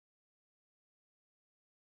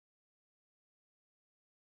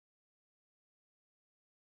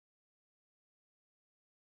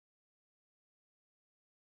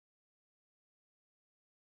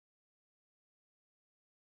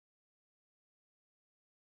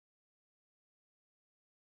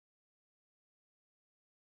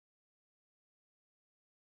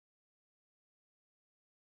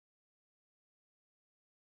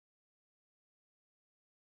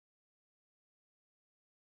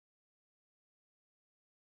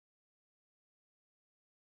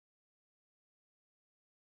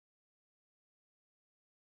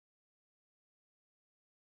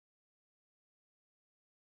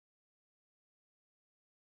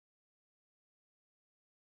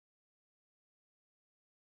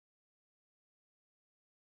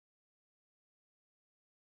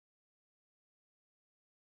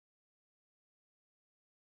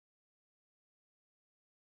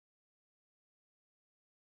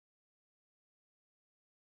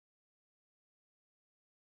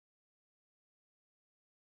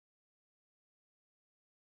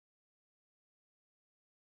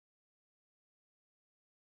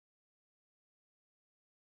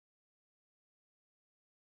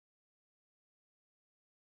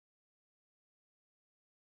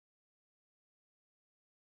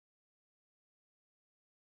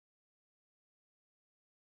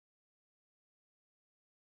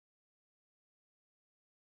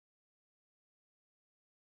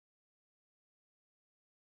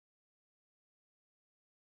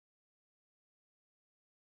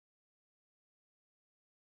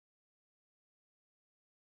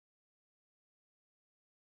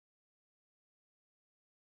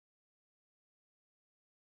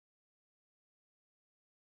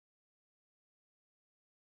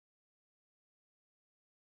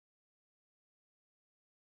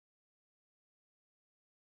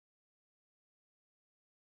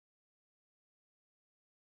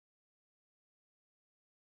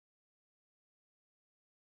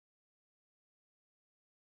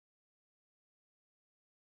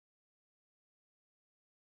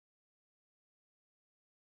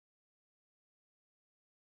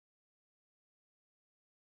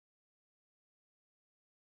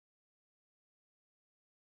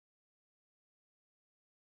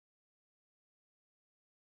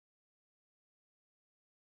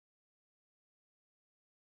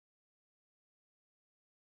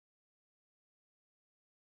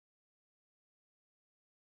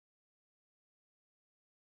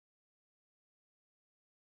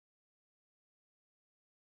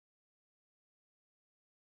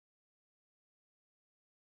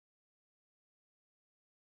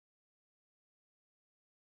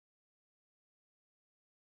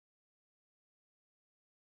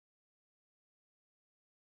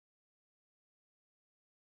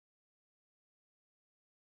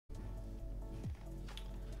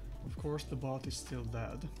course the bot is still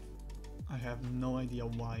dead. I have no idea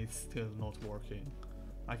why it's still not working.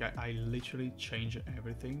 Like I literally changed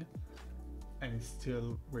everything and it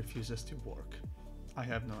still refuses to work. I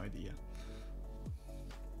have no idea.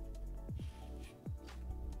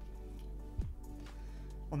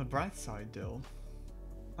 On the bright side though,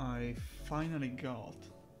 I finally got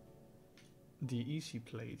the easy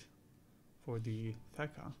plate for the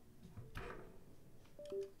Theka.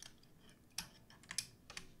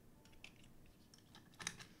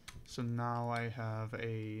 So now I have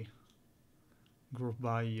a group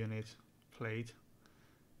by unit plate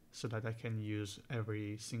so that I can use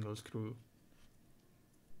every single screw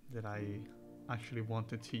that I actually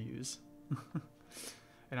wanted to use.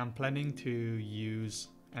 And I'm planning to use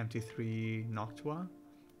MT3 Noctua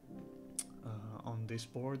on this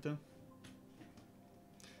board.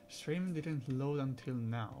 Stream didn't load until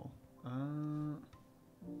now.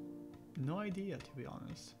 No idea, to be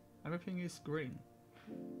honest. Everything is green.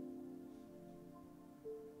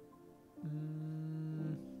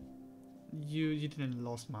 You didn't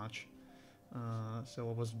lose much. So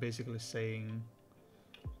I was basically saying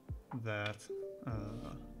that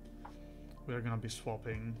we're gonna be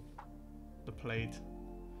swapping the plate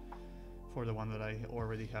for the one that I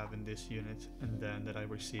already have in this unit, and then that I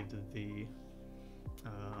received the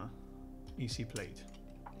EC plate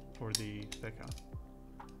for the Theka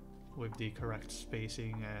with the correct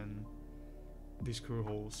spacing and the screw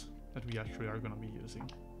holes that we actually are gonna be using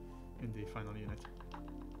in the final unit.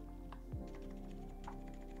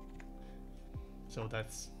 So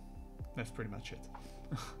that's pretty much it.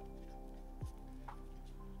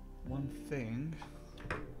 One thing,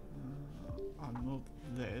 I'll move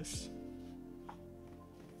this.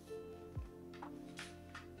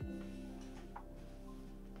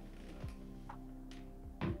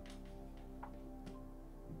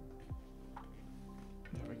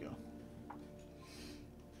 There we go.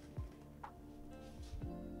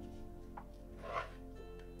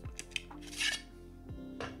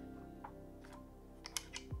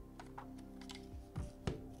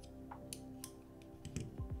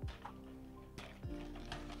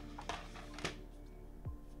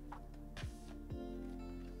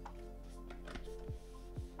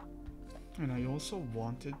 And I also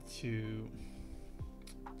wanted to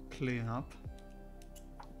clean up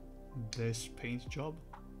this paint job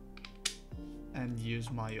and use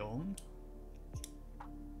my own.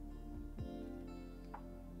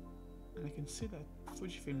 And I can see that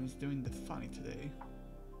Fujifilm is doing the funny today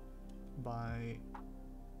by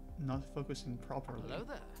not focusing properly. Hello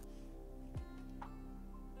there.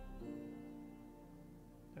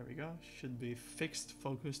 There we go. Should be fixed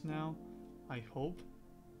focus now, I hope.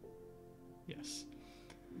 Yes.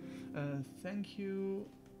 Thank you,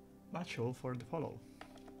 Macho, for the follow.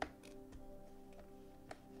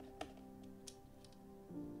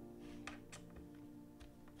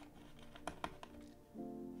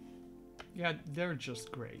 Yeah, they're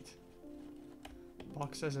just great.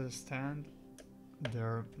 Boxes as a stand,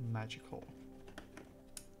 they're magical.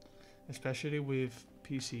 Especially with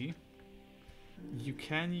PC. You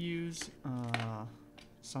can use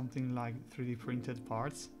something like 3D printed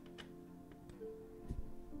parts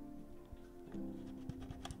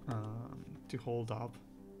to hold up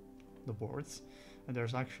the boards, and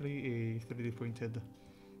there's actually a 3D printed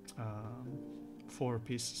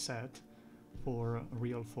 4-piece set for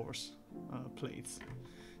real force plates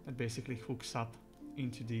that basically hooks up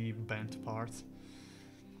into the bent parts.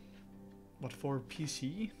 But for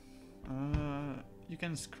PC, you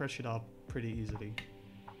can scratch it up pretty easily.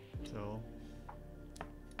 So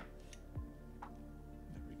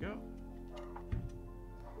there we go.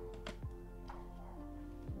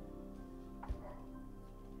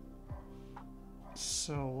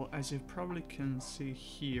 So as you probably can see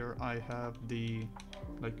here, I have the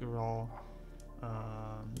like raw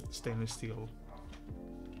stainless steel,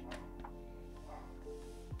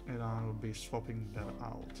 and I will be swapping that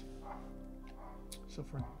out. So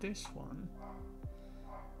for this one,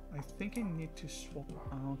 I think I need to swap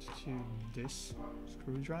out to this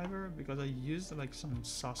screwdriver because I used like some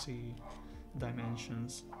saucy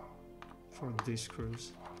dimensions for these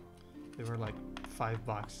screws. They were like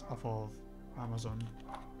 $5 off of Amazon.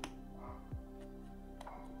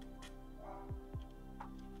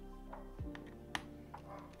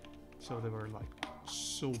 So they were like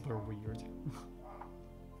super weird.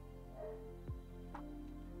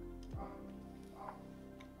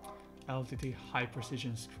 LTT high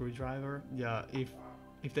precision screwdriver. Yeah,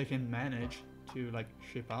 if they can manage to like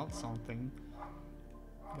ship out something,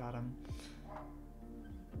 got them.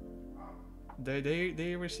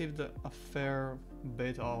 They received a fair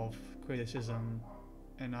bit of criticism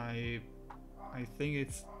and I think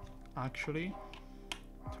it's actually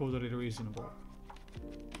totally reasonable.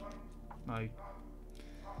 Like,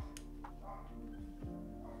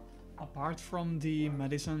 apart from the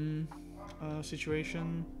medicine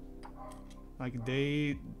situation, like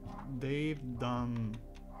they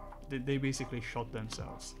basically shot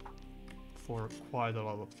themselves for quite a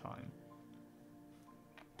lot of time.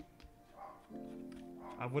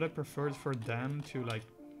 I would have preferred for them to like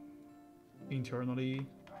internally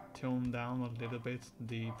tone down a little bit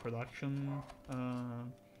the production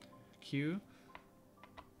queue,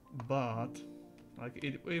 but like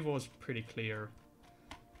it was pretty clear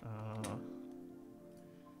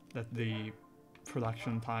that the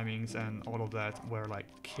production timings and all of that were like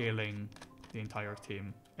killing the entire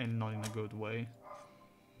team, and not in a good way.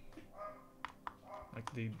 Like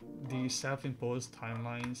the self-imposed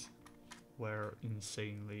timelines were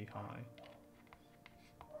insanely high.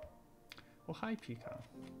 Oh, hi Pika.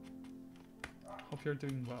 Hope you're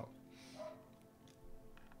doing well.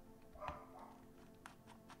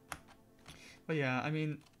 But yeah, I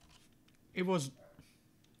mean, it was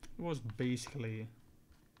basically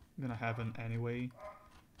gonna happen anyway,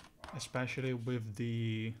 especially with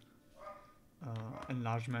the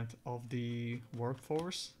enlargement of the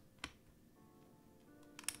workforce.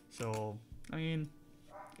 So, I mean,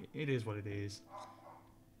 it is what it is.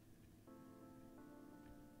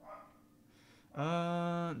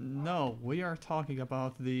 No, we are talking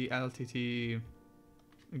about the LTT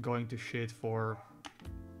going to shit for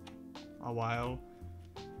a while,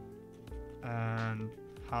 and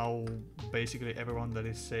how basically everyone that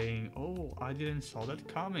is saying, oh, I didn't saw that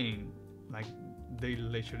coming, like they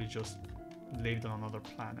literally just lived on another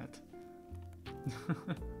planet.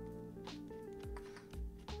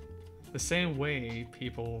 The same way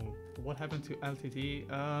people, what happened to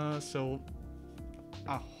LTT? So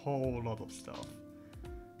a whole lot of stuff.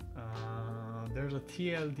 There's a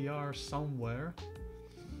TLDR somewhere,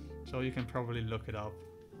 so you can probably look it up.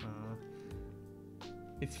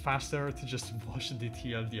 It's faster to just watch the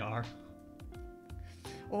TLDR.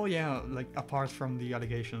 Oh yeah, like apart from the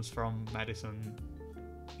allegations from Madison,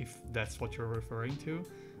 if that's what you're referring to,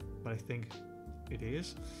 but I think it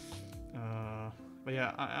is. But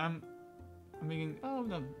yeah, I'm thinking, oh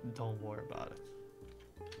no, don't worry about it.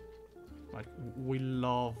 Like, we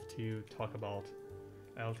love to talk about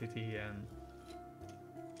LTT and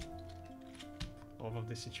all of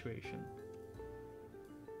the situation.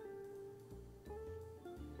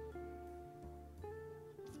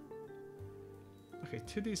 Okay,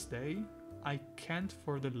 to this day, I can't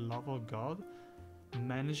for the love of God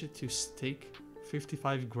manage to stick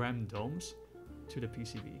 55-gram domes to the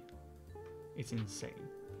PCB. It's insane.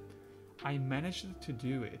 I managed to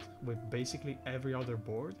do it with basically every other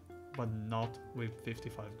board, but not with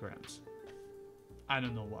 55 grams. I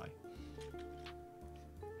don't know why.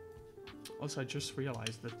 Also, I just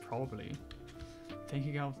realized that probably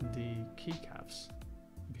taking out the keycaps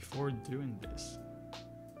before doing this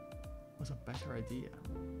was a better idea.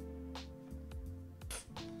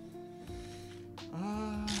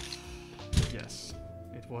 Yes,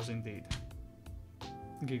 it was indeed.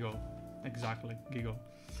 Giggle. Exactly, giggle.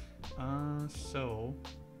 So,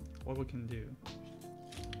 what we can do,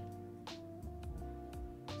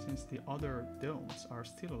 since the other domes are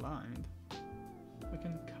still aligned, we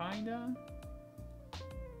can kinda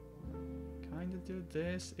do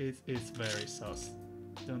this. It's very sus.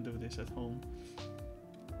 Don't do this at home.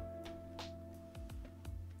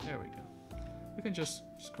 There we go. We can just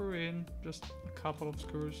screw in just a couple of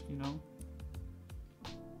screws, you know,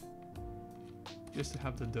 just to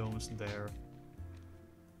have the domes there.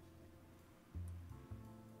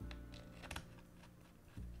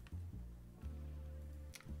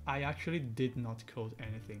 I actually did not code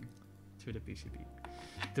anything to the PCB.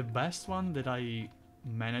 The best one that I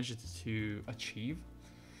managed to achieve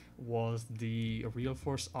was the Real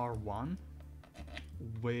Force R1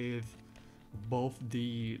 with both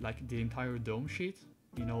the entire dome sheet,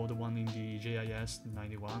 you know, the one in the JIS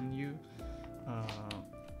 91U.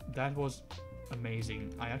 That was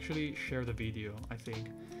amazing. I actually shared a video, I think,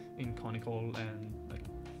 in Conical and like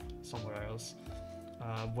somewhere else,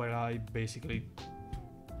 where I basically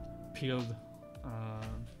peeled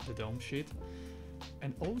the dome sheet,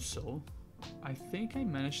 and also I think I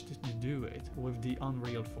managed to do it with the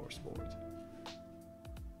Unreal Force board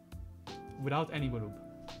without any lube,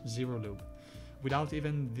 zero lube, without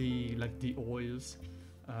even the oils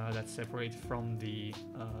that separate from the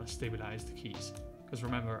stabilized keys, because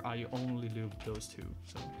remember, I only lube those two,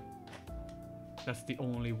 so that's the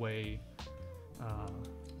only way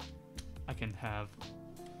I can have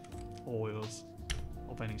oils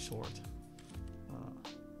of any sort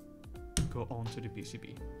go on to the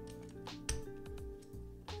PCB.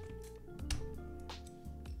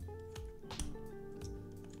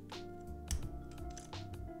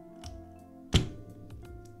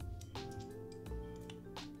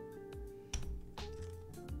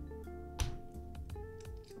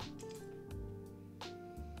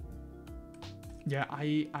 Yeah,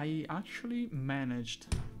 I actually managed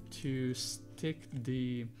to stick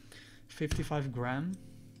the 55-gram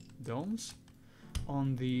domes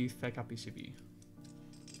on the Theka PCB.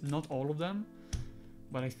 Not all of them,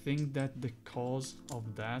 but I think that the cause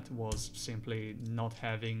of that was simply not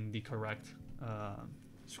having the correct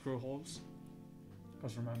screw holes.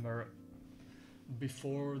 Because remember,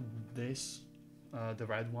 before this, the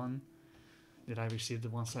red one that I received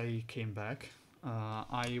once I came back,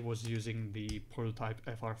 I was using the prototype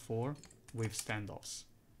FR4 with standoffs,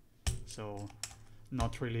 so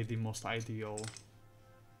not really the most ideal.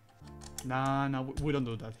 Nah, we don't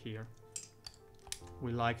do that here.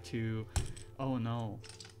 We like to... Oh no,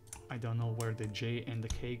 I don't know where the J and the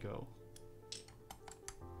K go.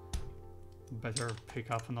 Better pick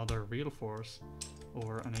up another real force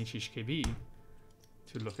or an HHKB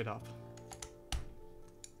to look it up.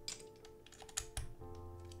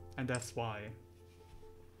 And that's why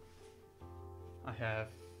I have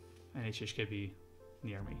an HHKB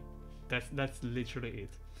near me. That's literally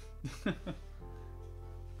it.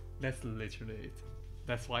 That's literally it.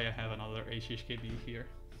 That's why I have another HHKB here.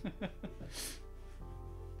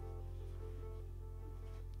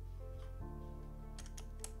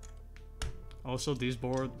 Also, this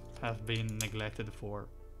board has been neglected for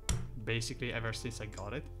basically ever since I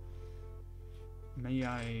got it. May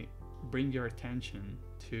I bring your attention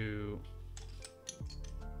to...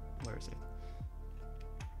 Where is it?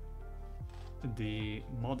 The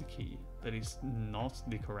mod key that is not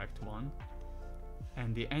the correct one,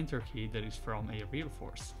 and the enter key that is from a real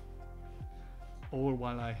force. All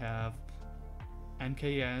while I have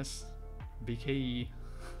NKS, BKE,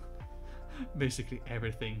 basically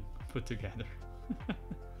everything put together.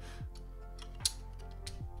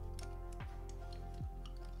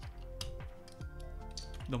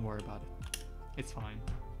 Don't worry about it, it's fine.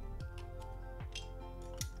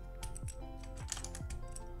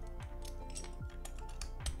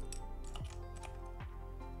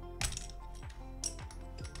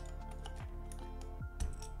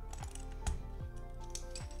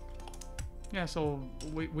 Yeah, so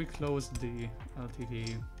we closed the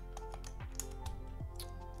LTV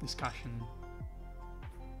discussion.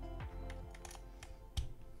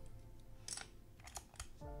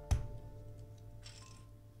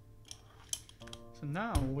 So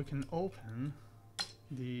now we can open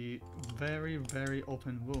the very, very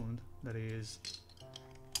open wound that is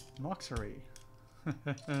Moxery.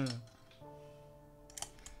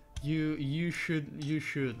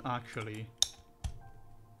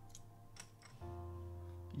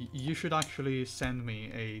 you should actually send me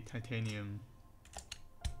a titanium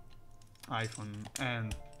iPhone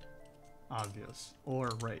and Albios or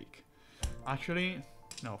Rake. Actually,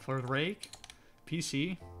 no, for Rake,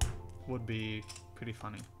 PC would be pretty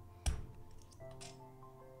funny.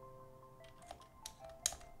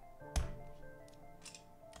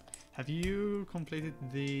 Have you completed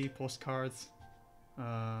the postcards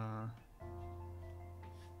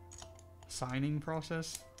signing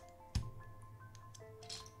process?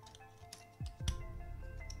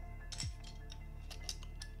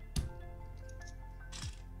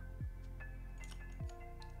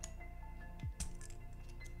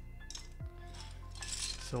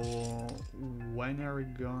 So when are you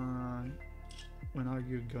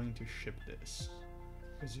going to ship this?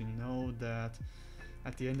 Because you know that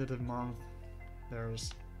at the end of the month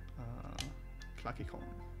there's ClackyCon.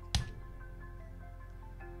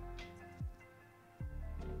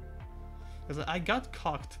 Because I got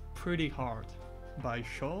cocked pretty hard by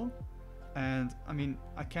Shaw, and I mean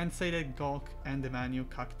I can't say that Gawk and the menu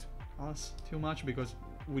cocked us too much because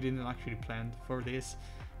we didn't actually plan for this.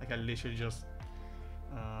 Like I literally just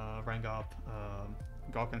rang up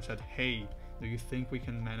Gawk and said, hey, do you think we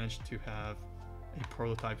can manage to have a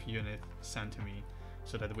prototype unit sent to me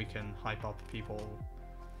so that we can hype up people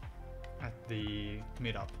at the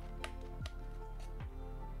meetup?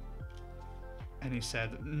 And he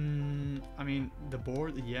said, I mean, the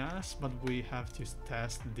board, yes, but we have to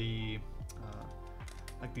test the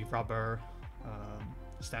like the rubber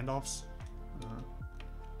standoffs.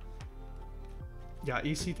 Yeah,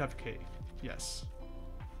 EC type K, yes.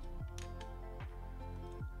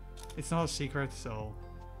 It's not a secret, so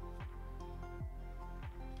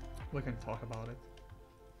we can talk about it.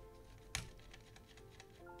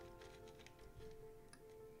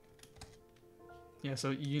 Yeah,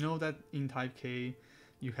 so you know that in Type K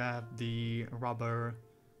you have the rubber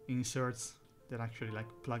inserts that actually like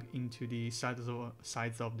plug into the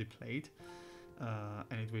sides of the plate,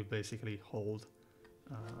 and it will basically hold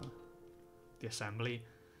the assembly.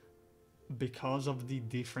 Because of the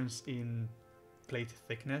difference in plate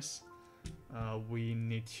thickness, we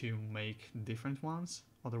need to make different ones,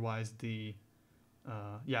 otherwise the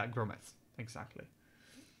yeah, grommets, exactly.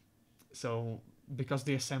 So because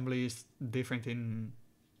the assembly is different in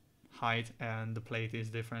height and the plate is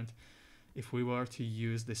different, if we were to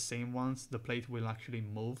use the same ones, the plate will actually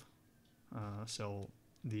move, so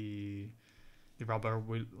the rubber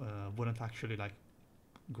will wouldn't actually like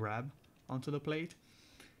grab onto the plate,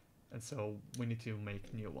 and so we need to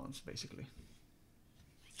make new ones basically.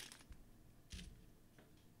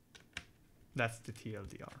 That's the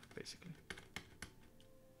TLDR basically.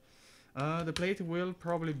 The plate will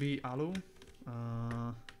probably be alu,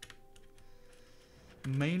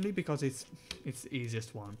 mainly because it's the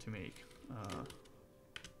easiest one to make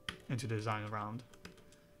and to design around.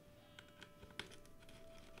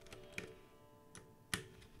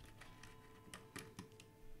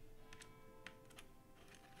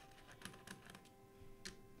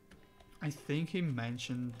 I think he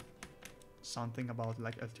mentioned something about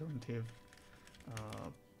like alternative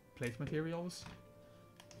plate materials,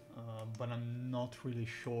 but I'm not really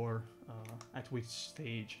sure at which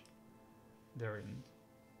stage they're in.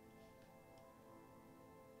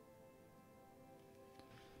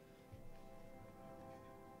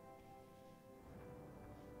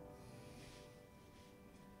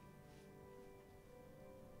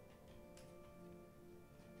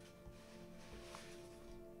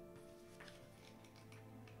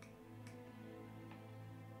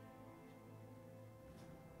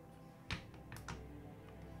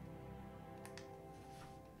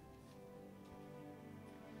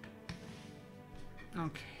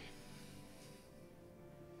 Okay.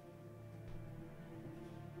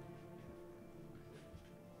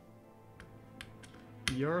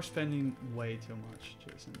 You're spending way too much,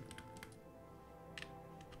 Jason.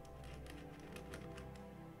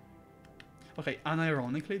 Okay,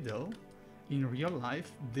 unironically though, in real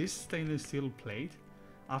life, this stainless steel plate,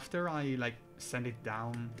 after I like sand it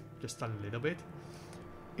down just a little bit,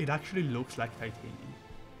 it actually looks like titanium.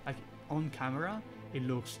 Like on camera, it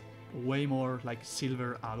looks way more like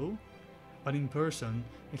silver alu, but in person,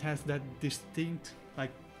 it has that distinct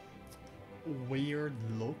like weird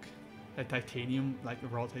look that titanium, like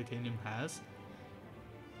raw titanium, has.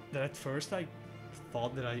 That at first I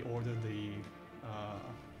thought that I ordered the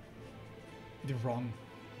wrong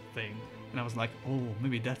thing, and I was like, oh,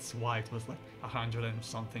 maybe that's why it was like 100 and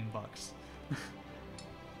something bucks.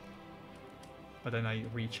 But then I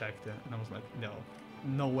rechecked it, and I was like,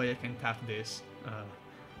 no way I can tap this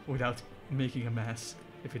without making a mess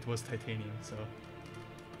if it was titanium. So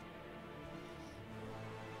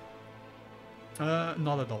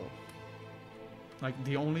not at all. Like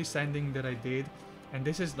the only sanding that I did, and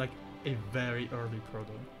this is like a very early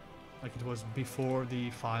proto, like it was before the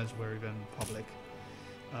files were even public.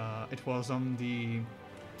 It was on the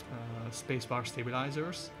spacebar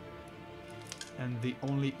stabilizers, and the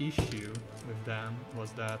only issue with them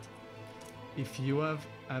was that if you have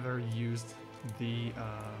ever used the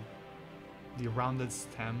rounded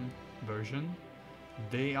stem version,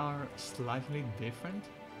 they are slightly different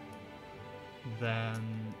than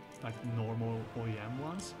like normal OEM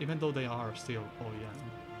ones, even though they are still OEM.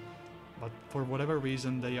 But for whatever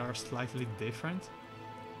reason, they are slightly different,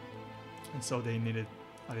 and so they needed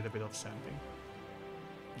a little bit of sanding.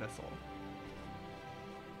 That's all.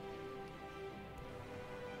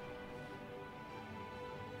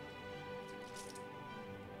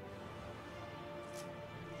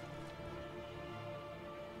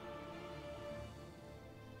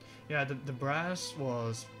 Yeah, the brass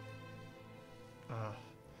was...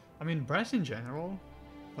 I mean, brass in general,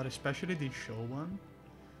 but especially the show one,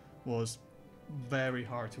 was very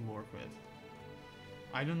hard to work with.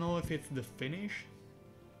 I don't know if it's the finish,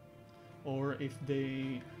 or if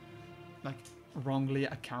they like wrongly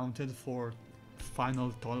accounted for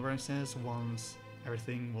final tolerances once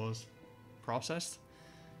everything was processed,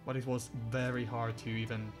 but it was very hard to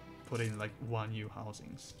even put in like 1U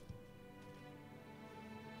housings.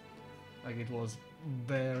 Like it was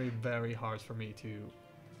very, very hard for me to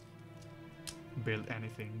build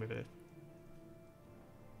anything with it.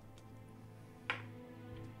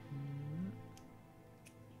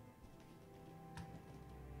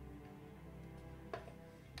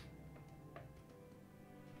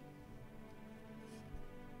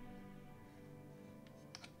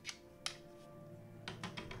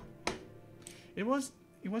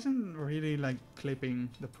 it wasn't really like clipping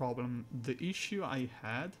the problem. The issue I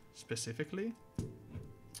had specifically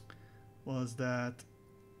was that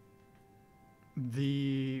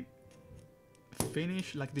the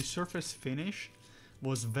finish, like the surface finish,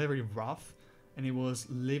 was very rough, and it was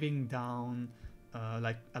leaving down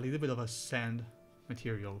like a little bit of a sand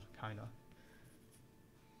material, kinda.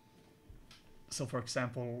 So for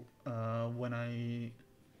example, when I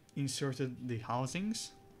inserted the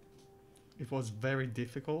housings, it was very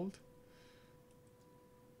difficult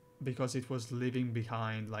because it was leaving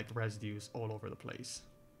behind like residues all over the place.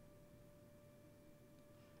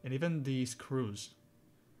 And even the screws,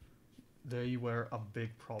 they were a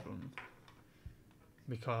big problem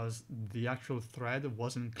because the actual thread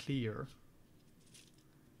wasn't clear.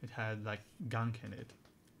 It had like gunk in it.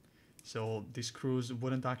 So the screws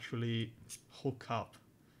wouldn't actually hook up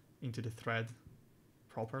into the thread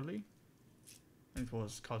properly. And it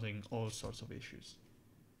was causing all sorts of issues.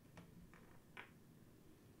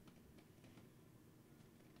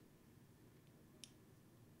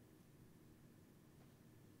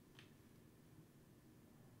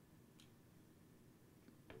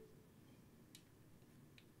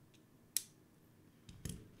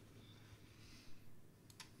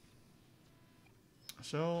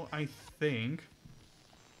 So I think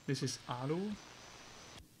this is alu,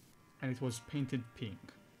 and it was painted pink.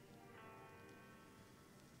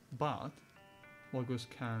 But Logos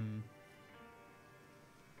can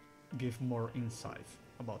give more insight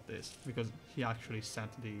about this because he actually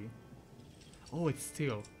sent the... Oh, it's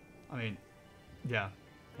steel. I mean, yeah,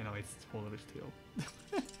 you know, it's totally steel.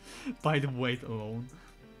 By the weight alone,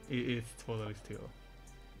 it's totally steel.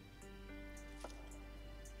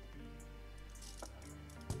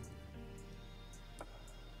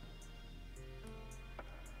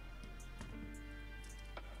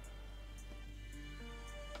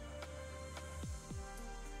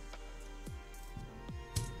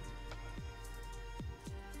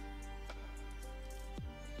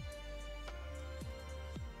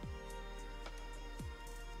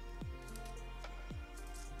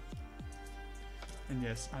 And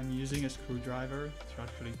yes, I'm using a screwdriver to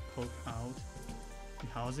actually poke out the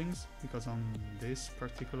housings because on this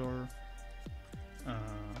particular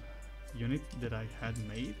unit that I had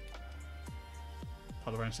made,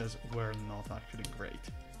 tolerances were not actually great.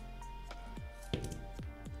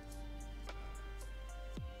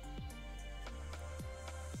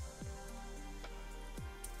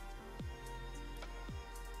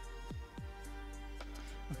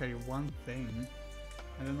 Okay, one thing,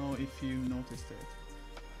 I don't know if you noticed it,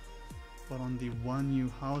 but on the one new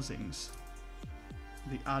housings,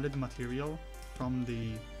 the added material from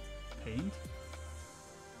the paint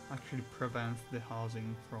actually prevents the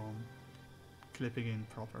housing from clipping in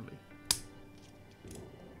properly.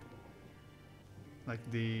 Like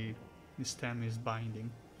the stem is binding.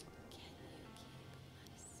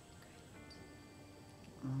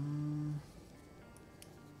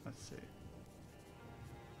 Let's see.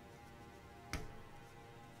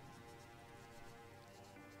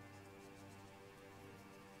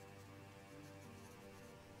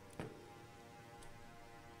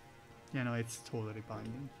 Yeah, no, it's totally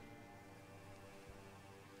binding.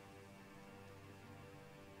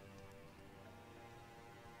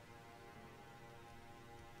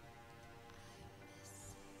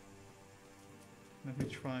 Let me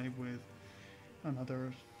try with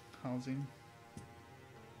another housing.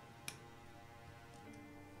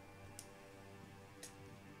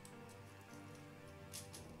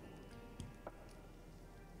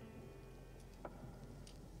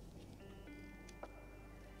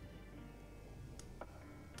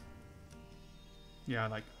 Yeah,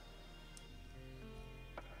 like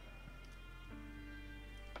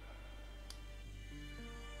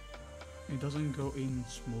it doesn't go in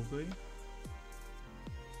smoothly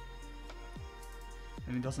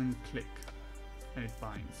and it doesn't click and it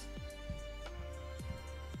binds.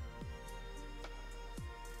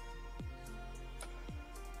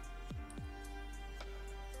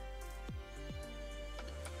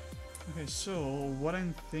 Okay, so what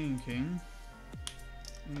I'm thinking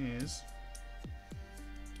is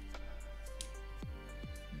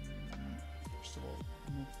first of all,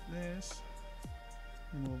 move this,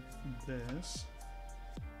 move this.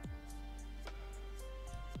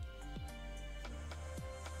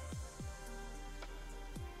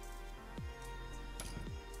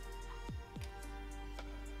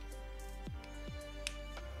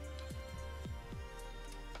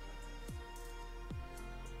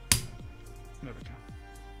 There we go.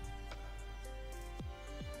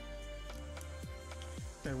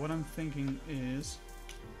 Okay, what I'm thinking is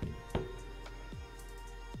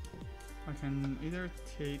I can either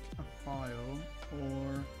take a file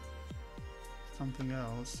or something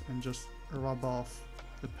else and just rub off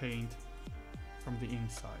the paint from the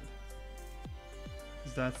inside.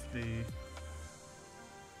 'Cause that's the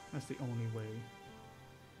only way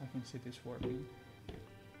I can see this working.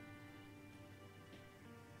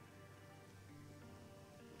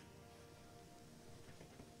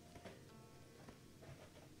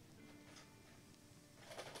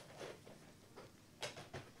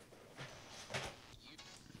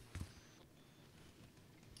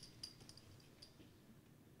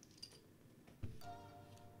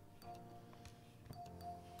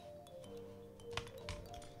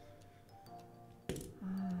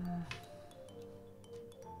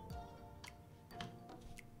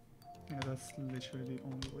 Yeah, that's literally the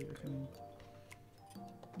only way I can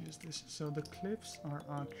use this. So the clips are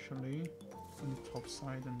actually on the top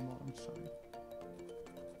side and bottom side.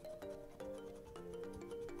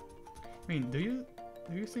 I mean, do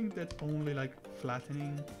you think that only like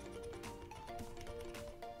flattening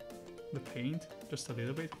the paint just a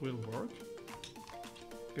little bit will work?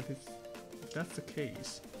 If that's the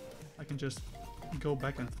case, I can just go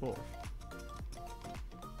back and forth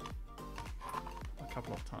a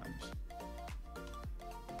couple of times.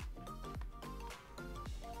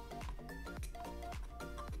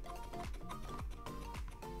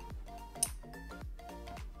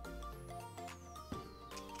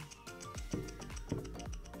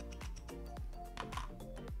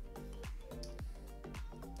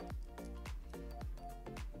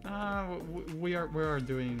 We are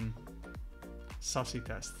doing sussy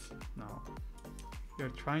tests now. We are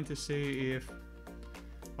trying to see if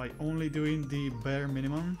by only doing the bare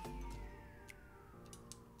minimum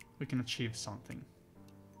we can achieve something.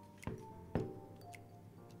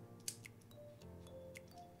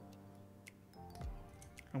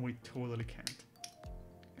 And we totally can't.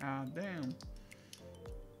 Ah, damn.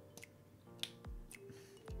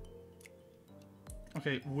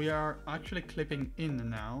 Okay, we are actually clipping in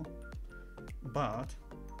now, but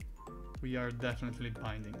we are definitely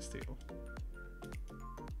binding still.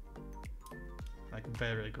 Like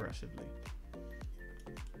very aggressively.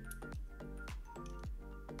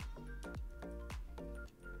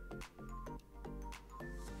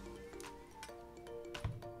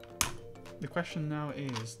 The question now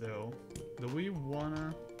is though, do we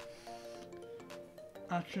wanna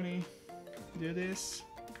actually do this?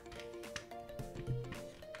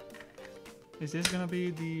 Is this gonna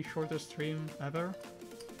be the shortest stream ever?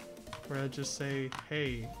 Where I just say,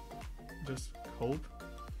 hey, just cope?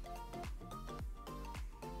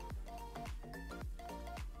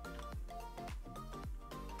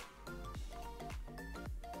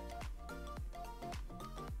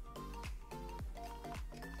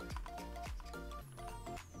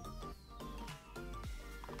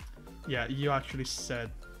 Yeah, you actually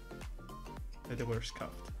said that they were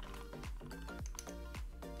scuffed.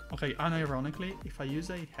 Okay, unironically, if I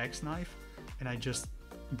use a hex knife and I just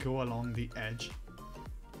go along the edge,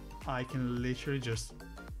 I can literally just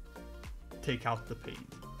take out the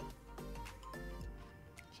paint.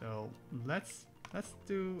 So let's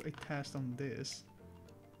do a test on this.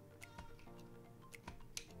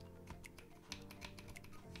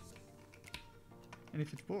 And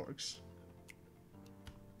if it works,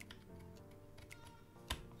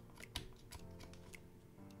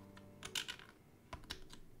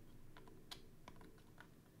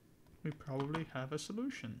 we probably have a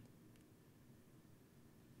solution.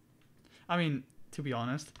 I mean, to be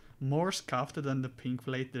honest, more scuffed than the pink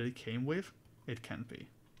plate that it came with, it can't be.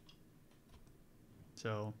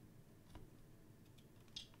 So...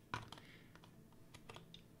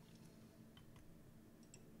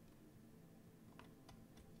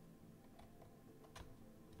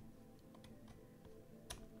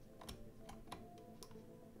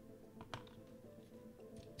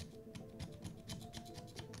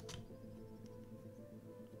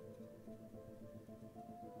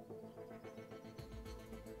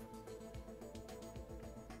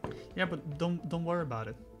 yeah, but don't worry about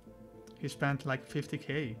it. He spent like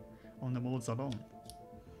 50k on the molds alone.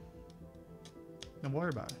 Don't worry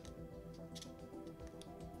about it.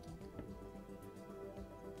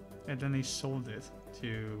 And then he sold it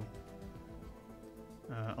to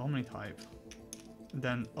Omnitype. And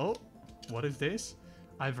then, oh, what is this?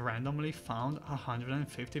 I've randomly found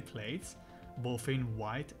 150 plates, both in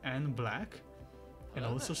white and black, and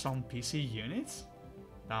also some PC units.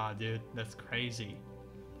 Ah, dude, that's crazy.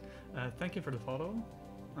 Thank you for the follow.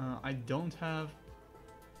 I don't have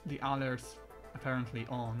the alerts apparently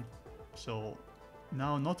on, so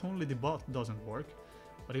now not only the bot doesn't work,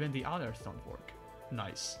 but even the alerts don't work.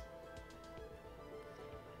 Nice.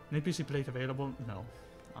 An NPC plate available? No.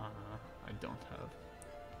 I don't have.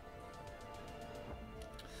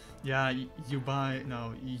 Yeah, you buy...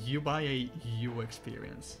 No, you buy a you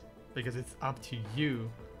experience. Because it's up to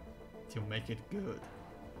you to make it good.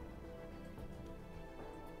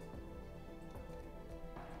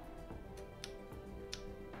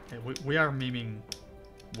 Okay, we are memeing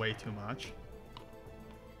way too much.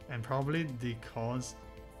 And probably the cause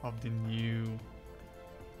of the new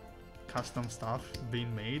custom stuff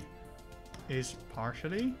being made is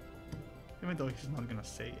partially, even though he's not gonna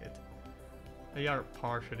say it, they are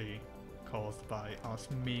partially caused by us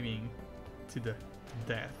memeing to the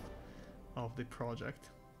death of the project.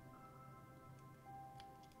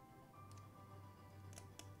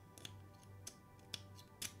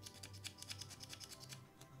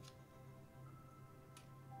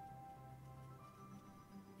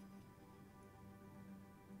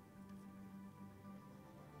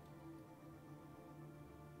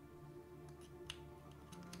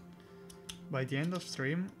 By the end of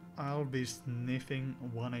stream, I'll be sniffing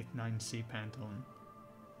 189C Pantone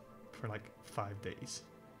for like 5 days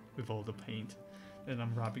with all the paint that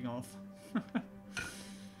I'm rubbing off.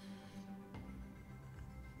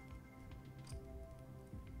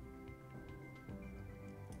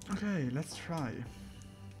 Okay, let's try.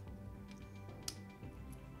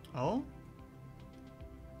 Oh?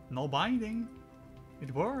 No binding.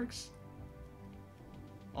 It works.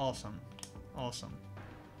 Awesome. Awesome.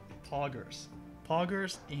 Poggers.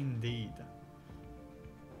 Poggers indeed.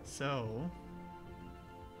 So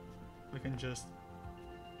we can just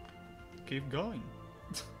keep going.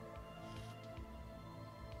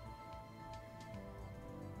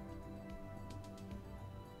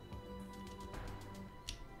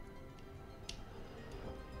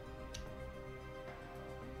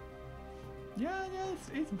 Yeah,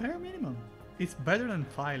 it's bare minimum. It's better than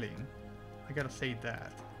filing. I gotta say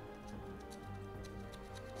that.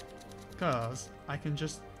 Because I can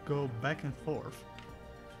just go back and forth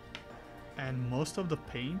and most of the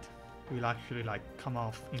paint will actually like come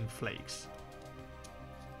off in flakes.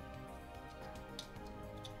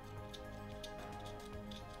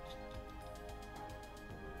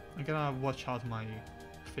 I gotta watch out my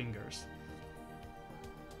fingers.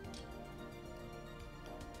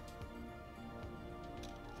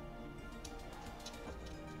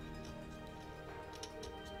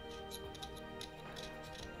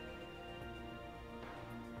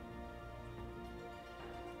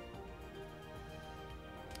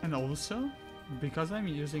 And also, because I'm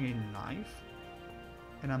using a knife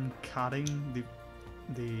and I'm cutting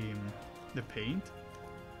the paint,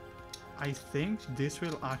 I think this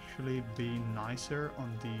will actually be nicer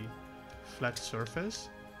on the flat surface.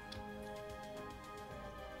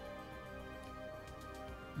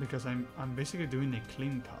 Because I'm basically doing a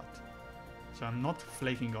clean cut. So I'm not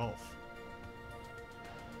flaking off.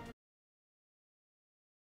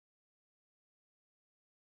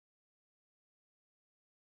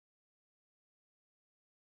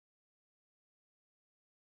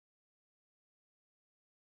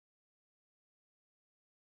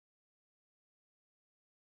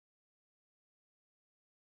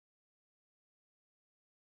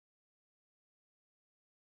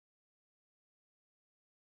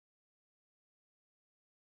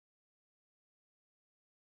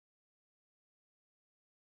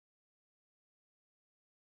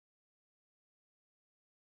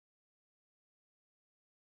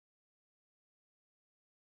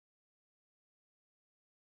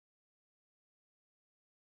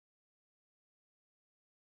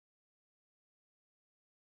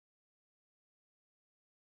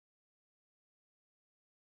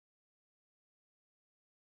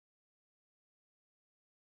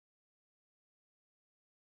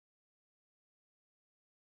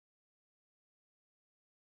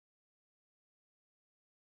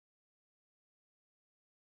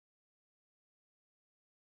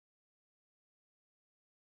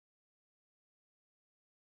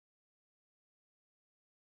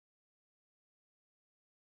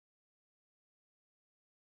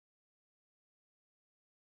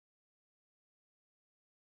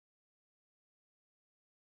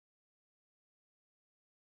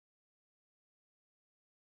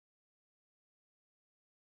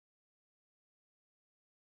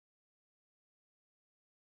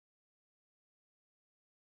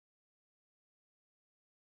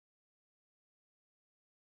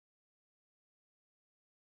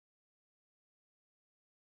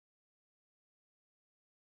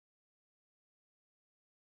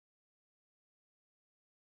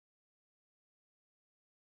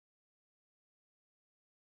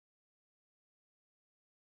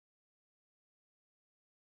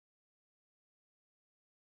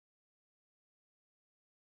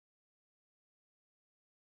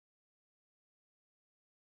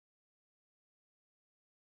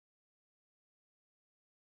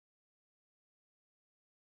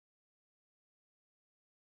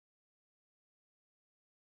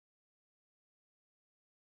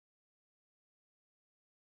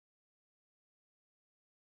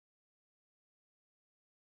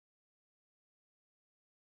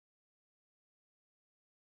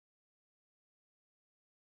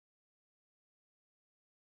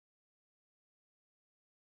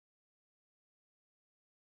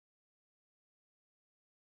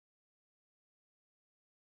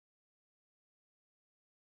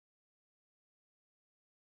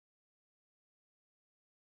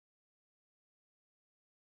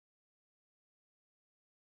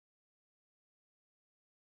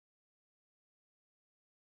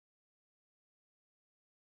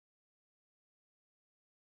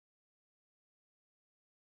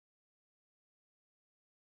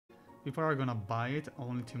 People are gonna buy it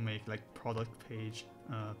only to make like product page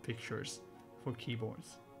pictures for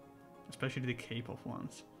keyboards, especially the K-pop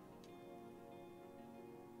ones.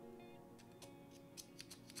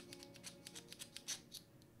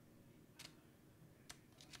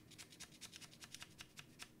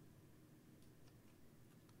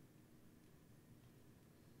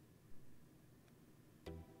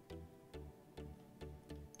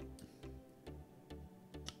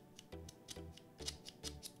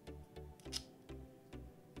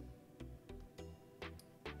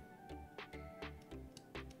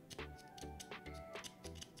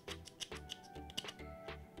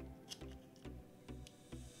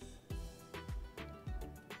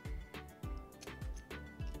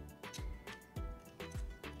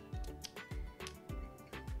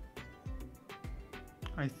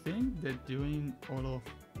 I think that doing all of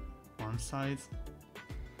one side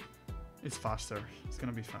is faster. It's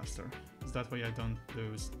gonna be faster. So that way I don't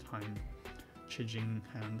lose time changing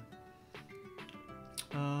hand.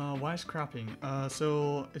 Why scrapping?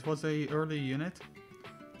 So it was a early unit.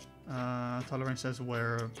 Tolerances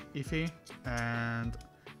were iffy and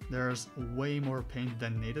there's way more paint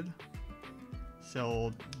than needed.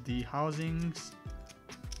 So the housings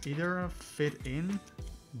either fit in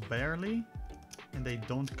barely and they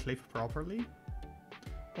don't clip properly,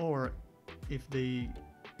 or if they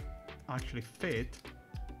actually fit,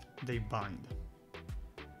 they bind.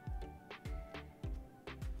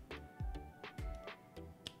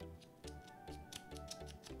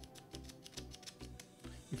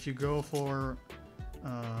 If you go for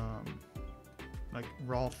like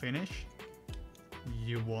raw finish,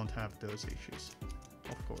 you won't have those issues,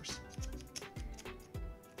 of course.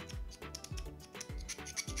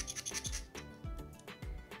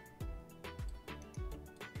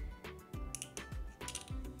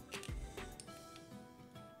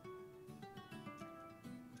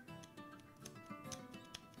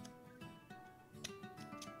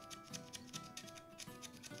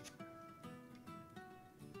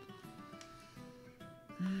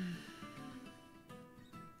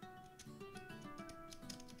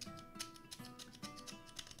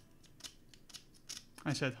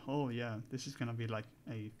 I said, oh yeah, this is gonna be like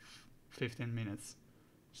a 15 minutes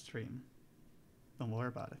stream. Don't worry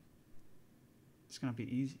about it. It's gonna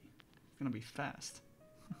be easy. It's gonna be fast.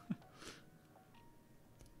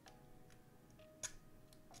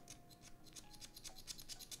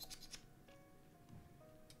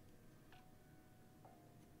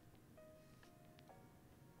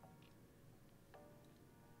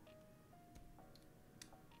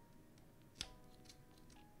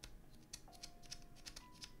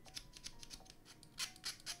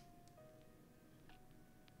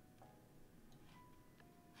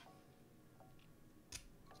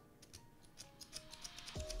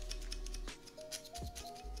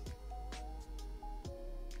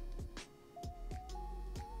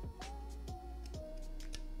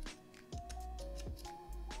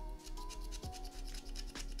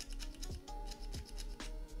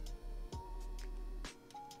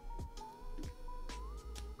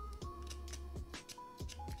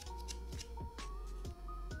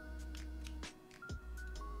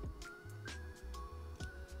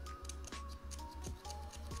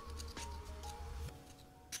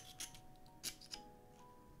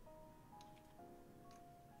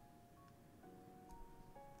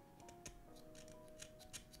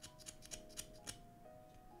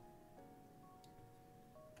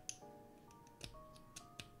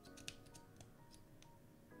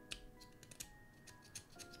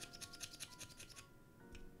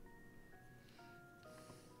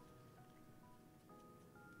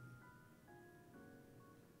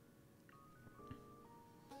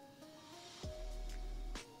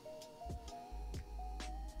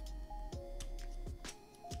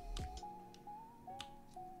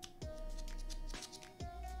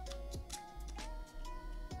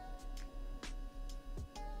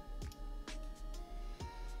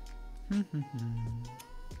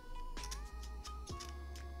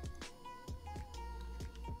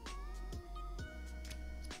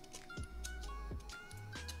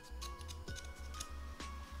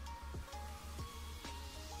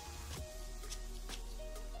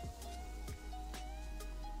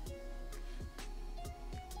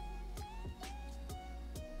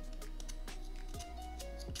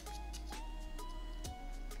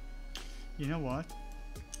 You know what?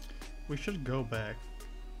 We should go back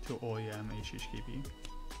to OEM HHKB.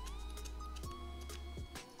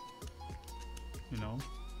 You know?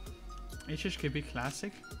 HHKB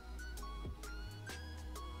Classic.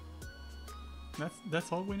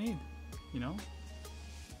 That's all we need. You know?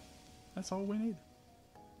 That's all we need.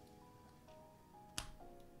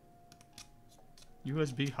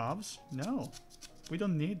 USB hubs? No, we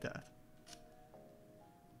don't need that.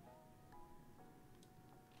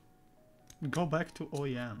 Go back to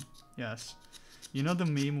OEM. Yes. You know the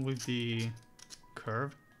meme with the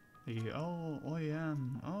curve? The, oh,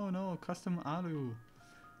 OEM. Oh no, custom alu.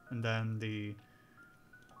 And then the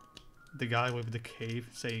guy with the cave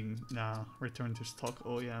saying, nah, return to stock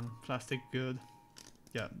OEM. Plastic good.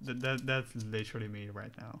 Yeah, that's literally me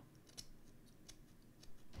right now.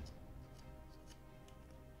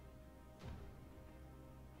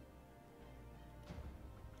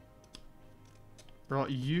 Bro,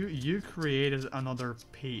 you created another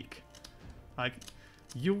peak. Like,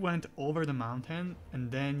 you went over the mountain and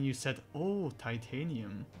then you said, oh,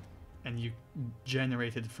 titanium. And you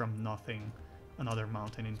generated from nothing another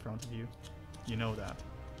mountain in front of you. You know that.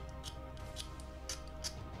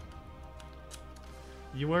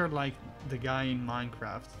 You were like the guy in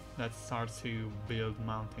Minecraft that starts to build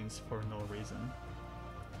mountains for no reason.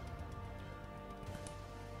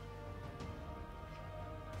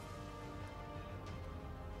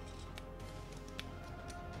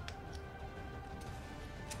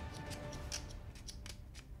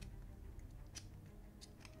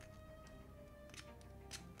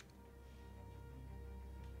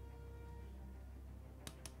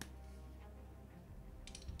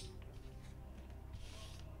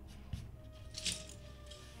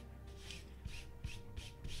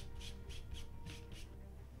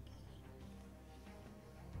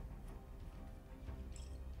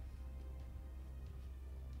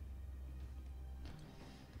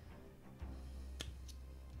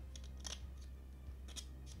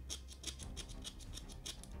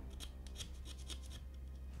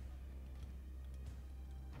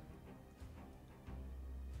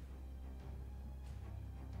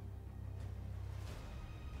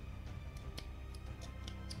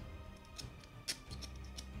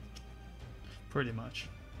 Pretty much.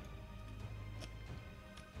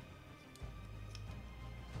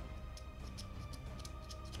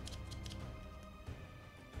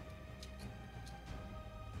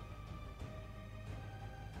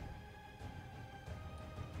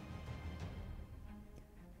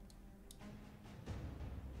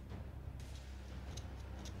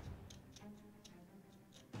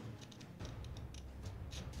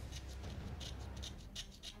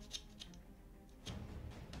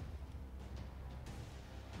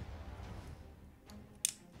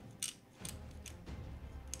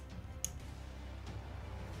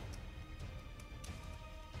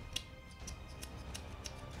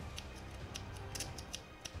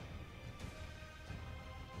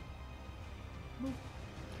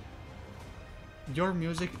 Your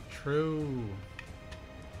music, true.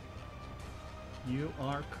 You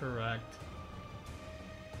are correct.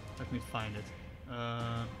 Let me find it.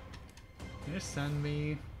 Can you send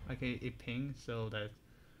me like a ping so that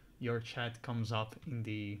your chat comes up in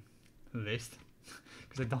the list?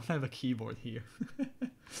 Because I don't have a keyboard here.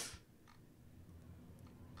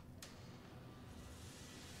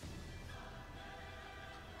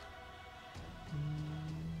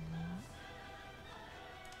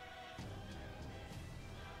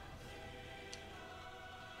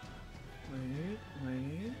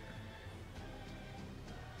 Wait.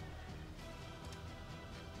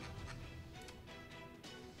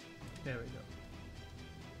 There we go.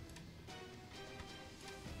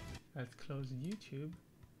 Let's close YouTube.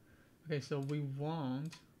 Okay, so we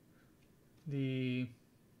want the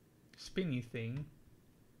spinny thing.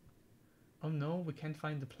 Oh no, we can't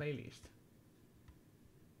find the playlist.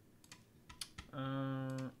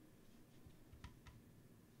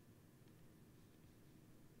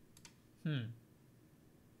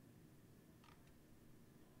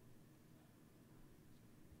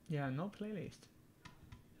 Yeah, no playlist.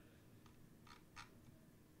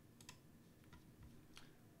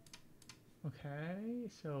 Okay,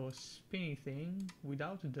 so spinny thing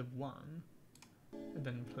without the one, and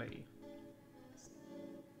then play.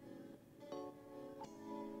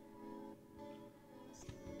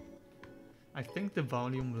 I think the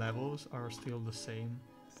volume levels are still the same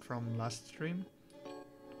from last stream,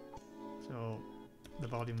 so the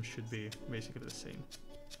volume should be basically the same.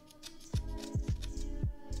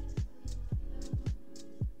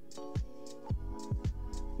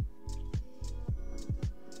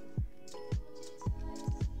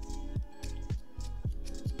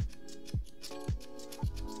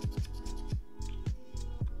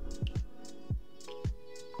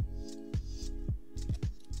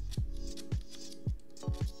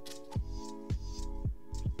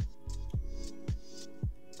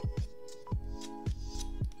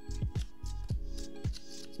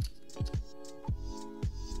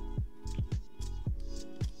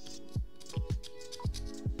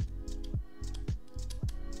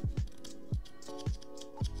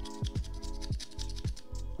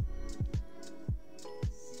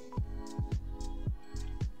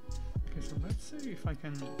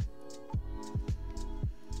 can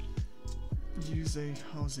use a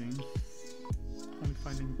housing, only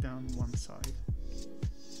finding down one side.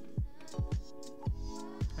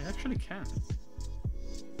 I actually can.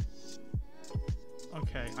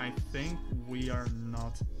 Okay, I think we are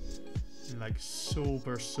not in like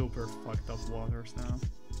super fucked up waters now.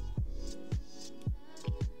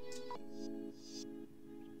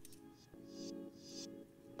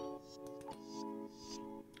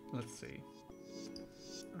 Let's see.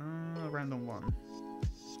 Random one.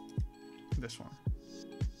 This one.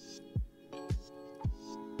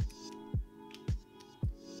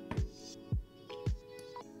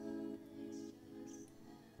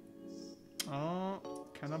 Oh,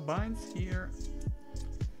 can I bind here?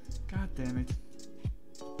 God damn it.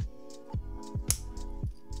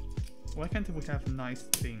 Why can't we have nice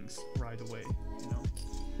things right away, you know?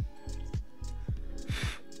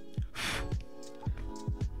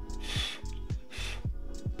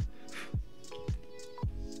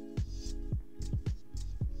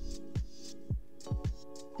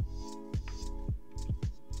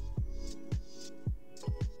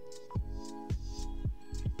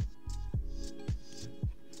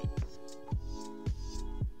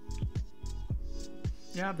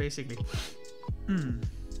 Yeah, basically.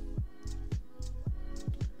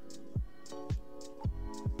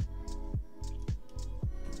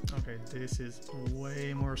 Okay, this is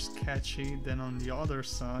way more sketchy than on the other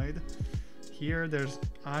side. Here there's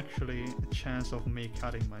actually a chance of me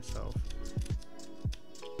cutting myself.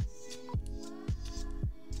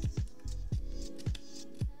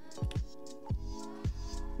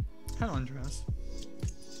 Hello, Andreas.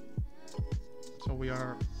 So we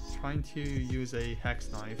are trying to use a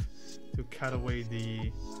hex knife to cut away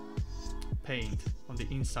the paint on the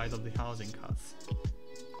inside of the housing cuts.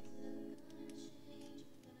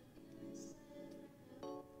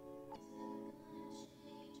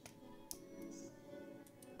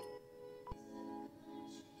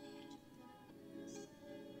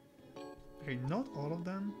 Okay, not all of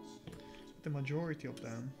them, the majority of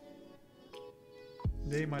them.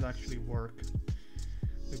 They might actually work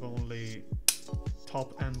with only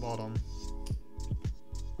top and bottom.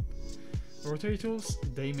 The rotary tools,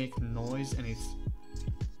 they make noise and it's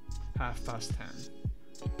 10:30.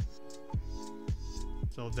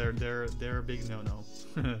 So they're a big no-no.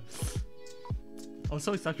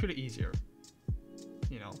 Also, it's actually easier.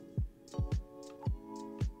 You know.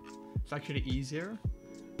 It's actually easier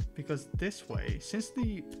because this way, since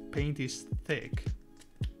the paint is thick,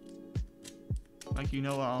 like you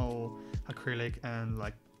know how acrylic and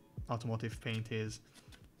like automotive paint is,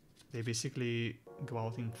 they basically go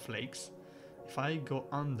out in flakes. If I go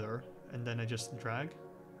under and then I just drag,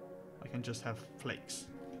 I can just have flakes,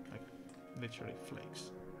 like literally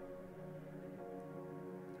flakes.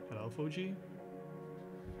 Hello, Fuji.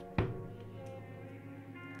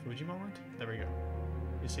 Fuji moment? There we go.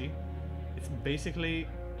 You see? It's basically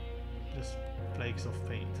just flakes of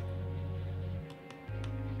paint.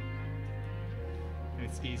 And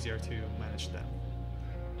it's easier to manage them.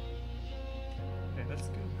 Okay, let's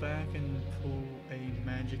go back and pull a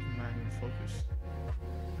magic manual focus.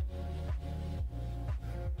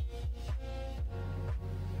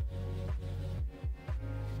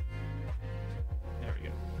 There we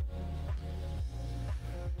go.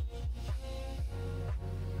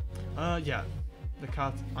 Yeah, the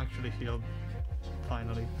cut actually healed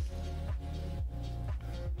finally.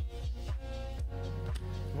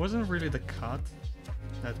 It wasn't really the cut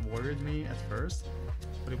that worried me at first,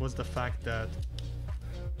 but it was the fact that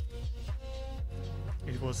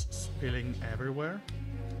it was spilling everywhere,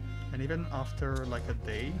 and even after like a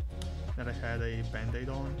day that I had a band-aid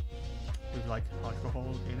on with like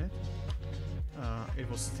alcohol in it, it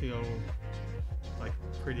was still like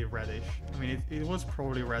pretty reddish. I mean, it was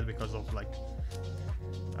probably red because of like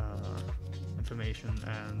inflammation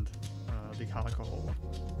and the alcohol.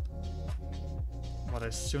 But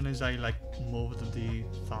as soon as I like moved the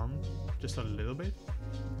thumb just a little bit,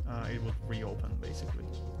 it would reopen basically.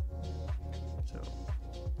 So.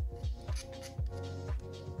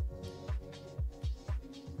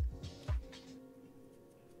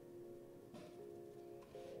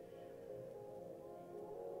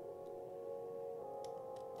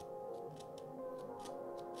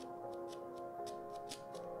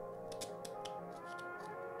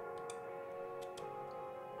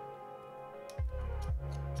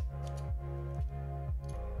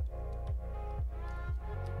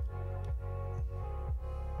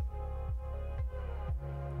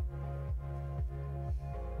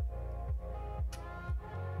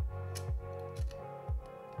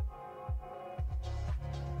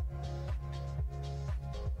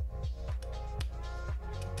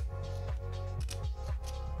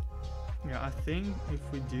 Yeah, I think if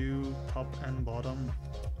we do top and bottom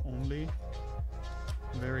only,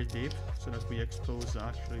 very deep, so that we expose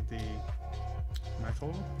actually the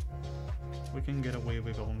metal, we can get away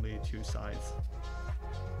with only two sides.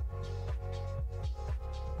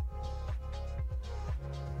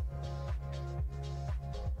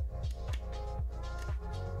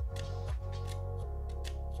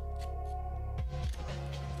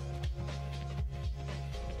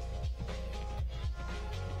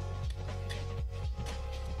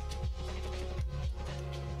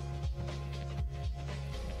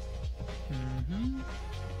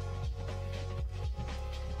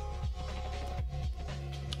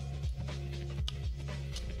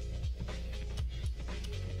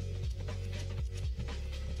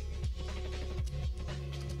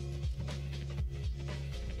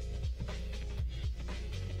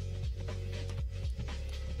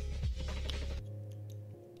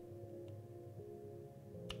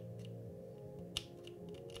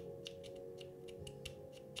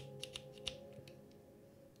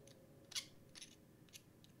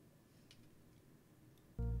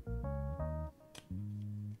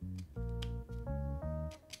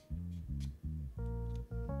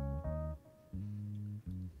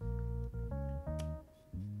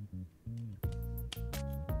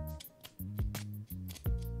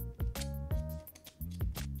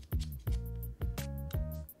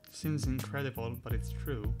 Seems incredible, but it's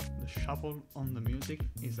true. The shuffle on the music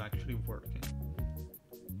is actually working.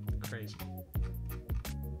 Crazy.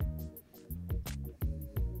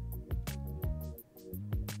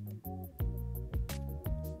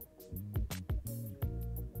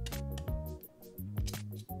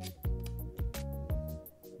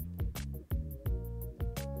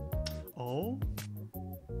 Oh?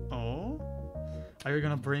 Oh? Are you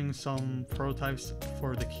gonna bring some prototypes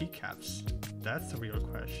for the keycaps? That's the real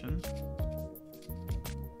question.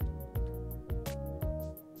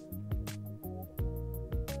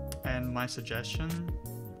 And my suggestion,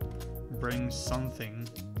 bring something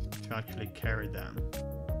to actually carry them.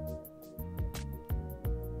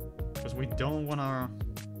 Because we don't want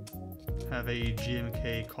to have a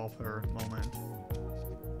GMK copper moment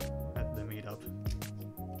at the meetup.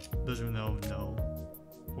 Those who know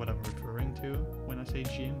what I'm referring to when I say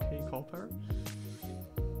GMK copper.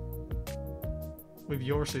 With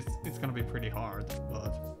yours, it's gonna be pretty hard,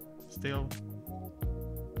 but still.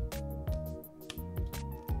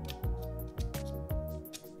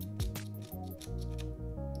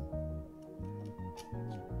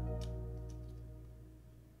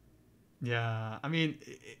 Yeah, I mean,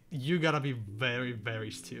 you gotta be very,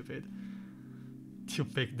 very stupid to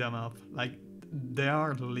pick them up. Like, they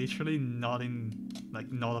are literally not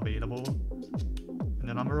available. And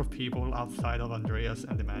the number of people outside of Andreas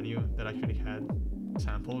and the menu that actually had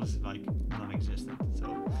samples like non-existent. So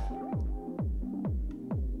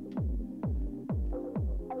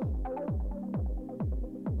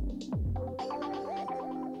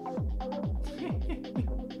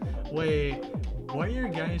wait, what are you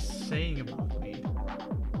guys saying about me?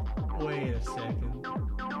 Wait a second.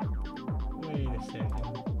 Wait a second.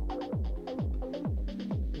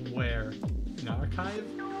 Where? In archive?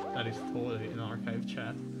 That is totally in archive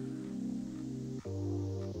chat.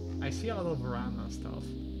 I see a lot of Rama stuff.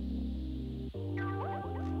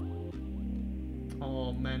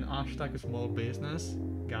 Oh man, hashtag small business.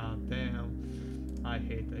 God damn. I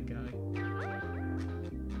hate that guy.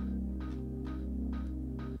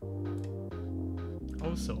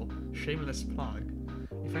 Also, shameless plug.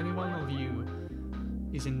 If any one of you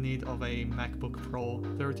is in need of a MacBook Pro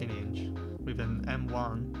 13-inch with an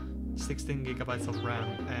M1, 16GB of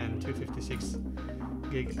RAM and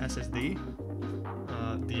 256GB SSD,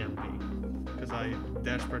 DM me, because I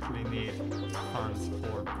desperately need funds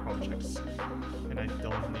for projects, and I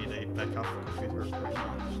don't need a backup computer right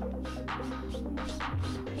now.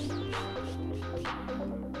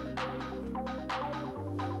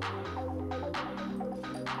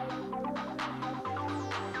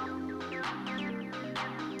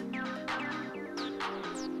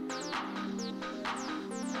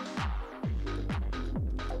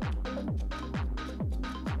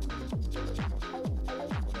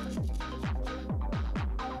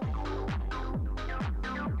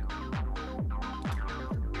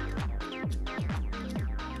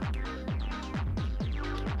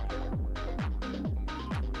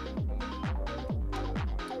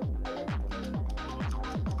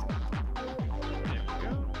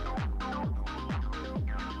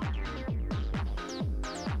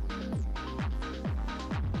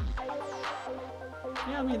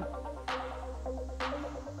 Yeah, I mean,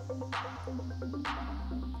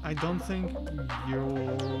 I don't think you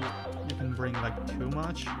can bring like too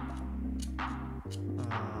much,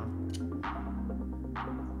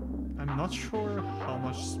 not sure how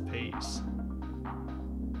much space.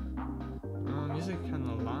 Music kind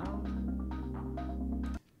of loud.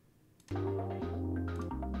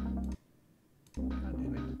 God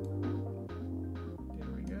damn it.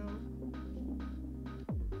 There we go.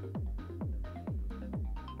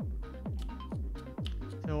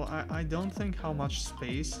 So I don't think how much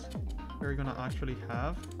space we're gonna actually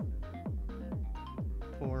have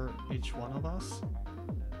for each one of us.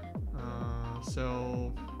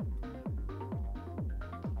 So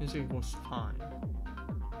music was fine.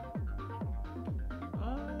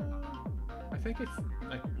 I think it's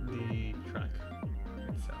like the track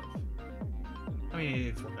itself. I mean,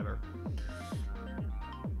 it's whatever.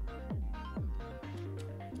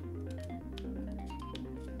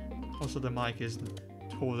 Also, the mic is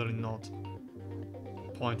totally not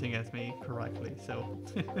pointing at me correctly, so.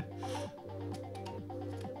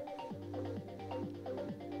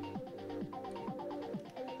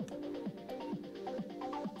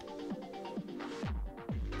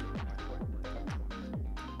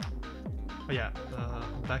 But yeah,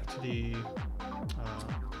 back to the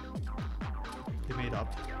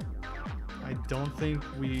made-up. I don't think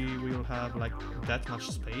we will have like that much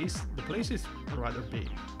space. The place is rather big,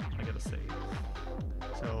 I gotta say.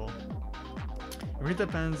 So it really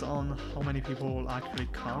depends on how many people will actually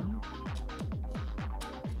come.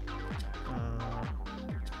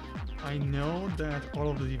 I know that all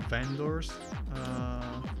of the vendors'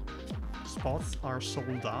 spots are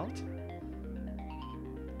sold out.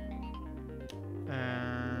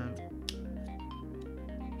 And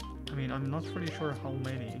I mean, I'm not really sure how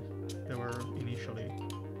many there were initially,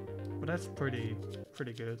 but that's pretty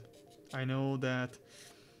good. I know that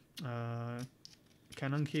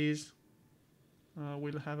Canon Keys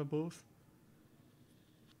will have a booth.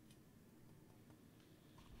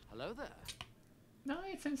 Hello there. No,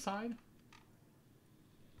 it's inside.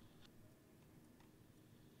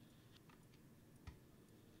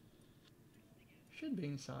 Should be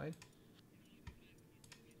inside.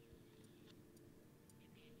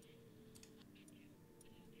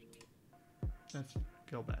 Let's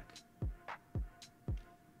go back.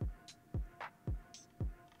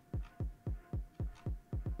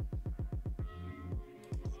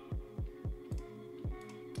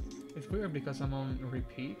 It's weird because I'm on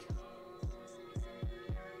repeat.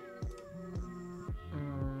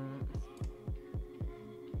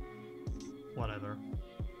 Whatever.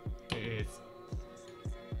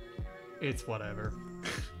 It's whatever.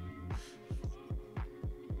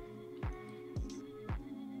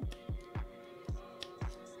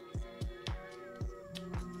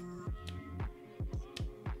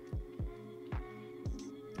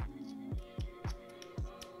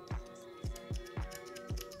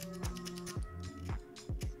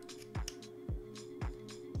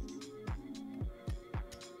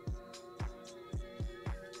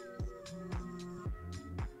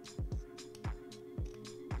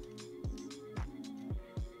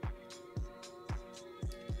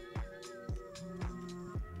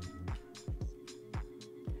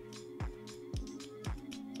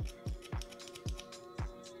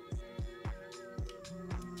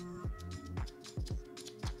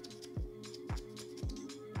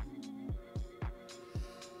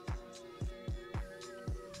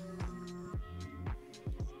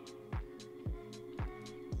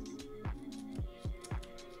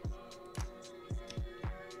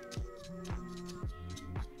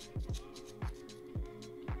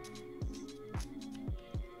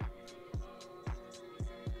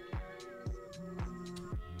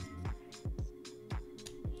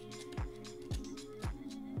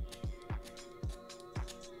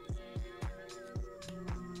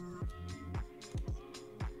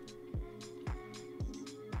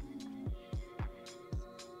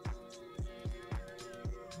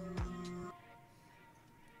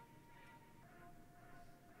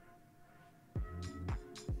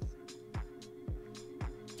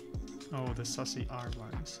 Oh, the sussy R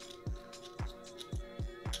lines.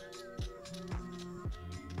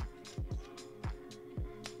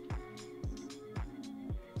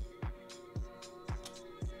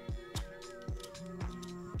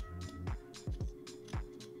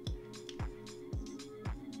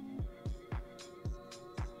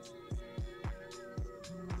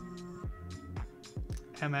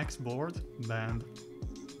 MX board banned.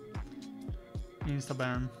 Insta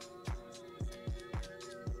ban.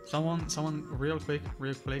 Someone, real quick,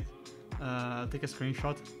 take a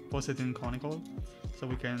screenshot, post it in Chronicle, so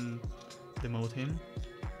we can demote him.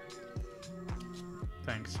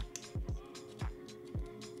 Thanks.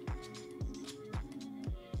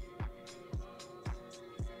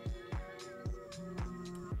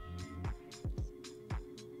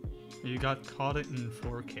 You got caught in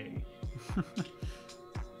 4K.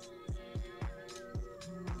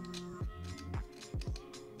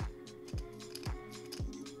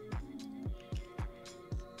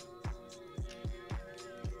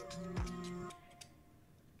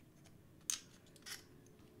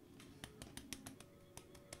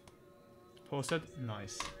 Posted?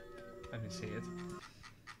 Nice. Let me see it.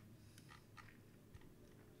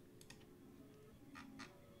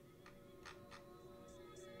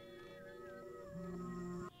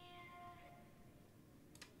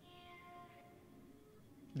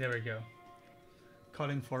 There we go. Caught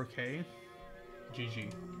in 4K.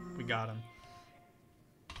 GG. We got him.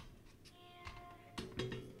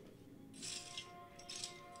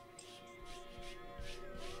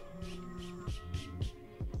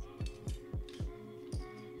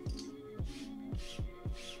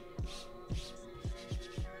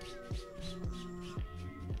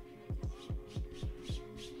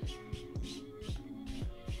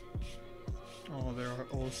 Oh, there are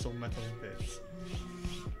also metal bits.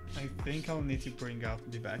 I think I'll need to bring up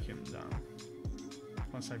the vacuum down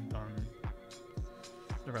once I've done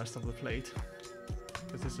the rest of the plate,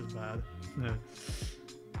 because this is bad. No.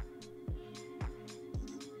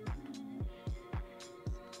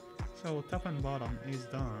 So top and bottom is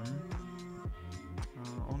done.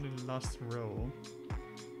 Only the last row.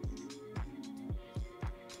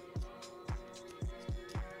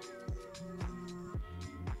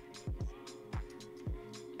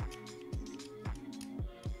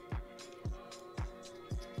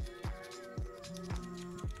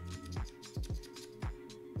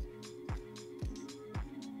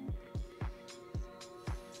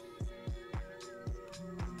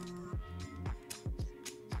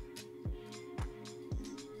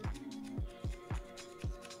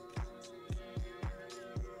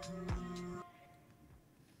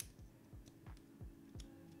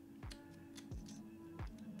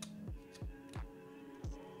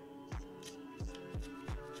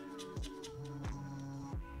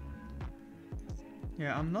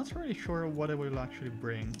 Yeah, I'm not really sure what it will actually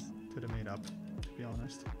bring to the meetup, to be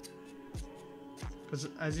honest. Because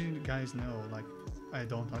as you guys know, like, I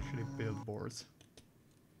don't actually build boards.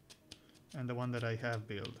 And the one that I have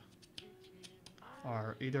built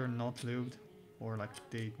are either not lubed or like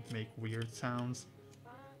they make weird sounds.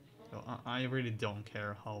 So I really don't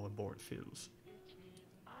care how a board feels.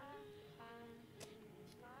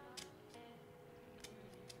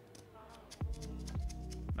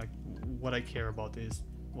 Like, what I care about is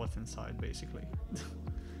what's inside, basically.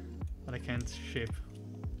 But I can't ship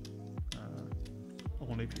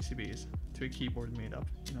only PCBs to a keyboard meetup,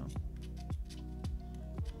 you know.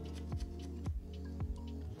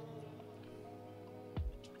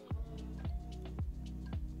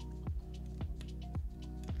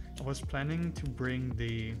 I was planning to bring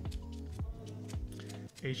the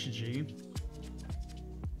HG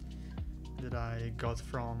that I got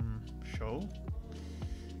from Show.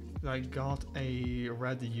 I got a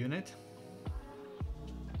red unit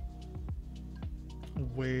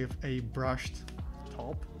with a brushed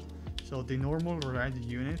top. So the normal red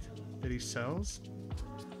unit that he sells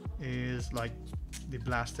is like the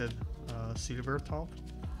blasted silver top,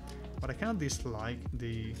 but I kind of dislike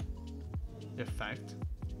the effect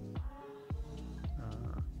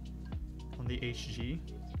on the HG.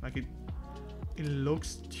 Like it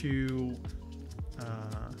looks too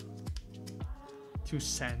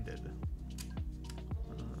sanded.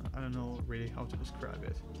 I don't know really how to describe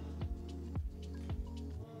it.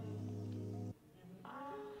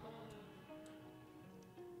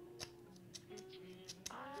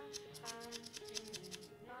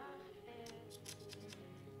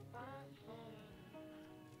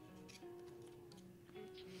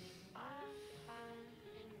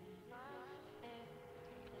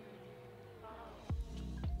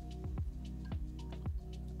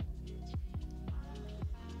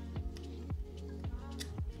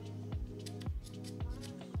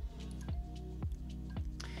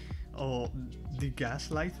 Oh, the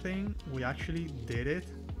gaslight thing, we actually did it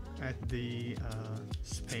at the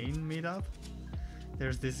Spain meetup.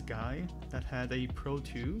 There's this guy that had a Pro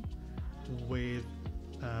 2 with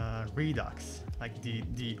Redux, like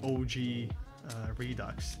the OG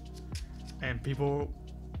Redux. And people,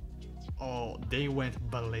 oh, they went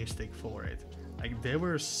ballistic for it. Like, they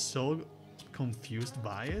were so confused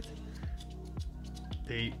by it.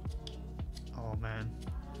 Oh man,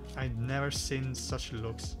 I'd never seen such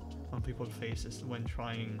looks on people's faces when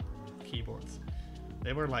trying keyboards.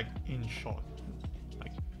 They were like in shock.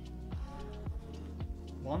 Like,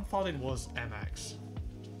 one thought it was MX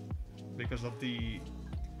because of the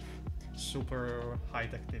super high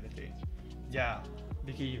activity. Yeah,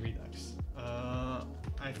 Dicky Redux.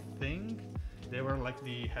 I think they were like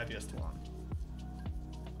the heaviest one.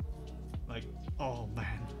 Like, oh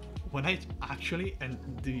man, when I actually, and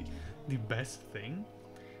the best thing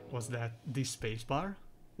was that the spacebar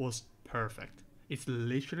was perfect. It's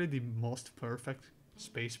literally the most perfect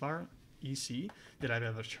spacebar EC that I've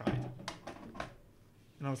ever tried.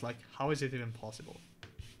 And I was like, how is it even possible?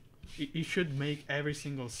 It should make every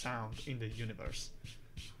single sound in the universe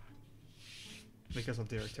because of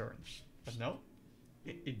the return. But no,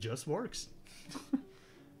 it just works.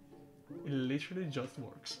 It literally just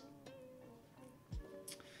works.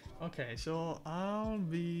 Okay, so I'll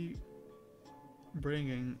be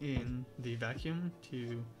bringing in the vacuum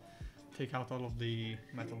to take out all of the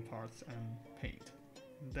metal parts and paint.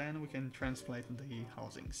 Then we can transplant the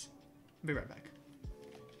housings. Be right back.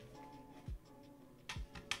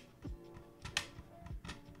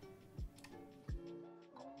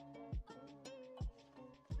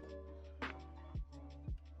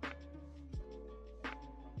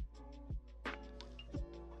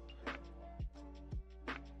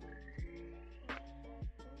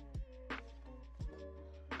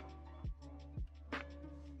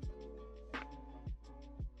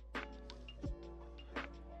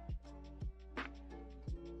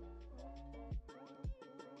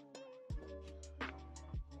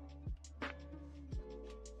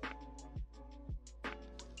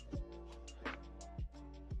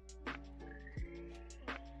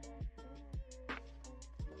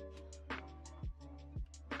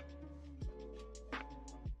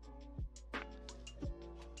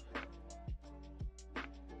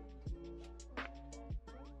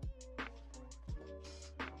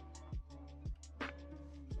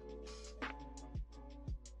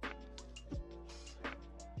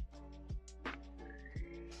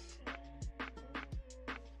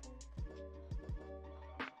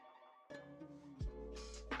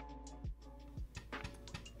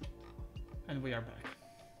 And we are back.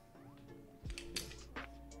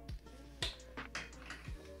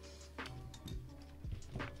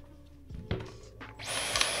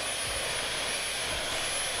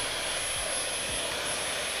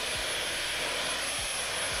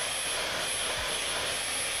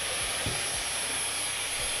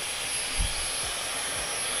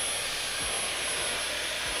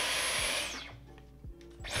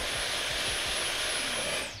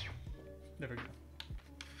 There we go.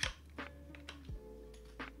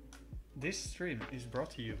 This stream is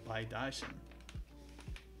brought to you by Dyson.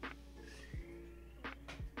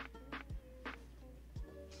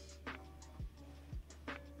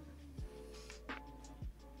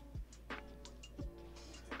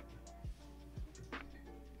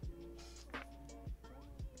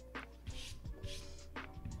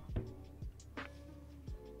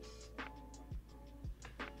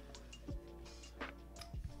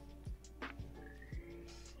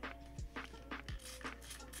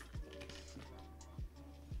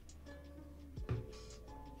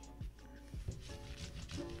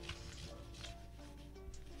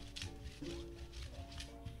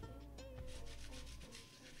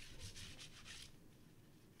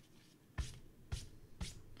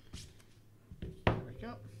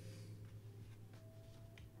 Go.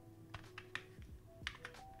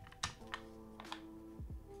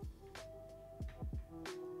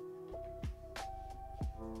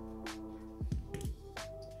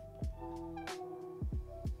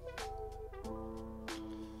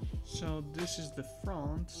 So this is the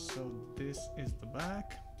front, so this is the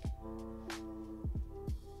back.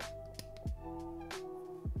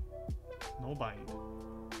 No bind.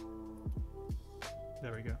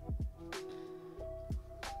 There we go.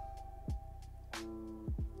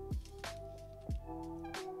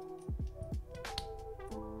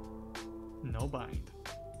 No bind.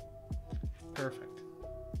 Perfect.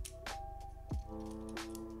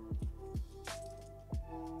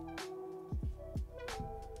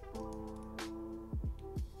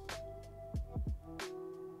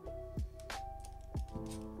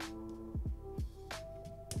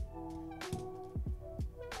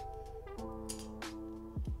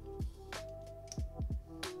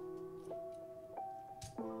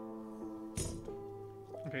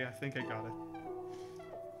 Okay, I think I got it.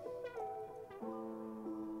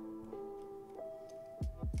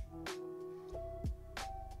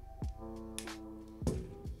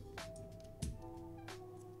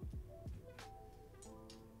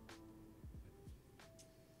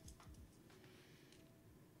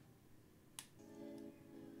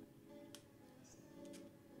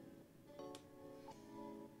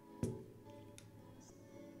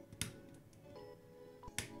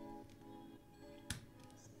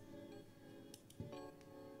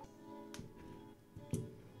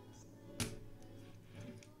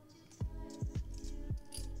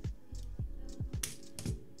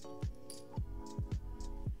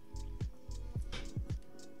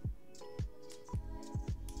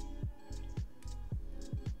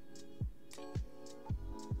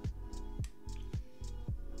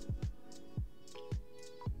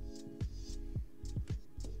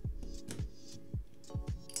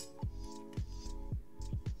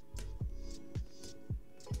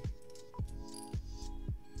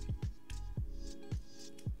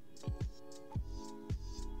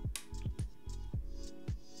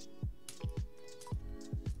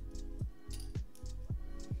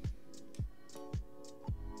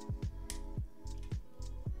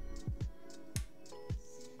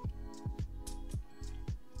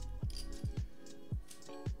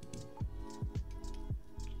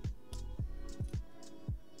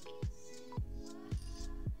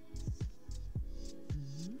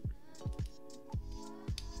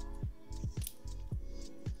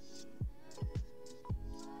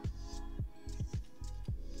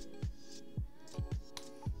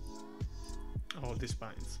 this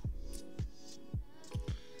binds.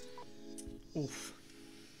 Oof.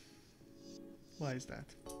 Why is that?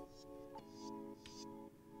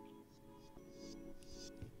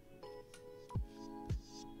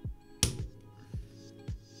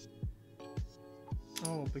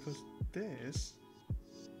 Oh, because this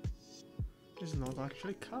is not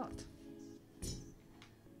actually cut.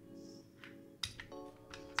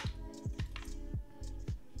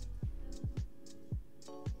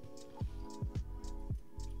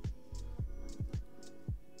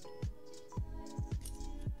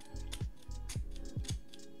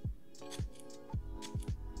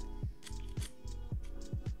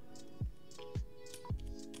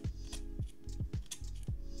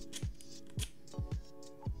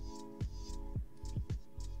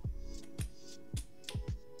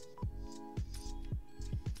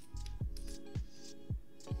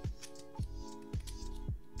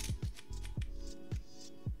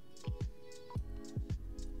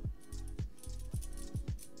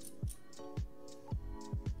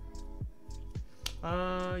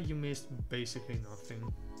 You missed basically nothing.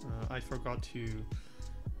 I forgot to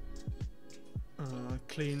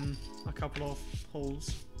clean a couple of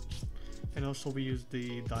holes, and also we used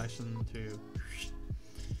the Dyson to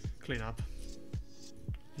clean up.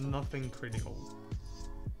 Nothing critical.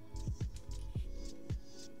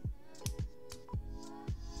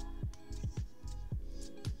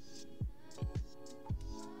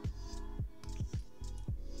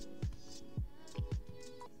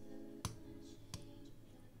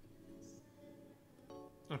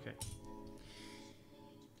 Okay.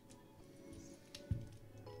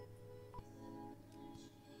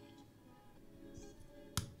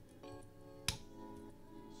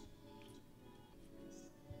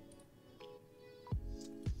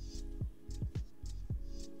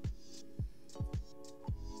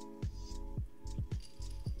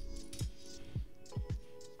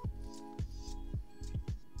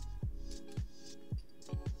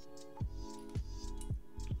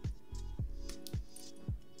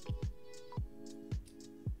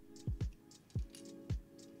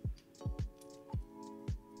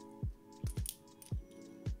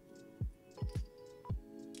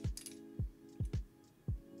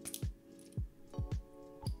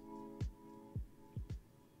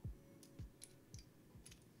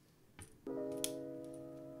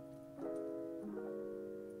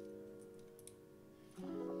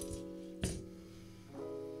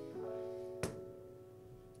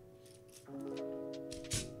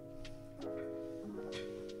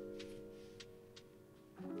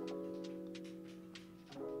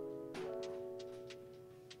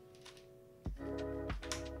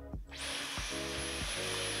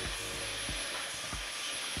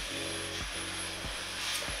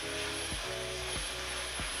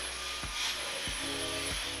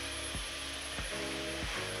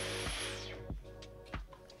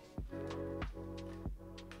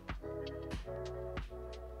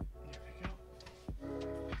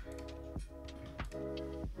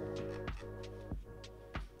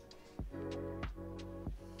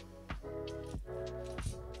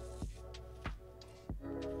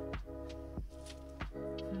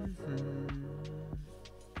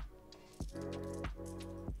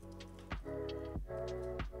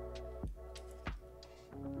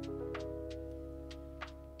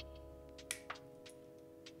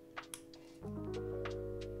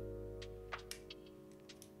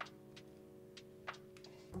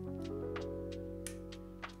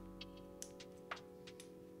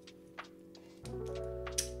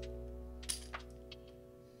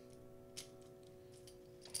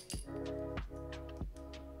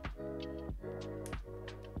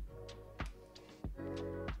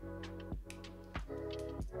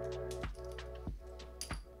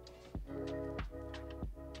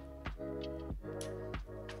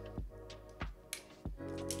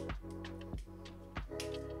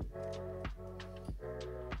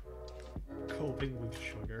 Coping with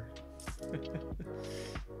sugar.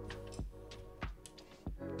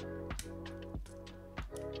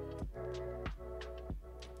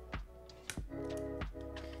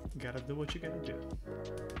 Gotta do what you gotta do.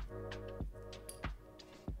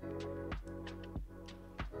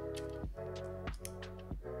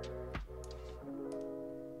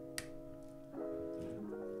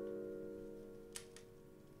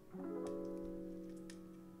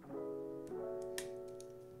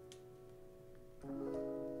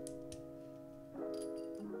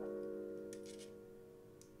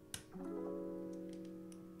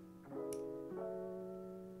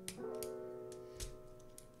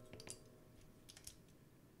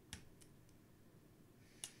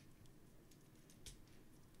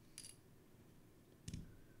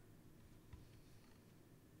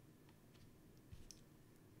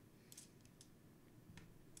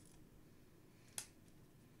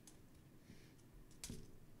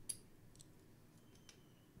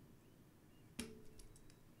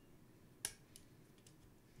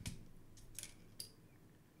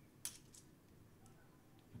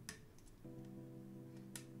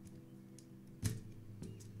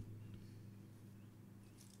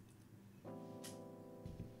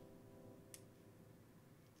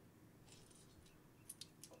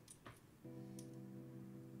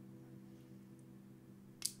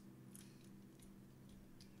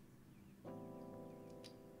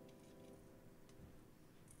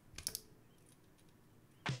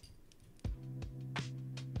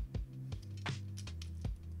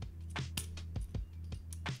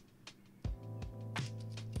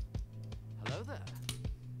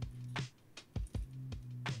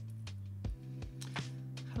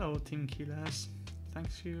 Hello, Team Kilas.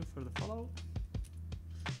 Thanks you for the follow.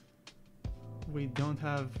 We don't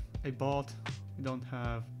have a bot. We don't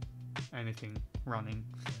have anything running.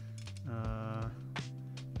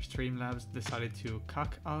 Streamlabs decided to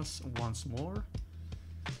cuck us once more.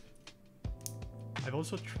 I've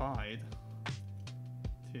also tried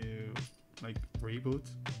to like reboot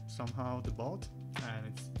somehow the bot, and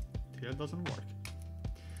it still doesn't work.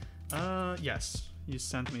 Yes, you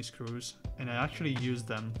sent me screws, and I actually used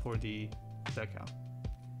them for the Deca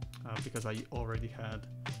because I already had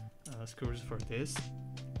screws for this.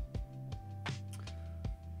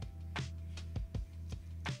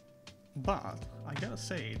 But I gotta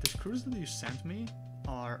say, the screws that you sent me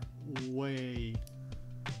are way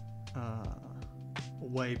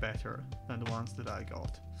better than the ones that I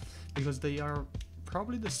got, because they are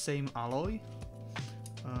probably the same alloy,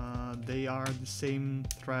 they are the same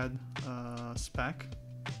thread spec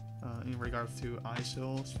in regards to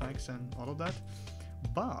ISO specs and all of that,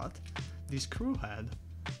 but the screw head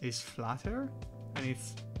is flatter and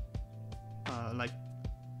it's like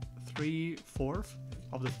 3/4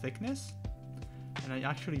 of the thickness, and I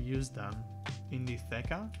actually used them in the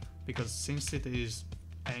Theca because since it is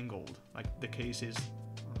angled, like the case is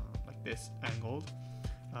like this angled,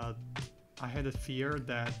 I had a fear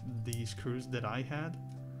that the screws that I had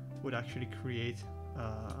would actually create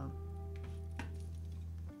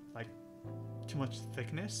like too much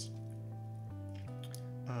thickness,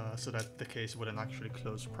 so that the case wouldn't actually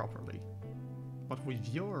close properly. But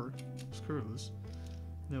with your screws,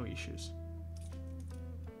 no issues.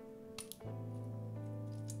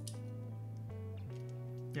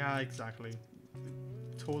 Yeah, exactly.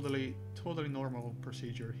 Totally normal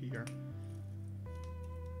procedure here.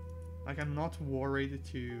 Like, I'm not worried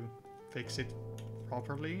to fix it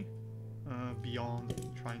properly beyond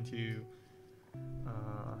trying to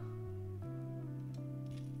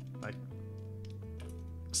like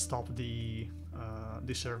stop the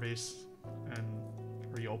service and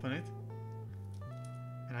reopen it.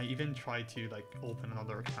 And I even tried to like open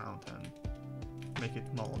another account and make it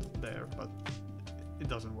mod there, but it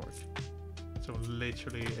doesn't work. So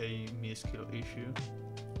literally a misclick issue.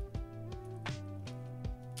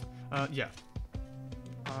 Yeah,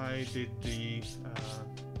 I did the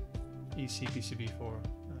EC PCB for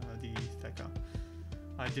the Theca.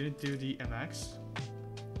 I didn't do the MX.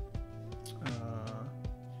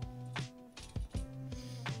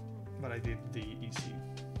 But I did the EC.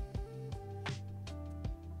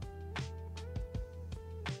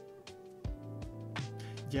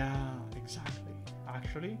 Yeah, exactly.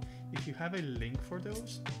 Actually, if you have a link for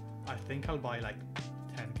those, I think I'll buy like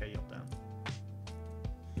 10k of them.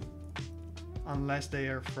 Unless they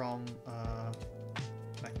are from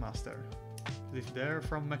McMaster. If they're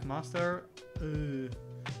from McMaster,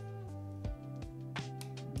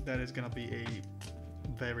 that is gonna be a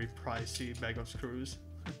very pricey bag of screws.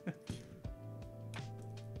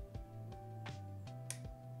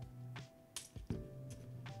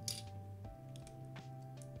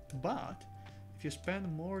 But if you spend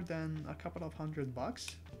more than a couple of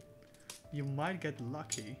 $100, you might get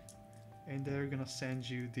lucky and they're gonna send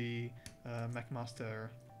you the McMaster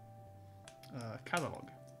catalog,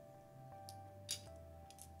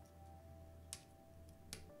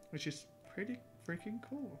 which is pretty freaking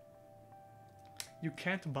cool. You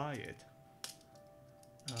can't buy it.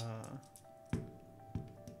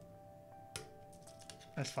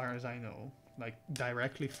 As far as I know, like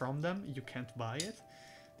directly from them, you can't buy it.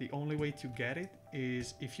 The only way to get it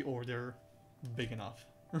is if you order big enough.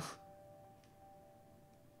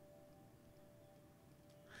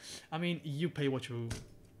 I mean, you pay what you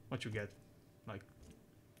get. Like,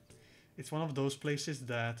 it's one of those places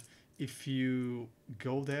that if you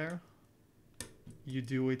go there, you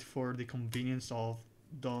do it for the convenience of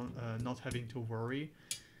not having to worry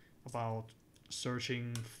about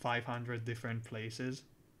searching 500 different places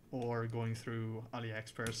or going through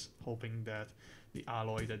AliExpress hoping that the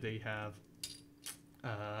alloy that they have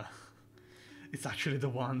it's actually the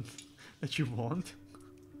one that you want.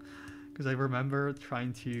 Because I remember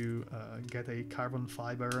trying to get a carbon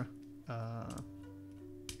fiber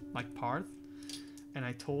like part, and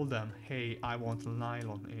I told them, hey, I want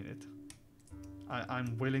nylon in it.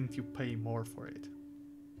 I'm willing to pay more for it,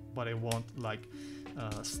 but I want like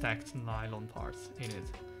stacked nylon parts in it.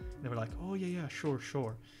 And they were like, oh yeah,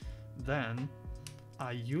 sure. Then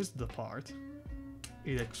I used the part,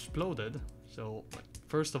 it exploded. So like,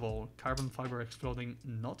 first of all, carbon fiber exploding,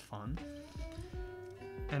 not fun.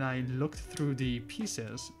 And I looked through the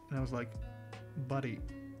pieces and I was like, buddy,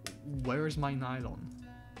 where is my nylon?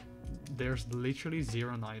 There's literally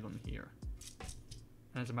zero nylon here.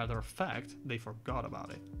 And as a matter of fact, they forgot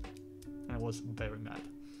about it. And I was very mad.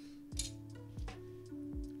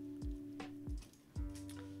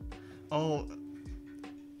 Oh,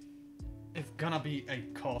 it's gonna be a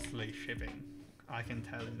costly shipping. I can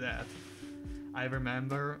tell you that. I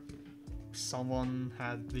remember someone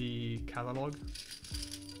had the catalog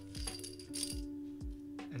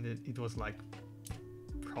and it was like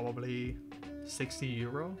probably 60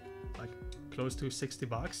 euro, like close to 60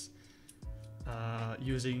 bucks,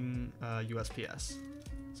 using USPS.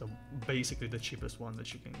 So basically the cheapest one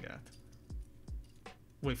that you can get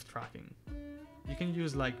with tracking. You can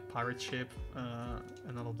use like pirate ship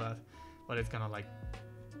and all of that, but it's gonna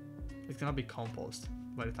be compost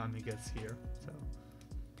by the time it gets here. So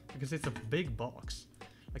because it's a big box,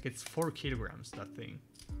 like it's 4 kilograms, that thing.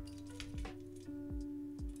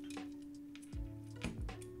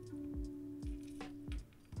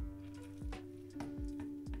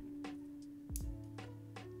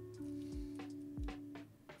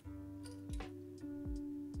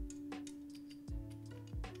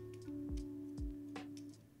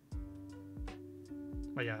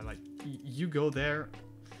 But yeah, like you go there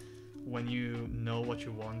when you know what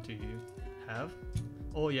you want to have.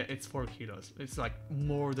 Oh yeah, it's 4 kilos. It's like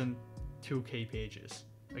more than 2k pages.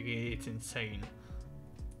 Like it's insane.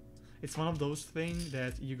 It's one of those things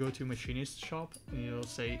that you go to a machinist shop and you'll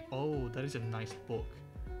say, oh, that is a nice book.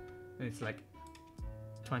 And it's like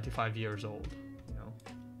 25 years old, you know?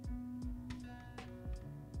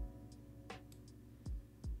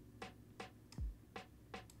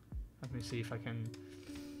 Let me see if I can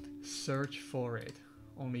search for it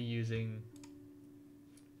only using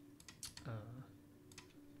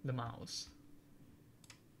the mouse.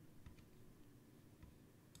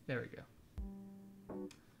 There we go.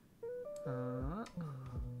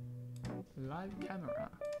 Live camera.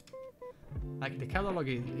 Like the catalog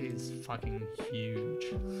is fucking huge.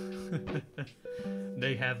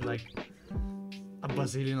 They have like a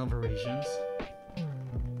bazillion of regions.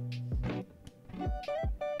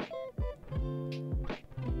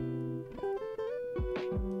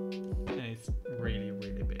 And it's really,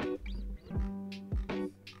 really big.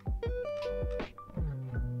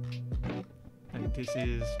 And this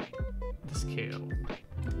is the scale.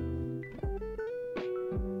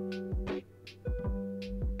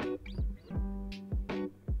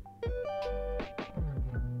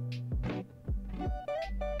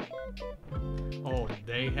 Oh,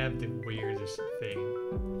 they have the weirdest thing.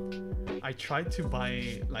 I tried to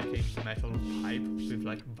buy like a metal pipe with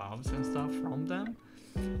like valves and stuff from them,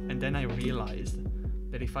 and then I realized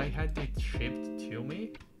that if I had it shipped to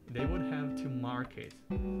me, they would have to mark it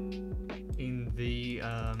in the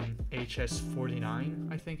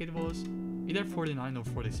HS49, I think it was. Either 49 or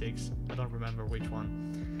 46, I don't remember which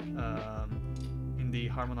one. In the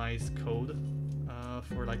harmonized code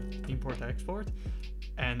for like import-export.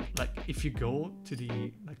 And like if you go to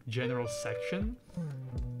the like general section,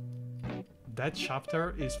 that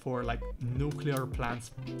chapter is for like nuclear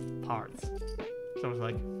plants parts. So I was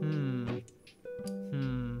like,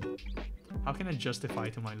 how can I justify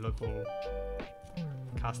to my local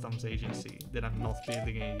customs agency that I'm not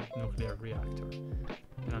building a nuclear reactor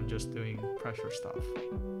and I'm just doing pressure stuff?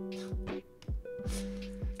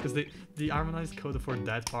 Because the harmonized code for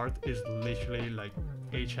that part is literally like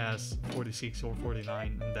HS 46 or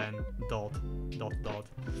 49 and then ...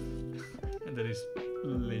 And that is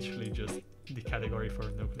literally just the category for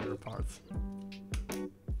nuclear parts.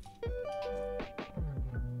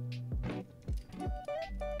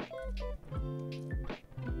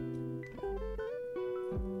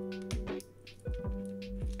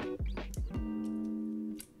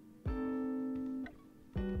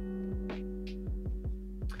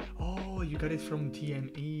 Oh, you got it from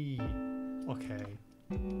TME. Okay.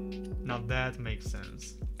 Now that makes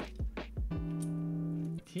sense.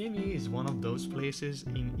 TME is one of those places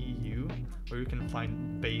in EU where you can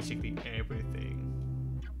find basically everything.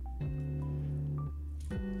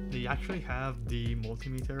 They actually have the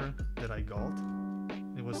multimeter that I got.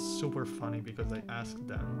 It was super funny because I asked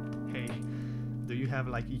them, hey, do you have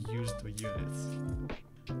like used units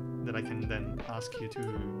that I can then ask you to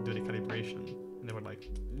do the calibration? And they were like,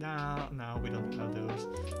 nah, no, we don't have those.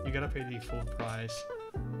 You gotta pay the full price.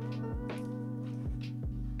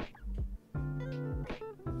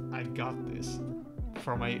 I got this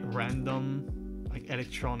from a random like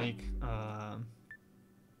electronic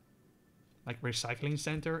like recycling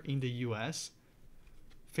center in the US.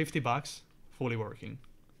 50 bucks, fully working.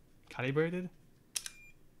 Calibrated,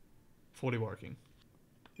 fully working.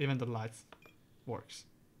 Even the lights works.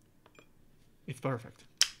 It's perfect.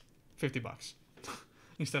 50 bucks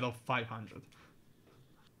instead of 500.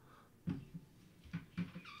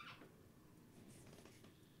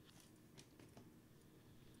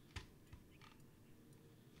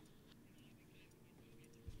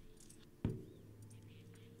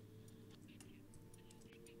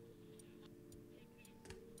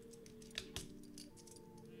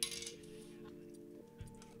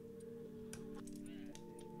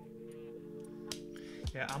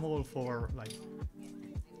 Yeah, I'm all for like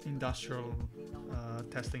industrial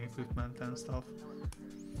testing equipment and stuff.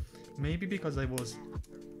 Maybe because I was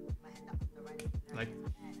like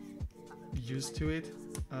used to it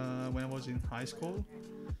when I was in high school,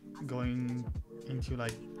 going into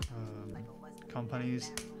like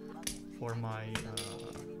companies for my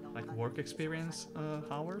like work experience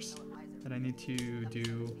hours that I need to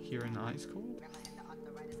do here in high school.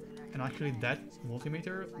 And actually that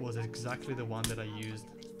multimeter was exactly the one that I used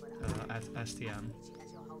at STM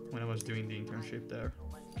when I was doing the internship there.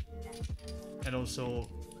 And also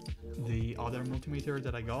the other multimeter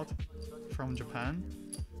that I got from Japan,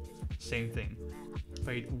 same thing.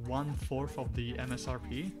 Paid 1/4 of the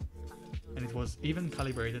MSRP, and it was even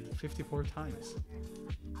calibrated 54 times.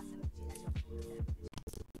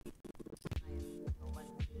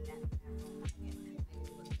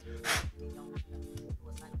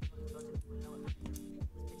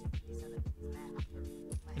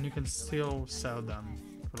 And you can still sell them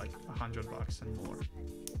for like $100 and more.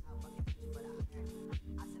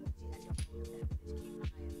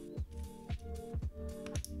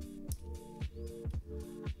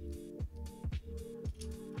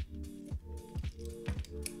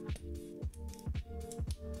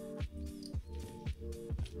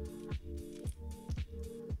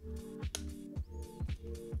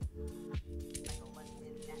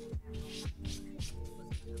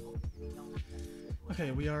 Okay,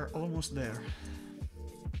 we are almost there.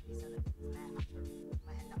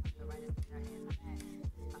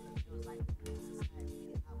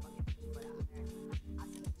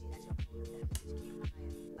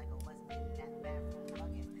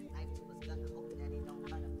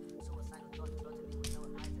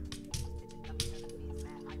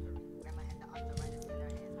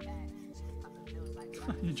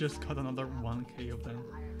 You just got another 1K of them.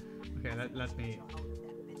 Okay, let me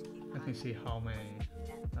see how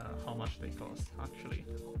much they cost actually.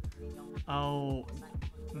 Oh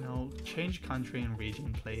no, change country and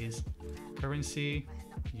region please. Currency,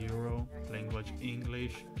 euro, language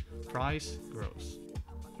English, price gross.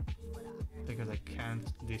 Because I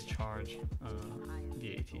can't discharge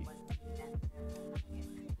VAT.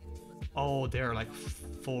 Oh, they're like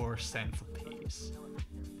 4 cents a piece.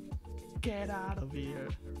 Get out of here.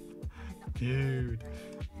 Dude,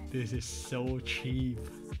 this is so cheap.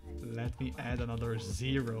 Let me add another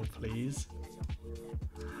 0, please.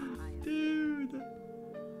 Dude.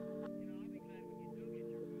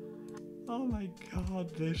 Oh my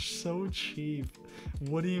god, they're so cheap.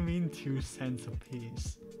 What do you mean 2 cents a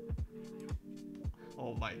piece?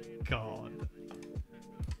 Oh my god.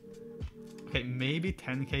 Okay, maybe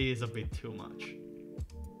 10K is a bit too much.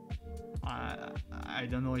 I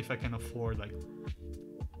don't know if I can afford like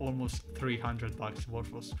almost $300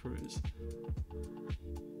 worth of screws.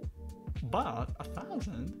 But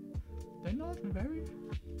 1,000, they're not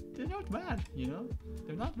bad, you know?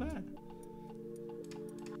 They're not bad.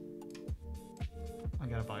 I'm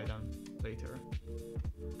gonna buy them later.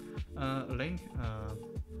 Link,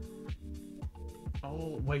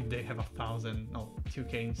 oh wait, they have 1,000, no,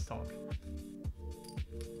 2K in stock.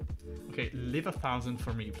 Okay, leave 1,000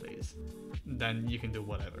 for me, please. Then you can do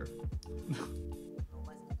whatever.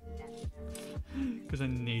 Because I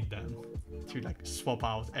need them to like swap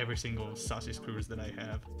out every single sassy screws that I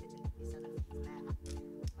have.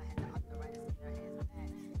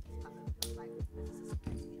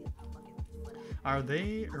 Are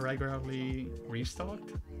they regularly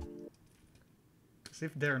restocked? Because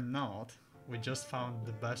if they're not, we just found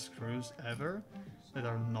the best screws ever that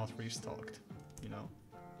are not restocked, you know?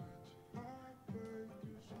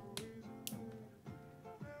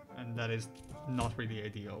 And that is not really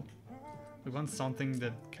ideal. We want something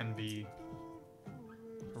that can be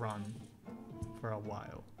run for a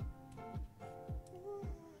while.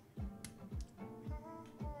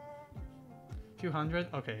 Few hundred?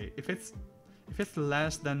 Okay, if it's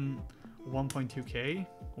less than 1.2K,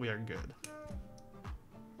 we are good.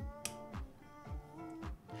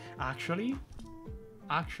 Actually,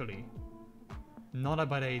 not a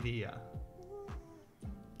bad idea.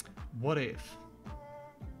 What if,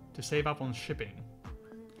 to save up on shipping,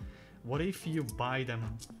 what if you buy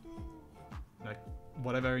them, like,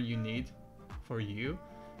 whatever you need for you,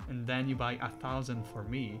 and then you buy 1,000 for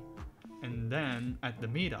me, and then at the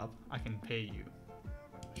meetup, I can pay you.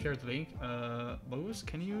 Share the link. Bogus,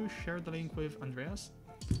 can you share the link with Andreas?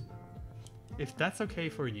 If that's okay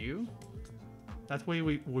for you, that way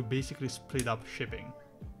we basically split up shipping,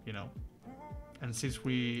 you know? And since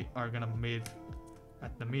we are gonna meet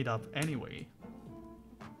at the meetup anyway,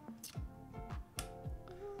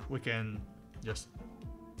 we can just,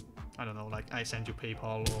 I don't know, like I send you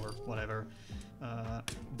PayPal or whatever,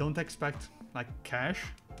 Don't expect like cash,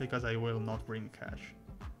 because I will not bring cash.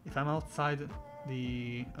 If I'm outside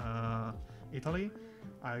the Italy,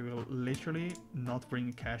 I will literally not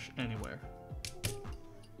bring cash anywhere,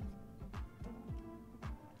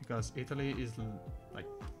 because Italy is like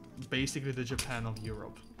basically the Japan of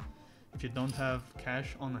Europe. If you don't have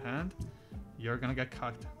cash on hand, you're gonna get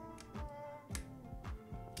cucked.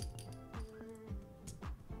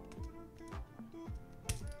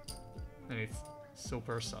 And it's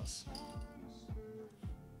super sus.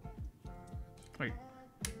 Wait,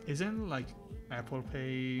 isn't like Apple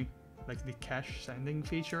Pay, like the cash sending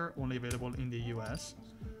feature, only available in the US?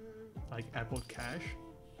 Like Apple Cash?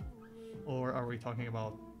 Or are we talking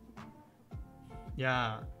about...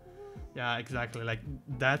 Yeah, exactly. Like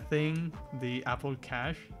that thing, the Apple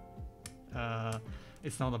Cash,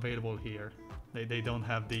 it's not available here. They don't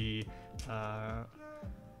have the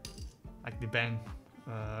like the bank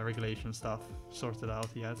regulation stuff sorted out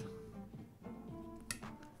yet.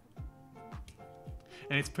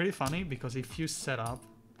 And it's pretty funny because if you set up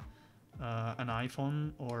an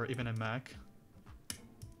iPhone or even a Mac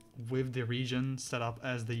with the region set up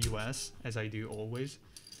as the US, as I do always,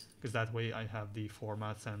 because that way I have the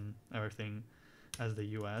formats and everything as the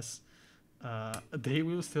US, they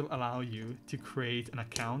will still allow you to create an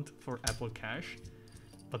account for Apple Cash,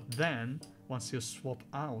 but then once you swap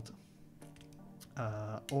out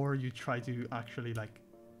or you try to actually like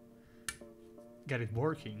get it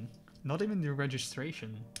working, not even the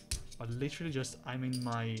registration, but literally just I'm in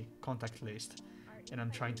my contact list and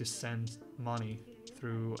I'm trying to send money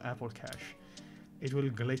through Apple Cash, it will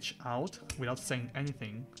glitch out without saying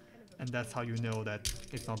anything, and that's how you know that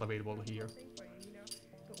it's not available here.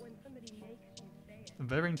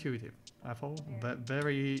 Very intuitive, Apple.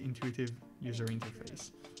 Very intuitive user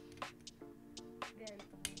interface.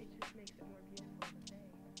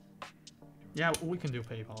 Yeah, we can do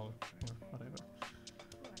PayPal or whatever.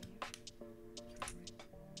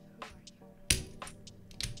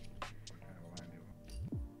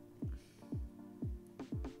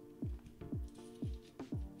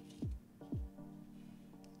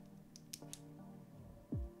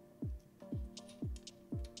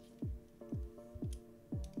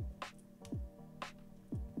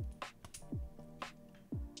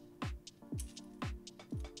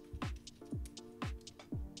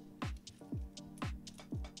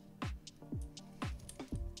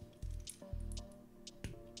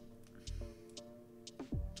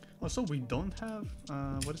 Also, we don't have,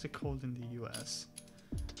 what is it called in the US?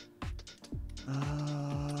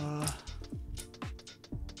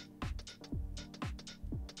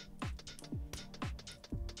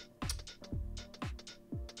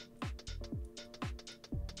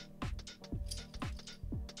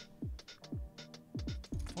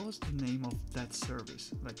 What was the name of that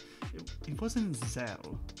service? Like, it wasn't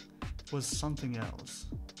Zelle, it was something else.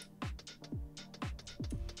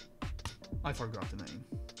 I forgot the name.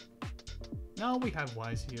 Now we have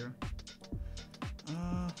Wise here.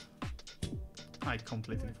 I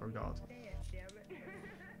completely forgot.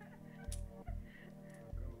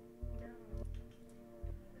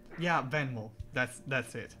 Yeah, Venmo.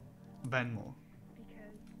 That's it. Venmo.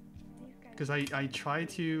 Because I tried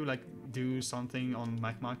to like do something on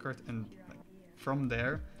MacMarket, and like, from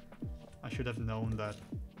there I should have known that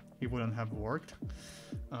it wouldn't have worked.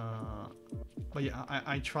 But yeah,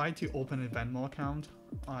 I tried to open a Venmo account.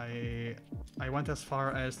 I went as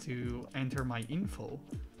far as to enter my info,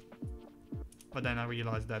 but then I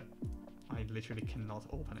realized that I literally cannot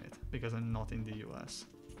open it because I'm not in the US.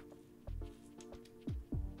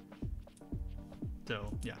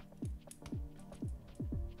 So yeah.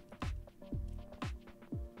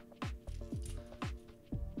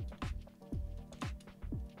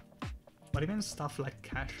 But even stuff like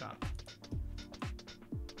Cash App,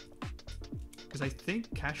 because I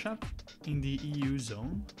think Cash App in the EU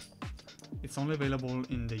zone, it's only available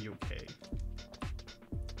in the UK.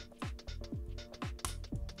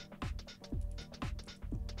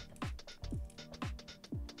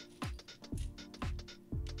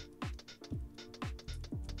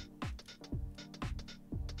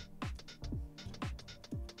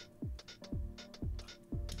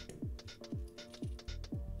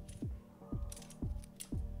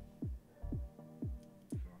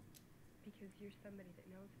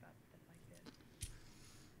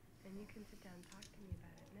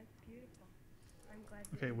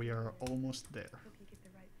 Okay, we are almost there.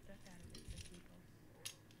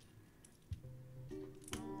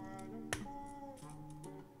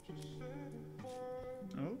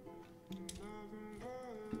 Oh.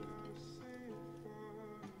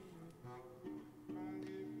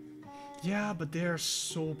 Yeah, but they're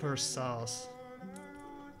super sus.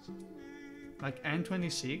 Like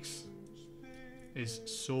N26 is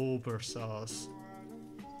super sus.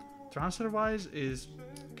 TransferWise is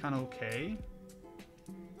kind of okay.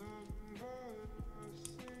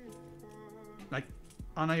 Like,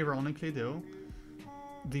 unironically though,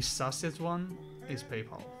 the sussiest one is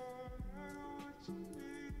PayPal.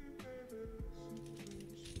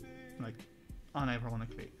 Like,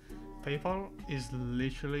 unironically. PayPal is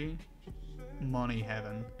literally money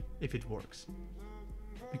heaven if it works.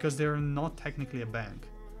 Because they're not technically a bank.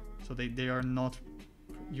 So they are not,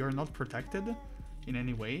 you're not protected in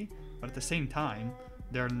any way, but at the same time,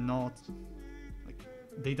 they're not, like,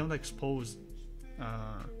 they don't expose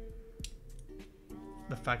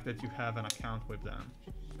the fact that you have an account with them,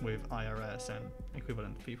 with IRS and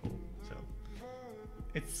equivalent people. So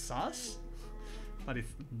it's sus, but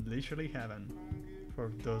it's literally heaven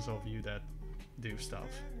for those of you that do stuff,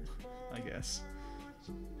 I guess.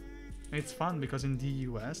 It's fun because in the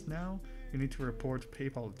US now, you need to report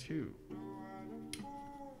PayPal too.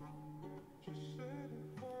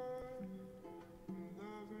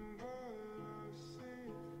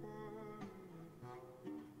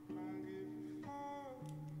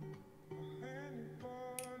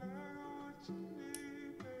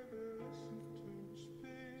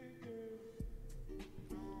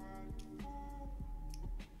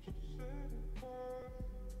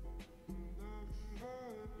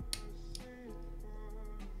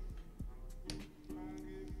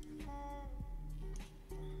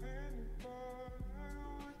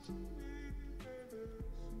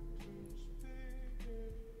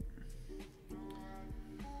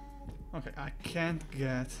 Okay, I can't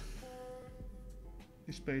get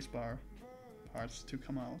the spacebar parts to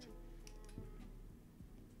come out.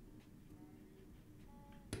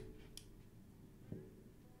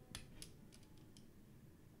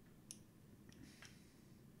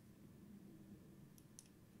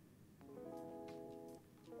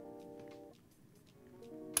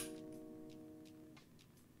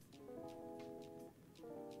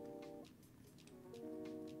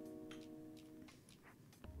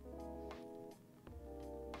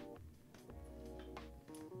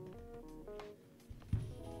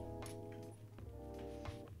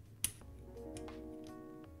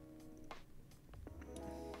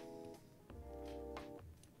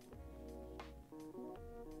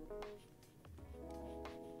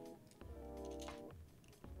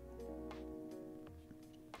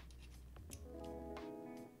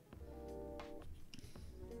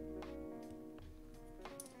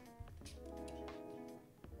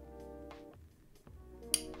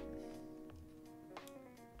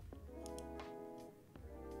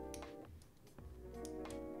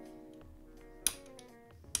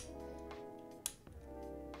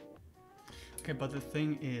 Okay, but the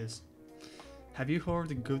thing is, have you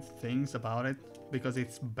heard good things about it because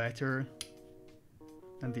it's better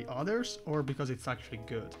than the others, or because it's actually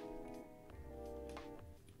good?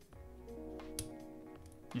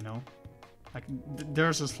 You know? Like,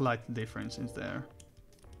 there's a slight difference in there.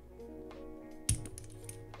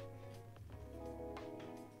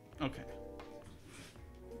 Okay.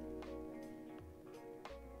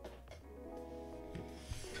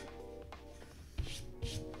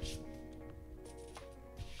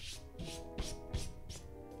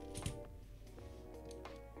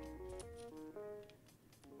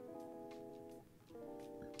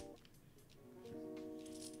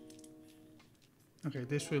 Okay,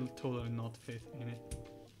 this will totally not fit in it.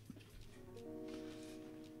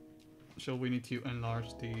 So we need to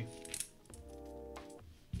enlarge the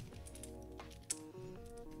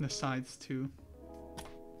sides too.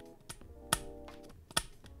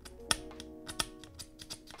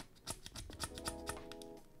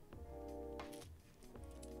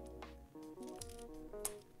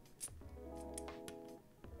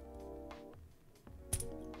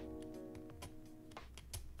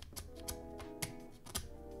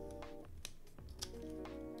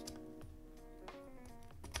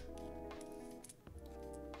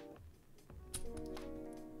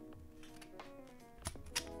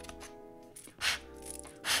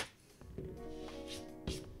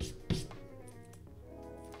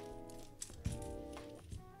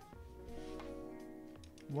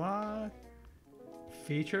 What?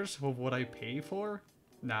 Features of what I pay for?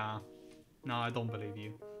 Nah. No, I don't believe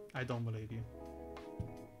you. I don't believe you.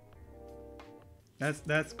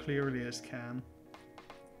 That's clearly a scam.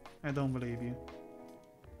 I don't believe you.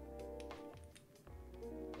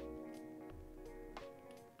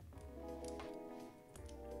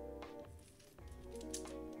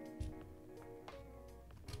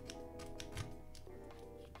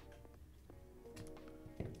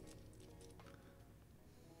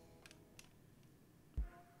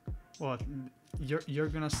 What? You're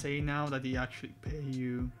gonna say now that they actually pay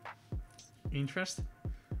you interest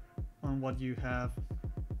on what you have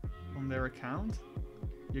on their account?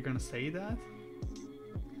 You're gonna say that?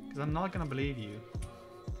 Because I'm not gonna believe you.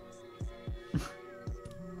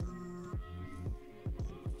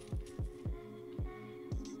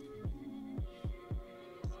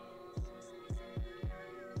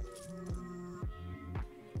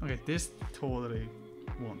 Okay, this totally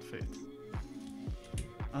won't fit.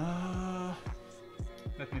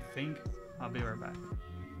 Let me think. I'll be right back.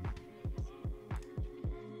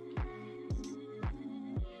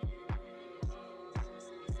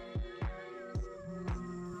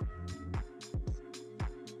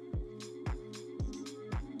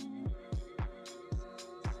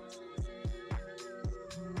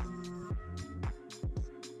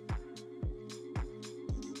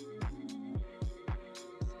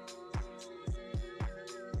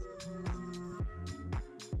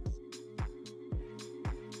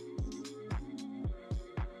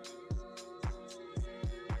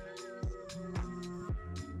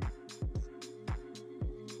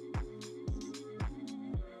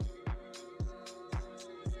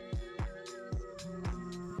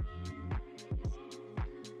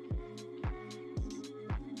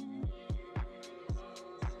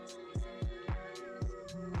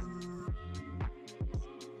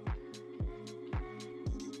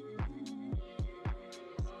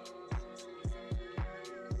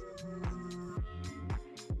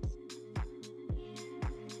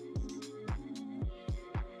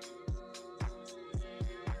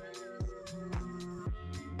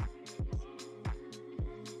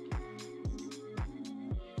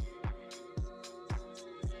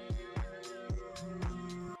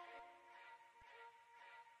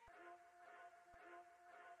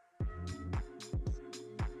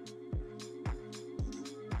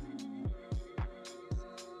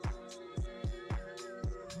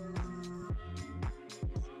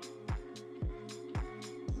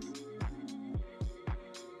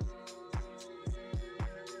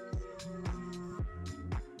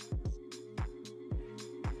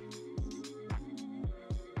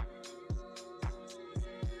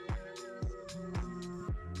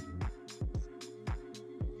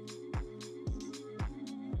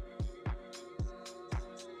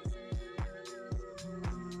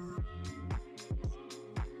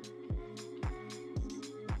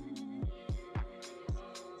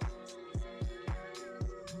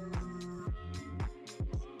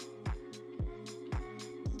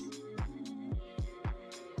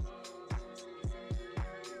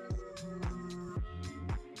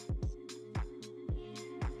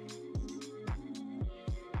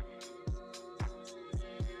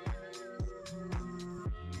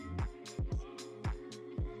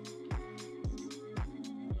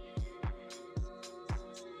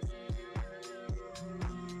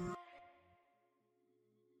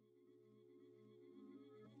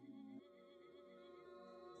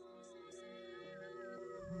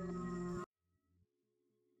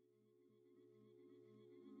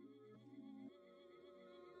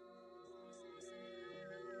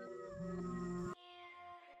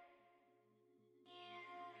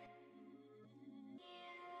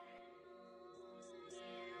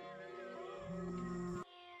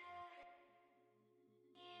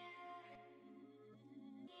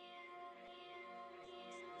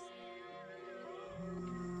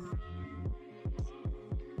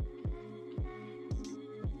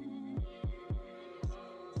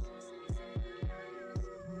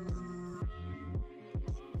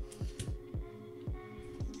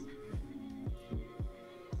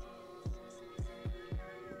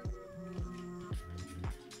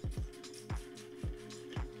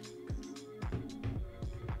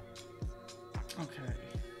 Okay.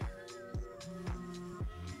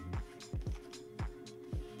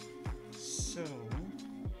 So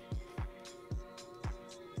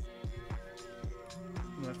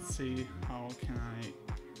let's see how can I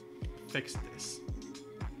fix this.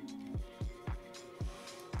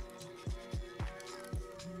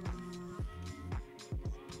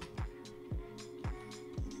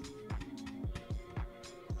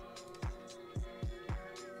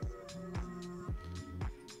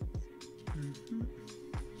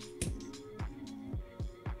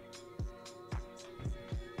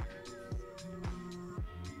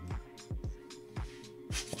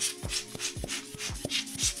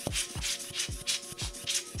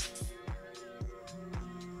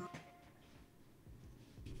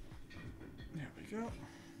 Go.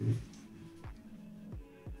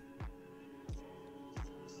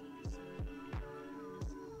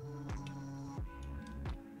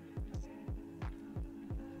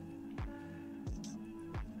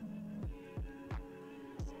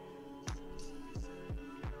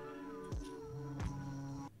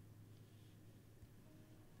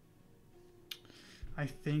 I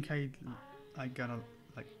think I gotta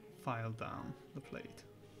like file down the plate.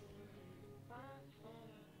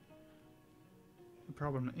 The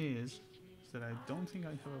problem is that I don't think I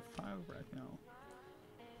have a file right now.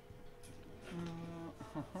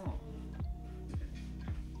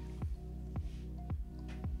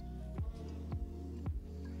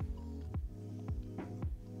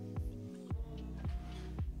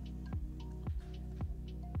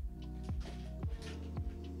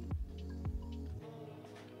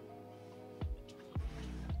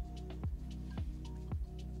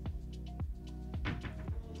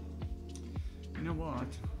 You know what?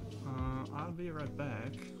 I'll be right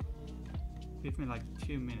back. Give me like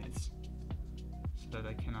 2 minutes so that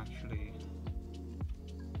I can actually.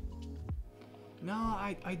 No,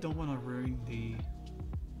 I don't want to ruin the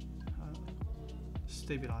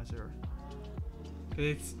stabilizer.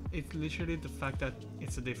 It's literally the fact that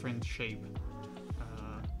it's a different shape,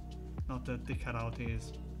 not that the cutout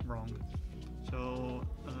is wrong. So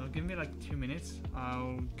give me like 2 minutes.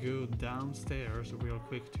 I'll go downstairs real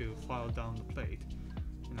quick to file down the plate,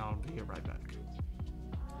 and I'll be right back.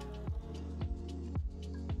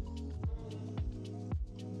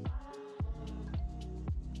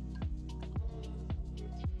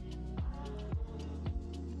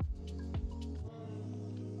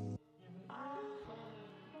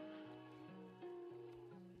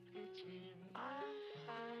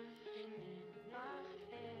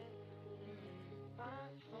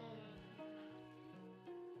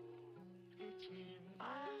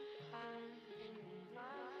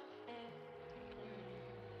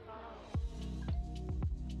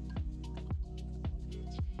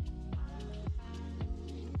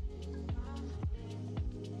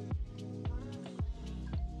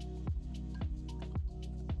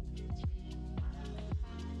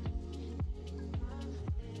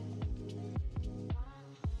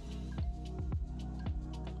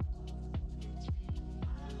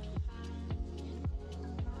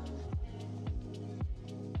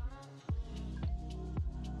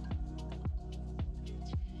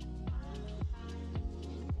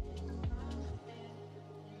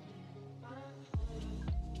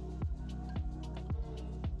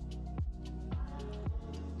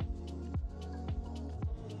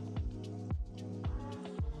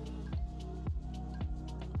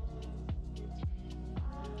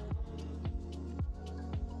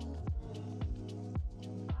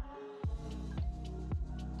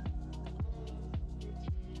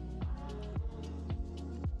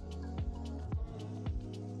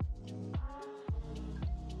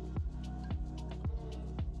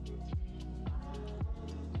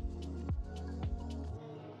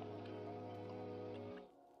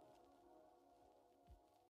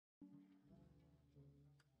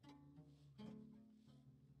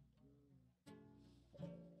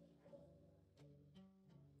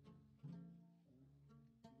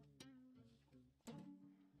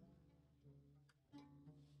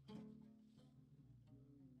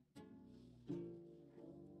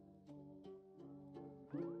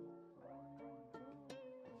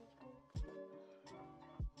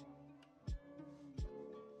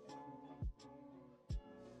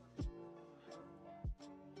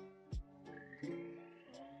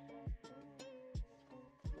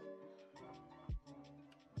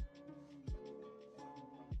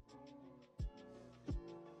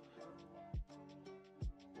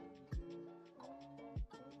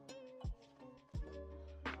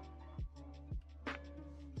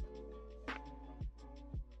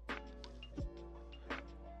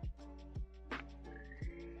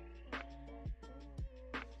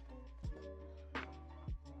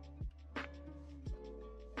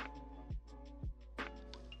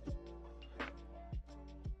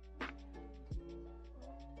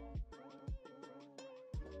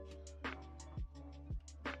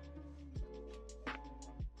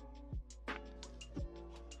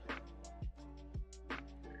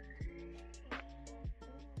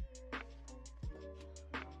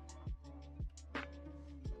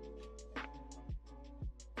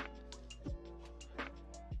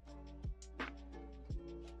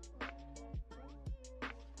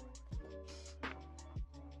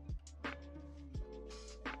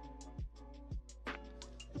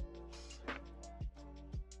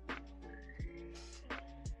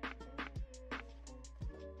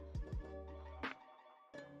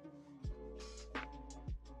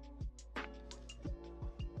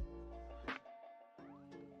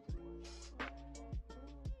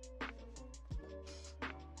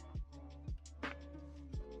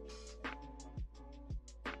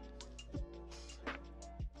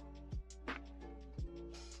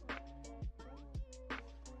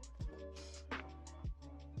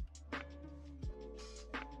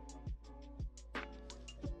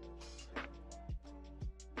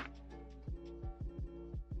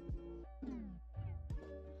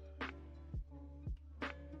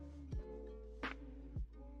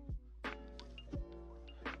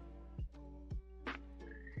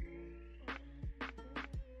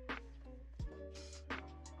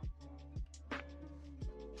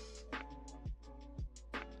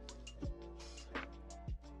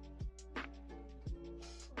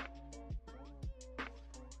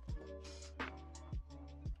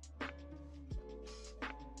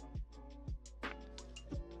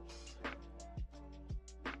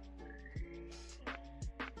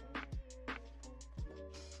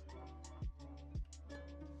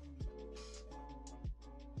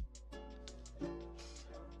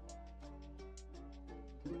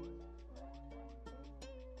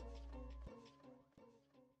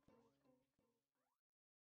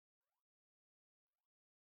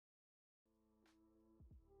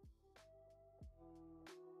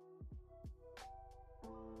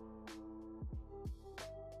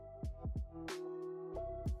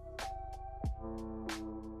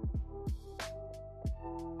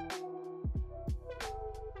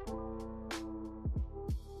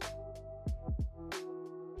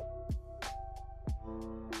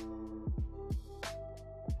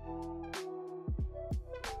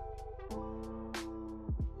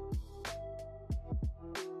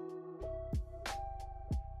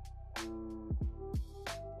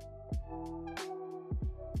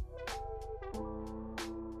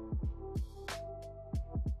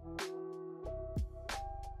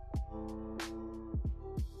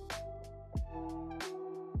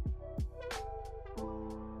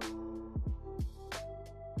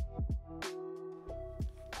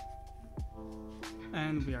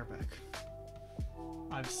 And we are back.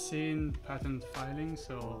 I've seen patent filing,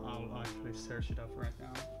 so I'll actually search it up right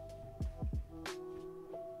now.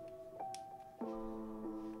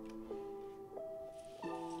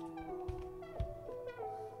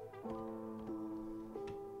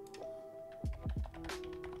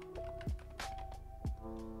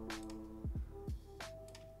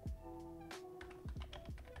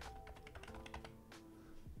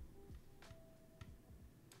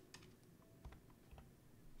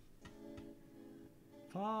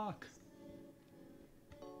 Fuck!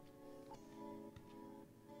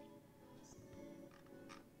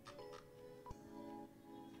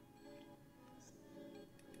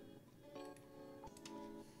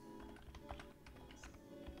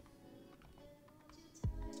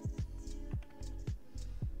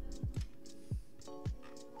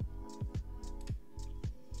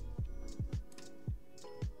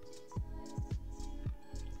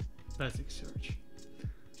 Basic search.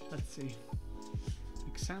 Let's see.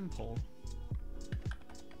 Example.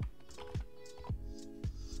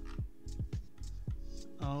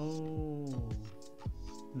 Oh,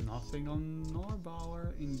 nothing on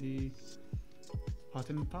Norbauer in the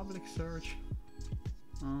patent public search.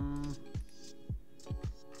 Can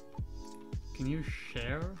you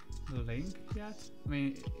share the link yet? I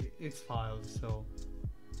mean, it's filed, so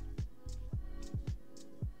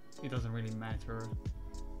it doesn't really matter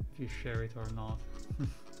if you share it or not.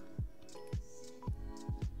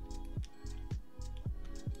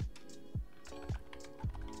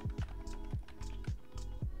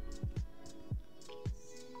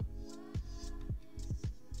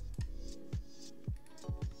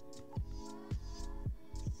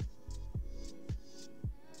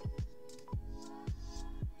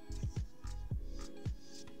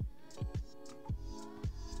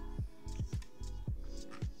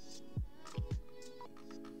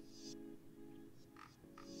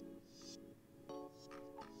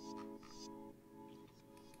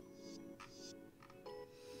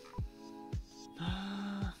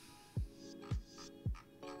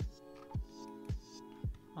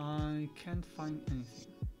 I can't find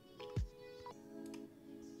anything.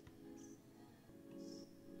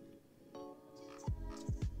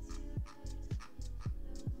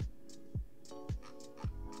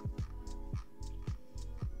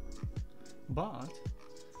 But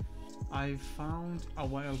I found a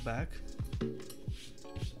while back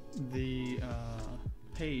the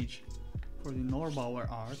page for the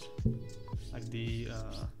Norbauer art, like the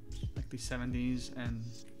 70s and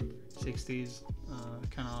 60s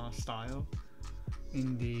kind of style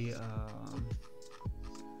in the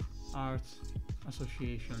art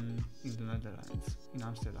association in the Netherlands, in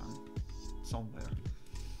Amsterdam, somewhere.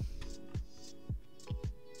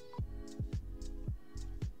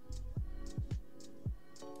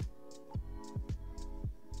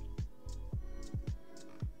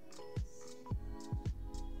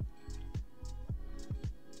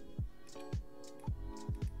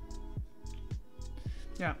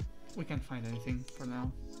 Yeah, we can't find anything for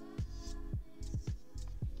now.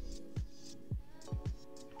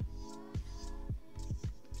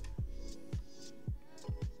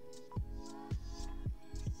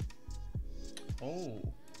 Oh.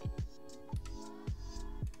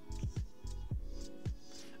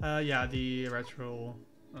 Yeah, the retro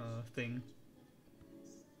thing.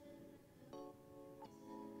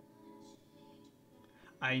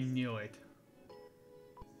 I knew it.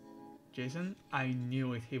 Jason, I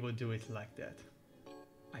knew it, he would do it like that.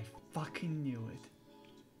 I fucking knew it.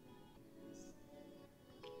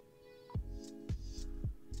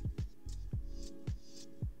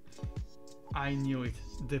 I knew it.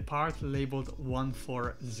 The part labeled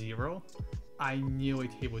 140, I knew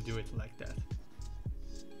it, he would do it like that.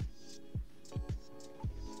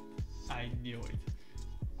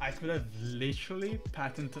 I could have literally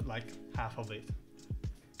patented like half of it.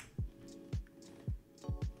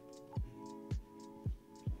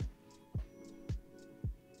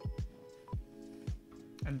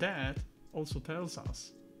 And that also tells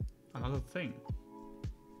us another thing,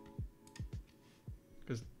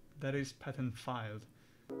 because that is patent filed.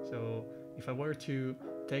 So if I were to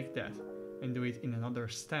take that and do it in another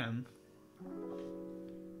stem,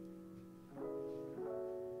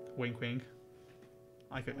 wink wink,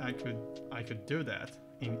 I could do that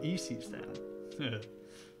in easy stem.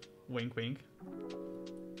 Wink wink.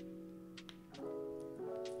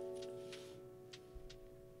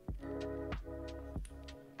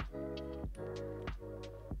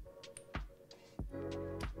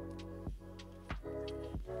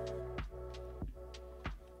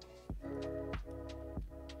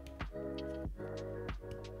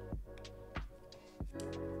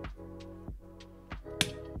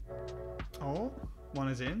 Oh, one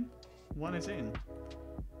is in, one is in.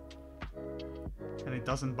 And it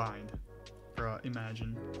doesn't bind. Bruh,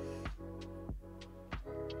 imagine.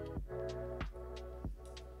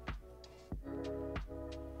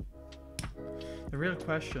 The real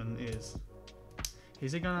question is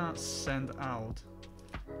he gonna send out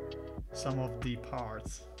some of the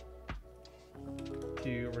parts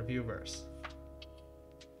to reviewers?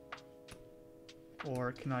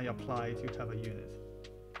 Or can I apply to have a unit?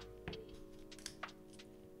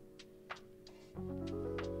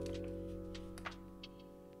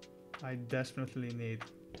 I definitely need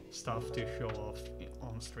stuff to show off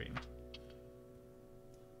on stream.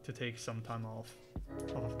 To take some time off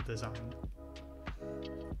of design.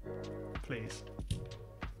 Please.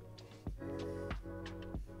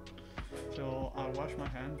 So I'll wash my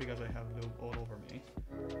hand because I have lube all over me.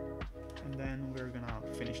 And then we're gonna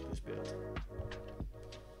finish this build.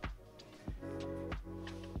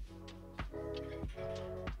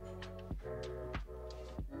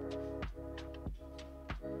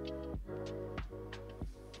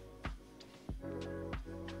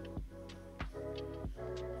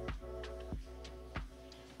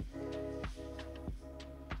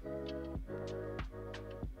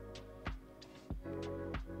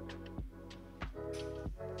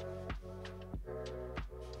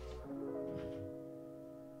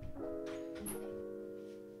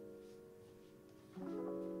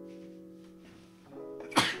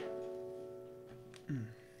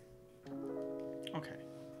 Okay.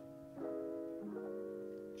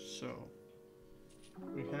 So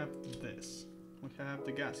we have this. We have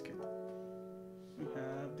the gasket. We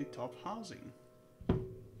have the top housing.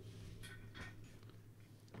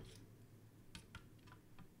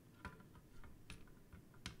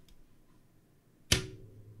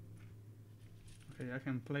 Okay, I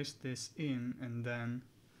can place this in and then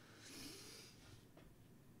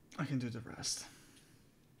I can do the rest.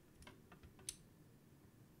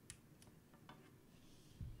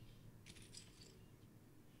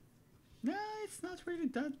 No, it's not really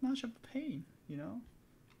that much of a pain, you know?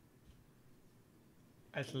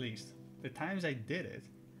 At least, the times I did it,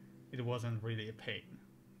 it wasn't really a pain.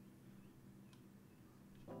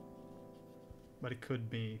 But it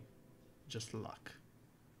could be just luck.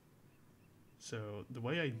 So the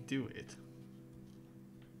way I do it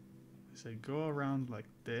is I go around like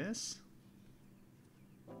this.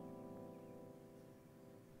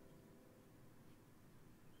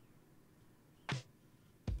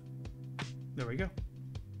 There we go.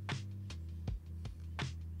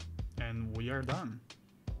 And we are done,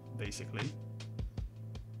 basically.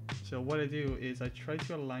 So what I do is I try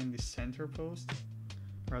to align the center post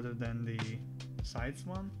rather than the sides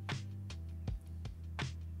one.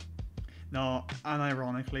 Now,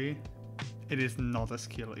 unironically, it is not a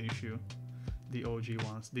skill issue, the OG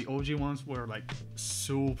ones. The OG ones were like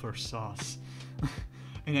super sus.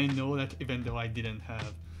 And I know that even though I didn't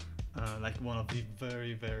have like one of the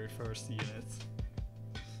very first units.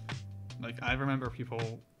 Like I remember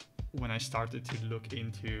people when I started to look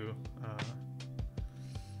into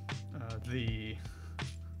the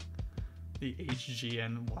HG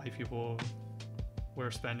and why people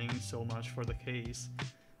were spending so much for the case.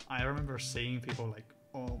 I remember seeing people like,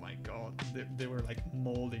 oh my god, they were like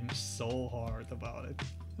molding so hard about it.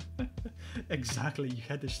 Exactly, you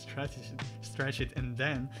had to stretch it, and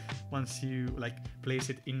then once you like place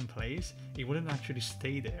it in place, it wouldn't actually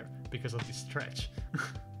stay there because of the stretch.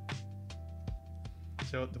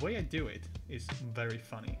 So the way I do it is very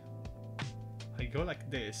funny. I go like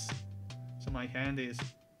this, so my hand is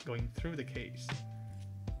going through the case,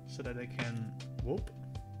 so that I can whoop,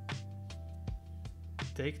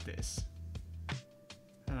 take this,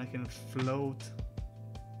 and I can float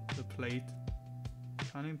the plate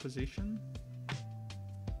kind of in position.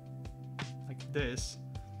 like this,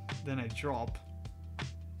 then I drop,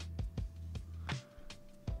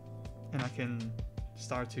 and I can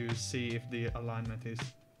start to see if the alignment is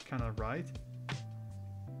kind of right.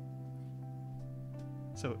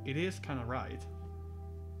 So it is kind of right.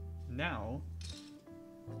 Now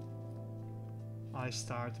I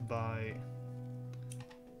start by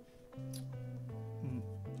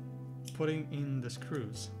putting in the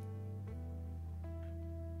screws.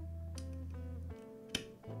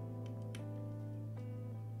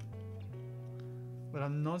 But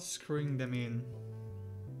I'm not screwing them in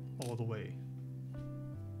all the way,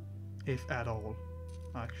 if at all,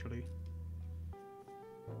 actually.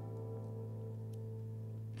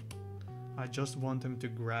 I just want them to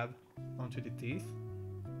grab onto the teeth,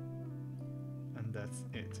 and that's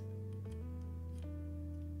it.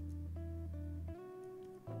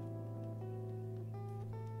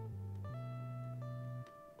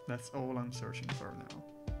 That's all I'm searching for now.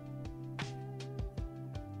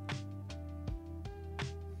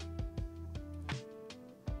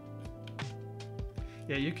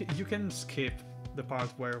 Yeah, you can skip the part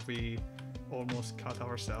where we almost cut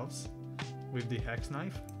ourselves with the hex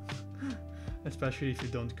knife, especially if you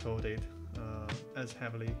don't coat it as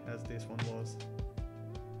heavily as this one was.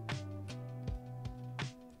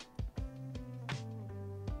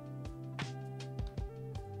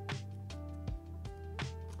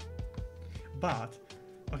 But,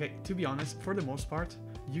 okay, to be honest, for the most part,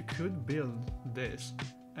 you could build this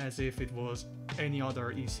as if it was any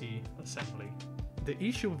other EC assembly. The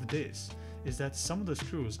issue with this is that some of the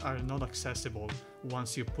screws are not accessible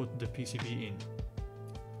once you put the PCB in.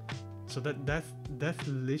 So that's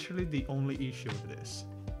literally the only issue with this.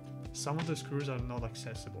 Some of the screws are not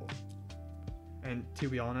accessible. And to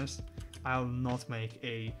be honest, I'll not make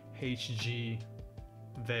a HG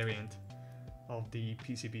variant of the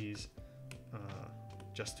PCBs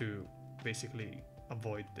just to basically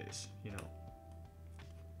avoid this, you know.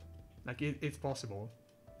 Like it's possible.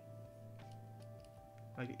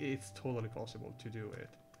 Like it's totally possible to do it,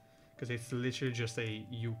 because it's literally just a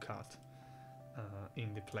U-cut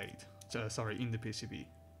in the plate. Sorry, in the PCB.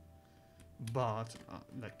 But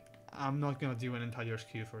like I'm not gonna do an entire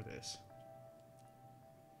SKU for this.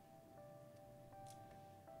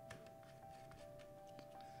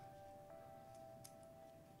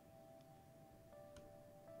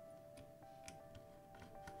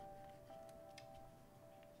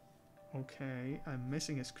 Okay, I'm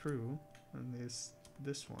missing a screw on this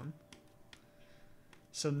one.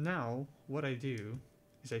 So now what I do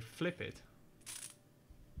is I flip it.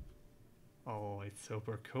 Oh, it's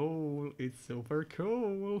super cool. It's super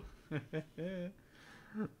cool.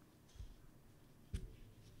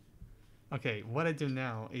 Okay, what I do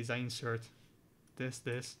now is I insert this,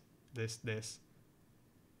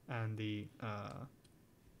 and the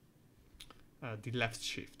left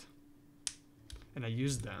shift, and I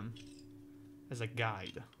use them as a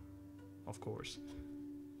guide, of course,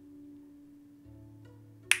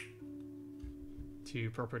 to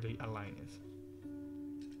properly align it.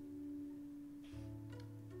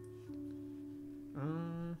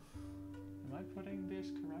 Am I putting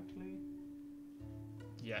this correctly?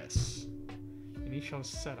 Yes. Initial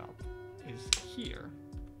setup is here.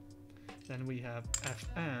 Then we have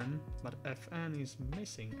FN, but FN is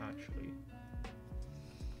missing actually.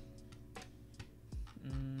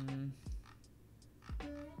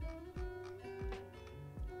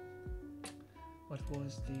 What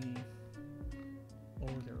was the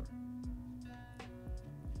order?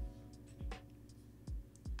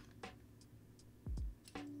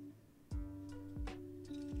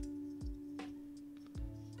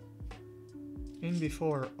 In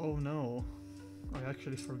before, oh no, I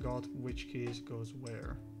actually forgot which keys goes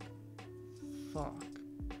where. Fuck.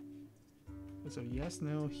 So yes,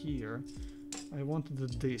 no, here. I wanted the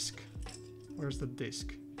disk. Where's the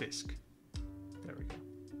disk? Disk. There we go.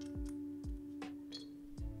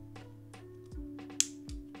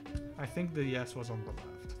 I think the yes was on the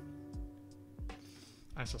left.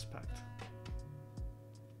 I suspect.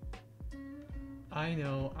 I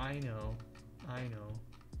know.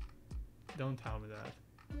 Don't tell me that,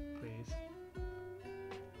 please.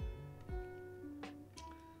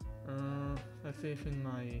 Let's see if in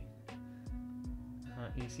my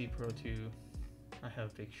EC Pro 2 I have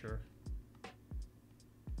a picture.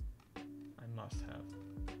 I must have.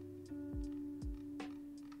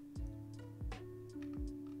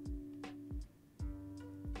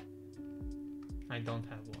 I don't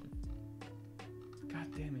have one. God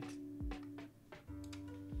damn it.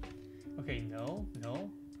 Okay, no,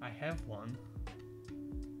 I have one.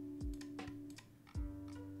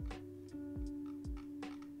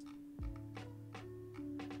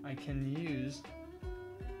 I I can use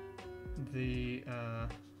the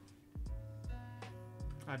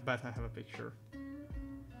I bet I have a picture.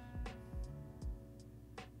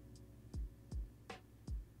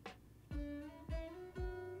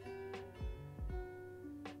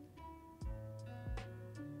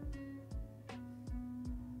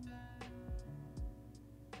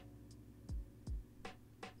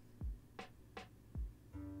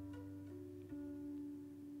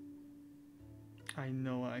 I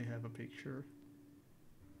know I have a picture.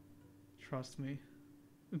 Trust me.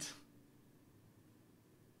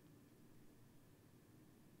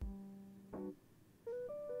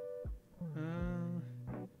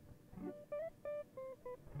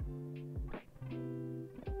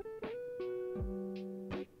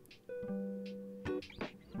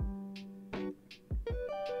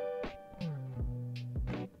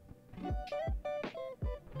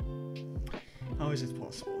 How is it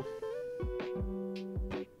possible?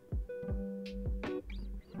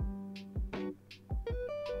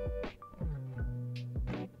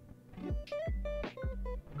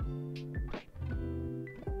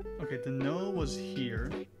 Okay, the no was here,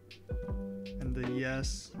 and the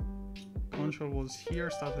yes control was here,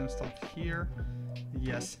 start and stop here,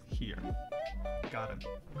 yes here. Got it.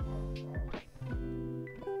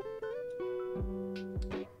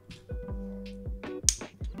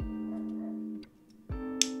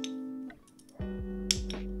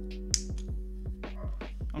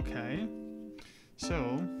 Okay, so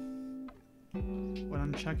what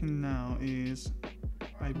I'm checking now is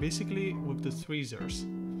I basically, with the tweezers,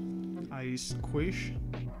 I squish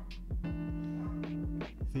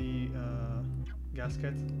the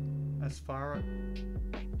gasket as far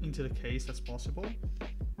into the case as possible,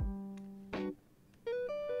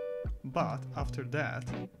 but after that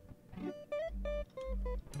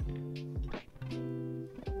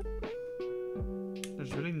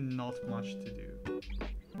there's really not much to do.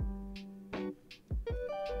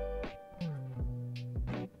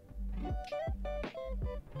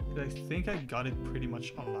 I think I got it pretty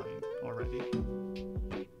much aligned already.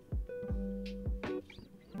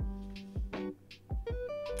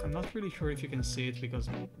 I'm not really sure if you can see it because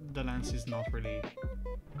the lens is not really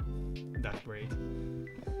that great.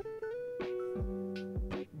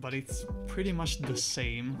 But it's pretty much the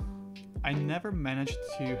same. I never managed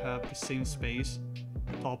to have the same space,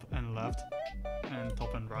 top and left, and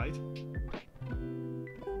top and right.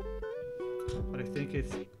 But I think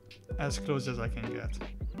it's as close as I can get.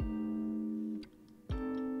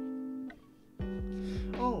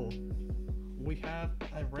 Oh, we have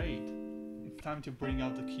a raid. It's time to bring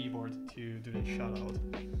out the keyboard to do the shoutout.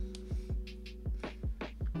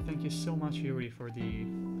 Thank you so much, Yuri, for the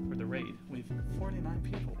raid with 49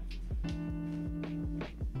 people.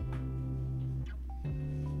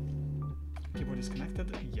 Keyboard is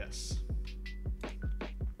connected. Yes.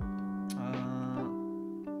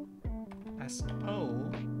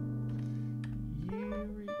 S-O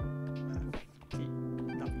Yuri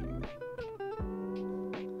F-T-W.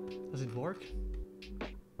 Does it work?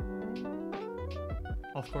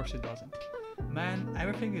 Of course it doesn't. Man,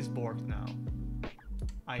 everything is borked now.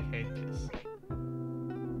 I hate this.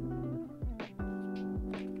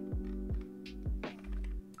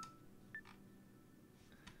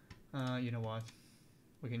 You know what?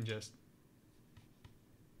 We can just...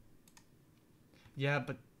 Yeah,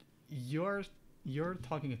 but you're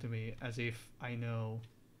talking to me as if I know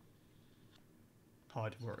how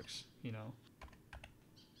it works, you know?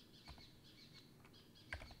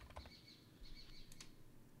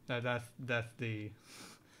 That's the...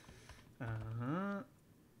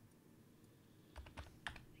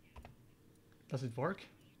 Does it work?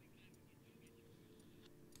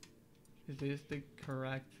 Is this the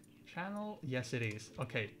correct channel? Yes, it is.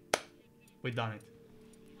 Okay, we've done it.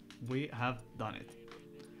 We have done it.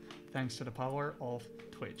 Thanks to the power of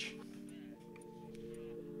Twitch.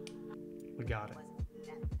 We got it.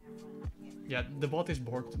 Yeah, the bot is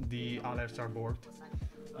borked, the alerts are borked.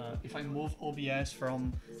 If I move OBS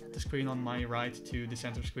from the screen on my right to the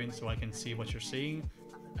center screen so I can see what you're seeing,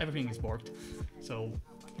 everything is borked. So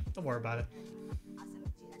don't worry about it.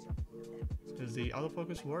 Does the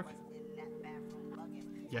autofocus work?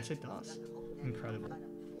 Yes, it does. Incredible.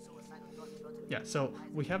 Yeah, so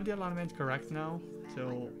we have the alignment correct now,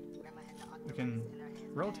 so we can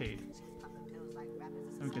rotate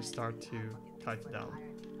and we can start to tighten down.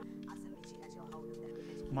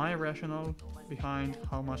 My rationale behind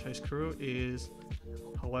how much I screw is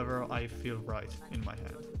however I feel right in my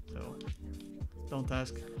hand. So don't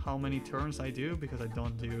ask how many turns I do because I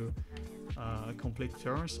don't do complete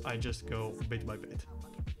turns, I just go bit by bit.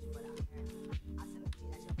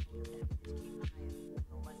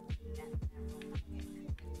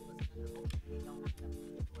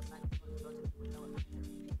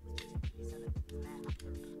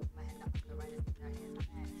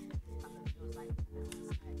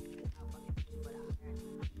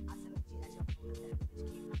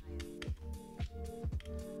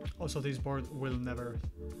 Also, this board will never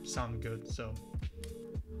sound good, so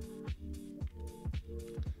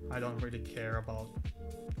I don't really care about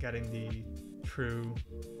getting the true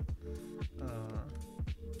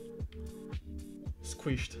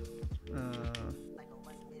squished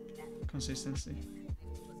consistency.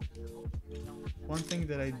 One thing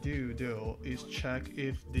that I do is check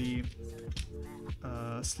if the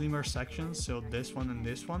slimmer sections, so this one and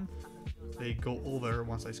this one, they go over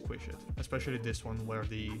once I squish it. Especially this one where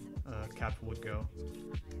the cap would go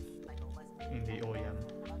in the OEM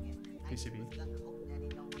PCB.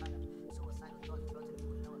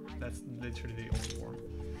 That's literally the only one.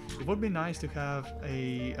 It would be nice to have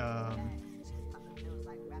a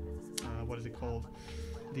what is it called?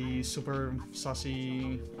 The super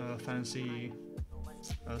sussy, fancy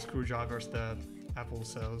screwdrivers that Apple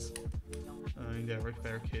sells in their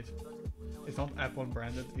repair kit. It's not Apple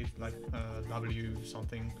branded, it's like W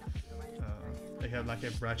something. They have like a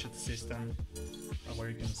ratchet system where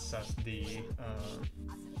you can set the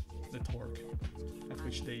torque at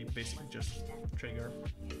which they basically just trigger.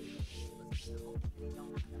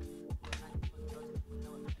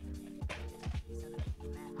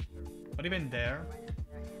 But even there,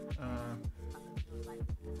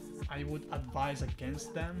 I would advise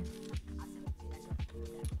against them.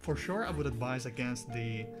 For sure, I would advise against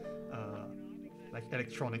the like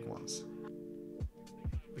electronic ones,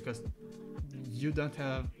 because you don't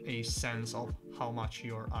have a sense of how much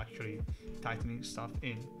you're actually tightening stuff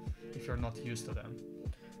in if you're not used to them.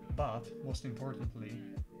 But most importantly,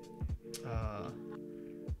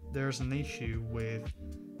 there's an issue with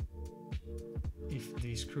if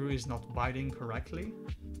the screw is not biting correctly,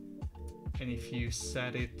 and if you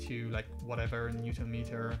set it to like whatever Newton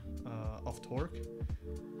meter of torque,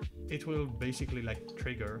 it will basically like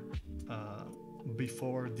trigger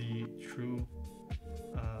before the true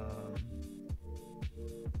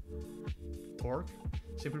torque,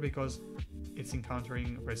 simply because it's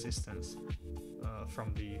encountering resistance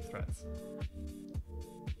from the threads.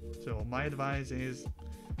 So my advice is,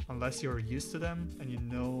 unless you're used to them and you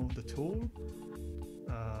know the tool,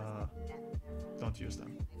 don't use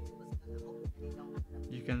them.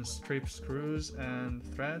 You can strip screws and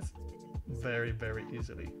threads very, very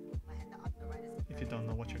easily if you don't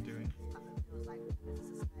know what you're doing.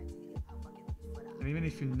 And even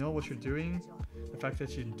if you know what you're doing, the fact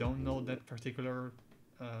that you don't know that particular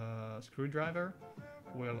screwdriver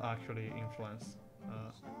will actually influence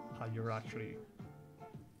how you're actually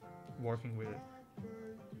working with it.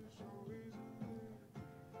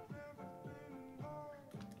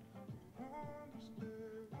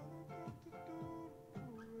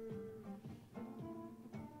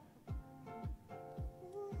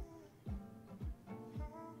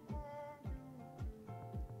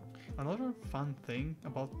 Another fun thing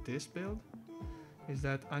about this build is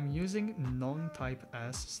that I'm using non-type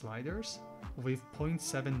S sliders with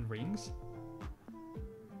 0.7 rings,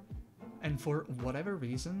 and for whatever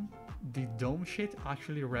reason the dome sheet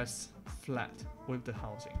actually rests flat with the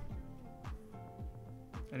housing,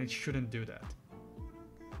 and it shouldn't do that.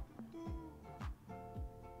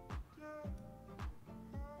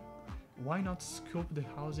 Why not scoop the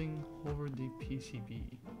housing over the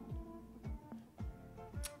PCB?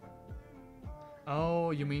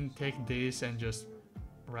 Oh, you mean take this and just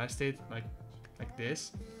rest it like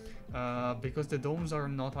this? Because the domes are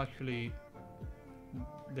not actually,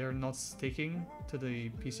 they're not sticking to the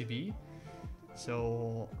PCB,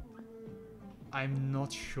 so I'm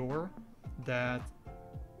not sure that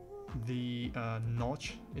the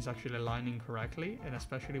notch is actually aligning correctly, and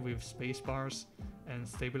especially with space bars and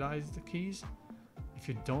stabilized keys, if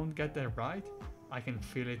you don't get that right, I can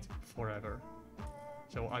feel it forever.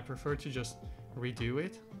 So I prefer to just redo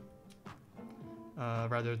it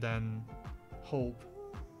rather than hope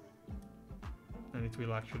and it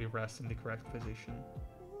will actually rest in the correct position.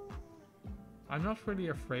 I'm not really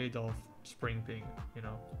afraid of spring ping, you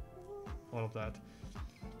know, all of that.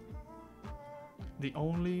 The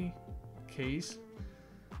only case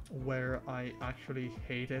where I actually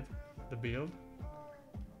hated the build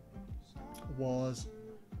was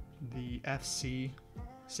the FC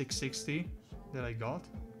 660 that I got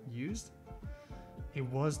used. It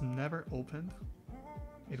was never opened,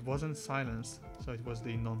 it wasn't silenced, so it was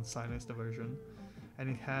the non-silenced version, and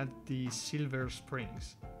it had the silver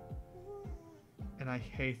springs, and I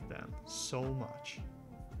hate them so much.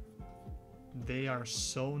 They are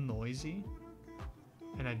so noisy,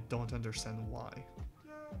 and I don't understand why.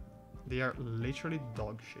 They are literally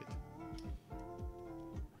dog shit.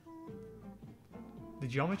 The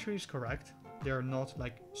geometry is correct, they are not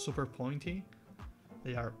like super pointy.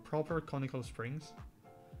 They are proper conical springs,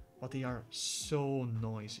 but they are so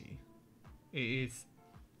noisy. It's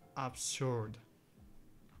absurd.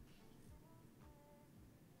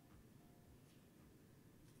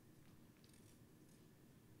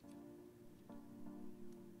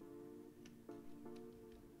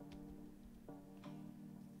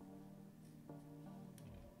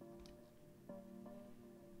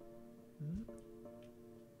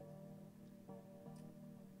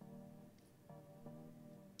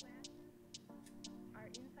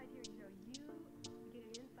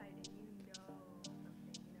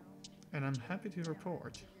 And I'm happy to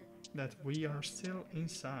report that we are still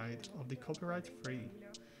inside of the copyright-free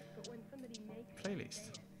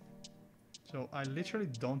playlist. So I literally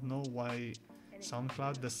don't know why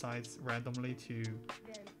SoundCloud decides randomly to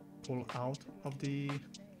pull out of the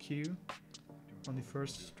queue on the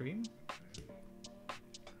first stream.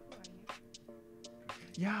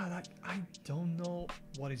 Yeah, like, I don't know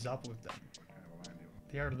what is up with them.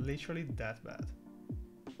 They are literally that bad.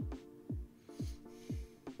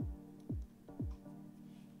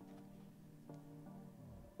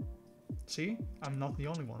 See, I'm not the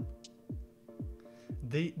only one.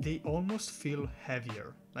 They almost feel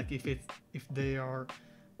heavier, like if they are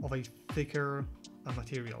of a thicker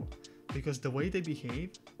material, because the way they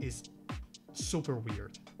behave is super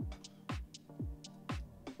weird.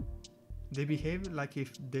 They behave like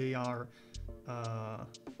if they are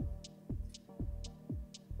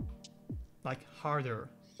like harder.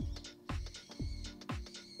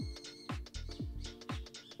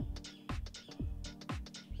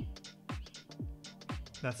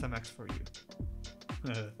 That's MX for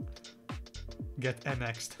you. Get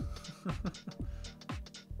MX'd.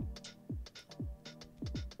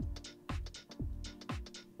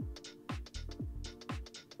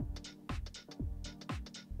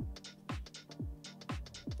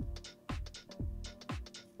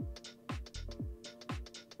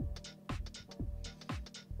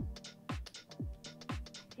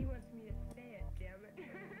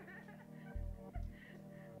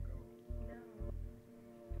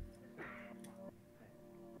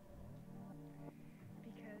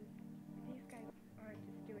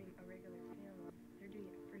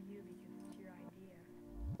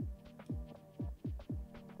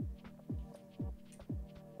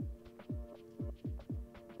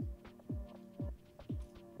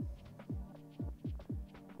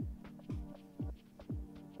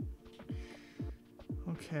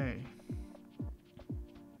 Okay,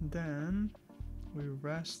 then we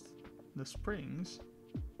rest the springs.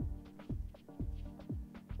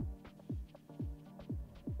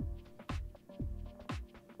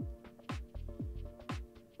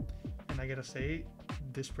 And I gotta say,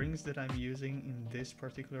 the springs that I'm using in this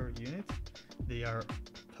particular unit, they are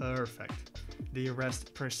perfect. They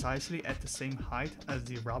rest precisely at the same height as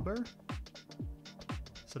the rubber,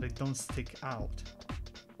 so they don't stick out.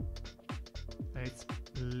 And it's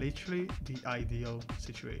literally the ideal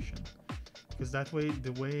situation, because that way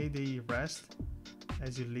the way they rest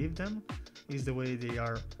as you leave them is the way they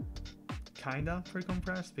are kinda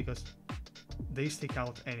pre-compressed, because they stick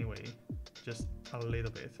out anyway, just a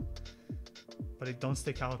little bit, but they don't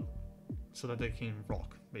stick out so that they can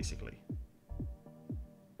rock, basically.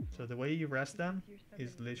 So the way you rest them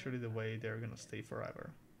is literally the way they're gonna stay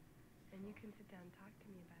forever. And you can sit down and talk to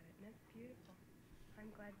me about it, and that's beautiful.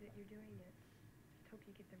 I'm glad that you're doing it. Just hope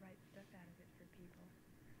you get the right stuff out of it for people.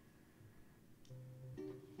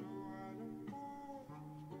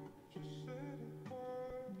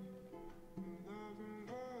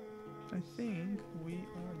 I think we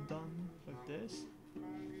are done with this.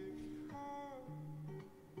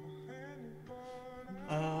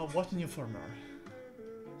 What new firmware?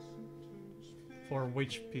 For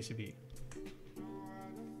which PCB?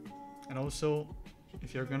 And also,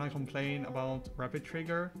 if you're gonna complain about Rapid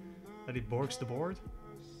Trigger, that it borks the board,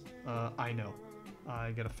 I know.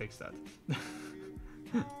 I gotta fix that.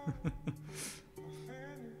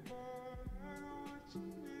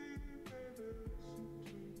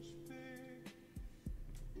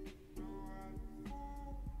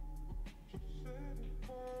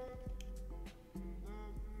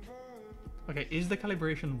 Okay, is the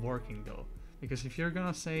calibration working though? Because if you're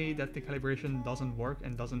gonna say that the calibration doesn't work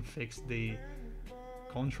and doesn't fix the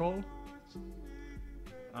control,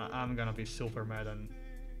 I'm gonna be super mad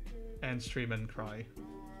and stream and cry.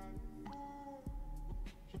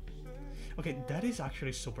 Okay, that is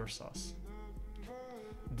actually super sus.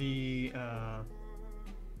 The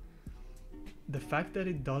fact that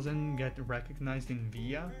it doesn't get recognized in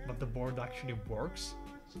VIA, but the board actually works,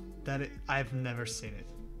 I've never seen it.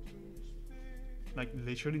 Like,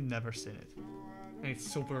 literally never seen it. And it's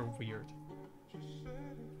super weird.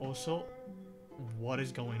 Also, what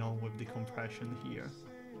is going on with the compression here.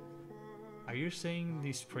 Are you seeing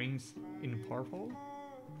the springs in purple?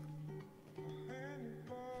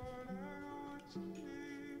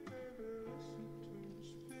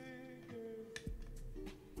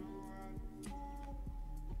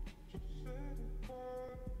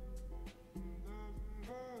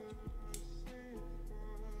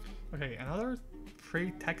 Okay, another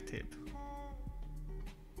free tech tip.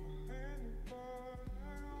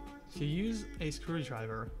 You use a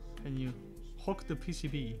screwdriver and you hook the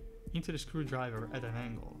PCB into the screwdriver at an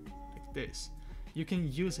angle, like this. You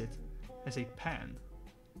can use it as a pen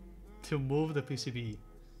to move the PCB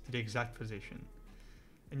to the exact position.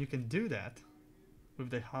 And you can do that with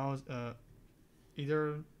the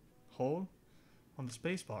either hole on the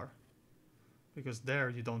spacebar, because there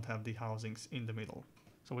you don't have the housings in the middle.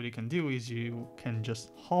 So what you can do is you can just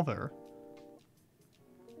hover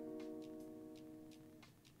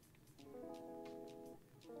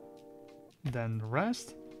then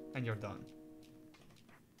rest, and you're done.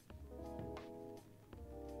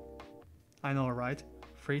 I know, right?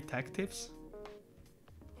 Free tech tips?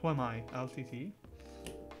 Who am I, LTT?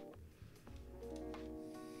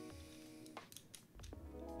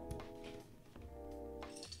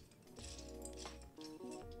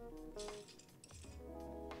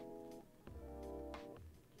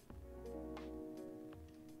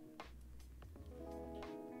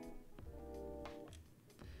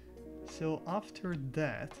 So after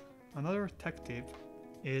that, another tech tip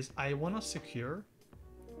is I want to secure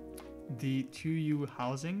the 2U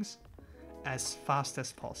housings as fast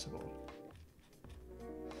as possible.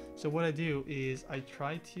 So what I do is I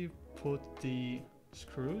try to put the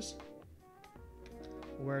screws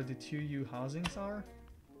where the 2U housings are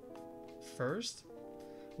first,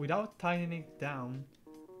 without tightening it down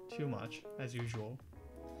too much as usual,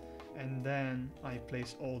 and then I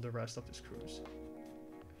place all the rest of the screws.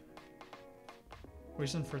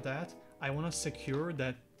 Reason for that, I want to secure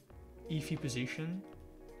that iffy position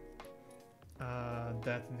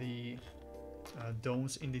that the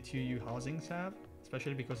domes in the 2U housings have,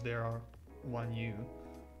 especially because they are 1U,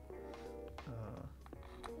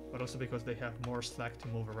 but also because they have more slack to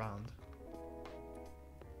move around.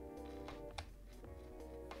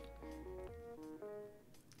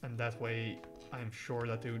 And that way I'm sure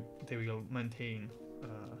that they will maintain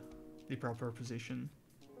the proper position.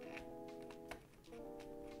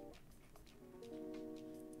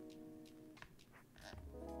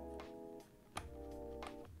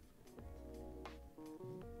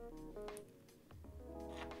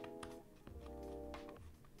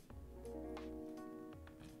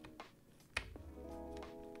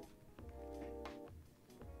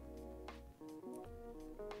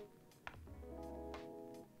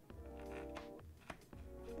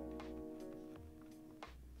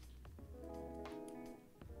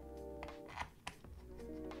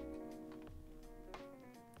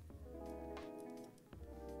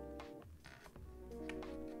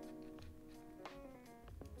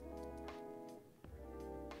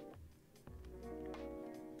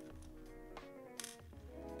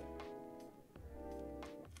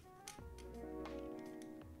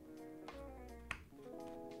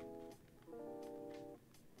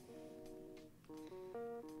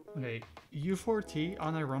 Okay, U4T,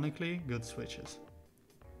 unironically, good switches.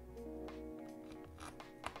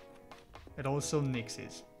 It also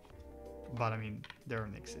nixes. But I mean, they're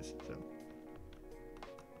nixes, so.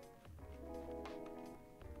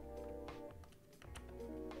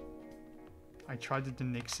 I tried the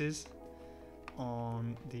nixes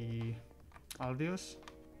on the Albios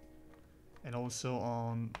and also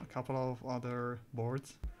on a couple of other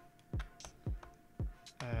boards.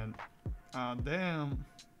 And damn.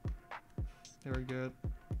 Very good.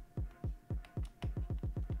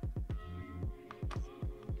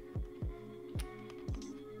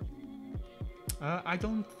 I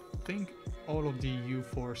don't think all of the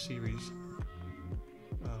U4 series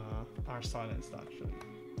are silenced actually.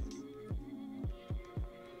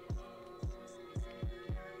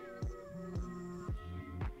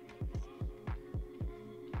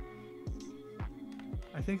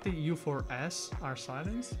 I think the U4S are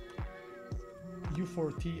silenced.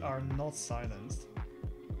 U4T are not silenced.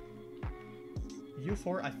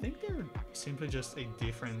 U4, I think they're simply just a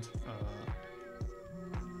different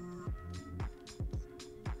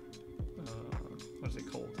what is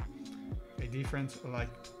it called? A different like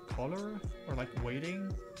color or like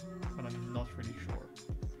weighting, but I'm not really sure.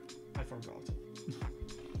 I forgot.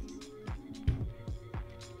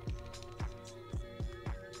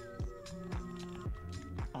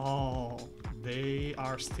 Oh, they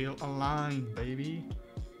are still aligned, baby.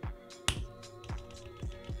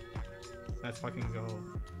 Let's fucking go.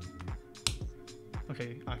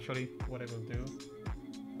 Okay, actually, what I will do,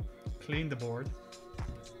 clean the board.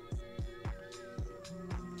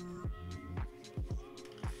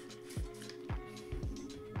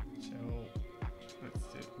 So, let's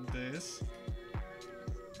do this.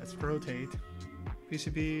 Let's rotate.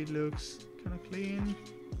 PCB looks kind of clean.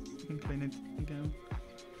 You can clean it again.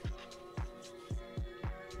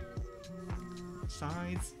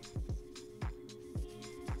 Sides.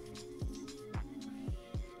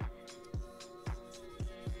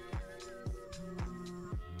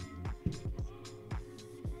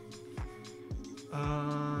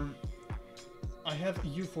 I have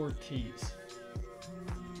U4Ts,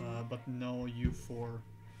 but no U4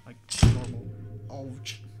 like normal.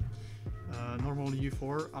 Ouch. Normal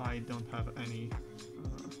U4. I don't have any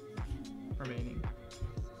remaining.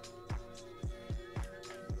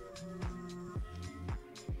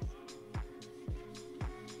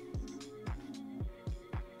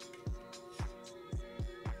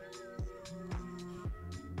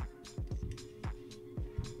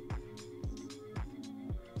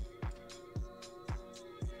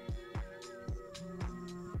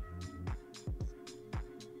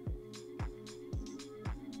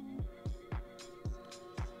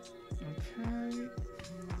 Okay.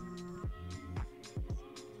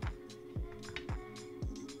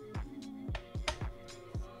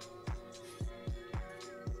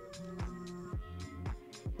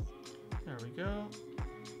 There we go.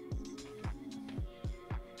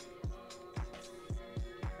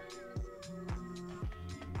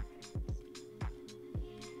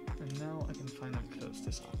 And now I can finally close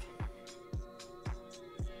this up.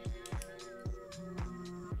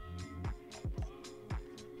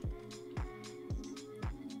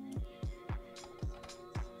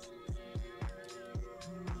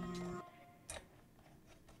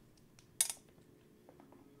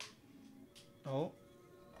 Oh,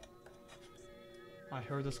 I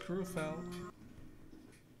heard a screw fell.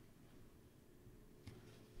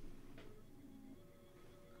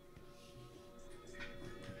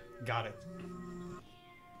 Got it.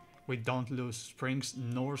 We don't lose springs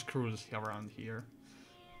nor screws around here.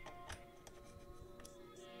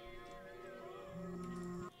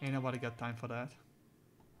 Ain't nobody got time for that.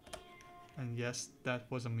 And yes, that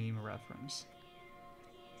was a meme reference.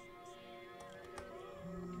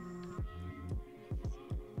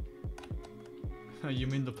 You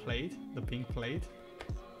mean the plate? The pink plate?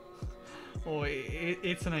 Oh,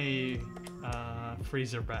 it's in a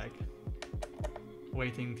freezer bag.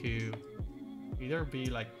 Waiting to either be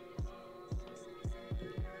like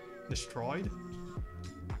destroyed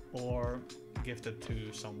or gifted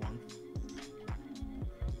to someone.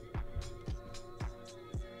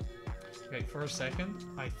 Okay, for a second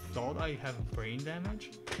I thought I have brain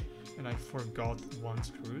damage and I forgot one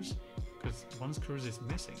screws because one screws is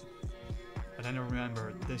missing. But then I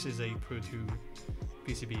remember this is a Pro 2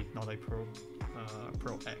 PCB, not a Pro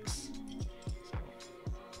X. So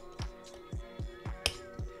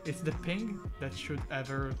it's the ping that should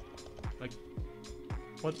ever, like,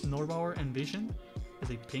 what Norbauer envisioned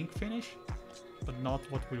as a pink finish, but not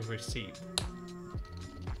what we received.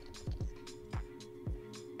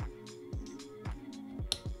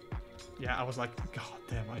 Yeah, I was like, god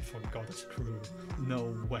damn, I forgot a screw.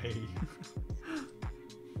 No way.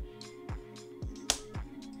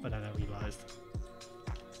 But then I realized.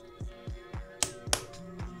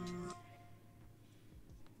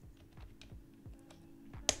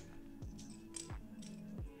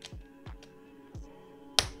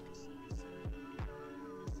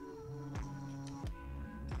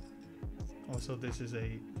 Also, this is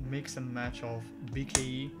a mix and match of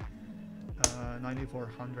BKE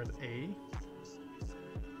 9400A,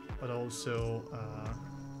 but also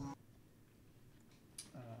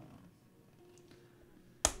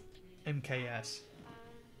MKS.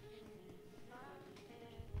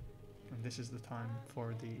 And this is the time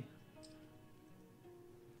for the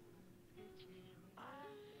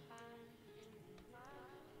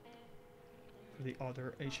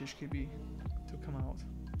other HHKB to come out.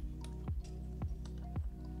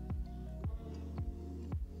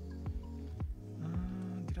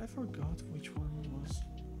 Did I forgot which one was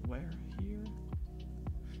where here?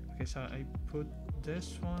 Okay, so I put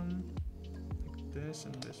this one like this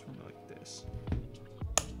and this one like this.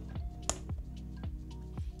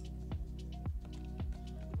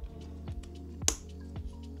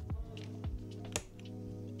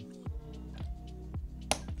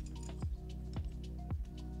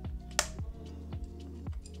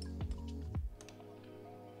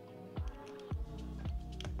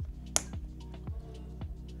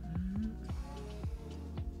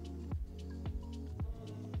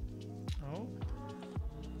 Oh,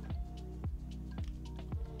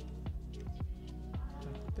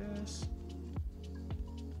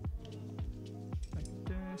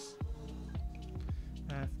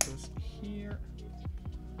 F goes here.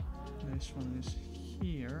 This one is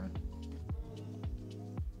here.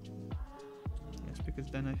 Yes,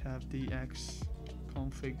 because then I have the X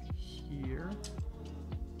config here.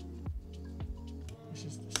 This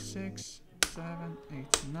is the 6, 7, 8,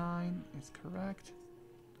 9. It's correct.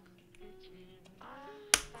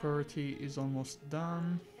 QWERTY is almost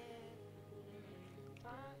done.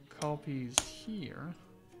 Copy is here.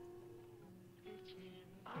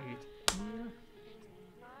 8 here.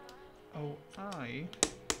 OI.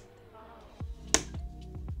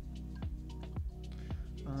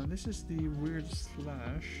 This is the weird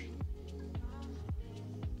slash.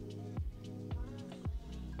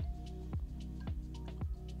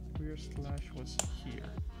 Weird slash was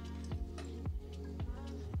here.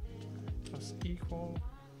 Plus equal.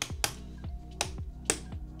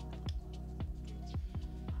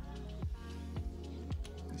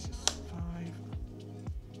 This is 5.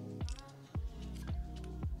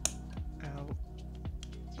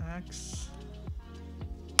 LX.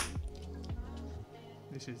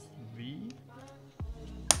 This is V.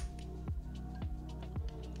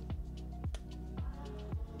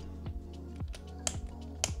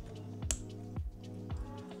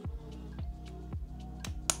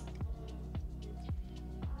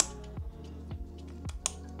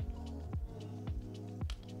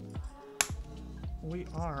 We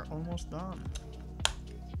are almost done.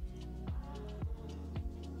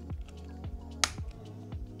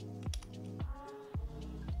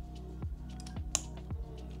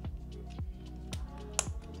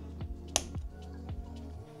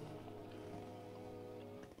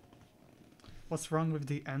 What's wrong with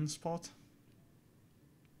the end spot?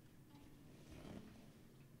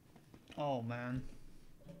 Oh man.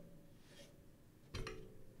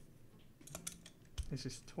 This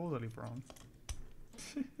is totally wrong.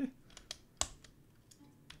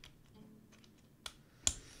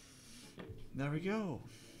 There we go.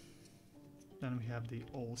 Then we have the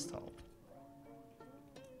all stop.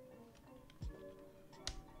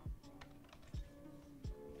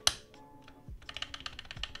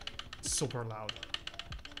 Super loud.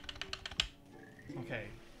 Okay,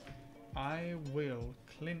 I will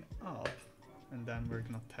clean up and then we're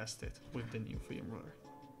gonna test it with the new firmware.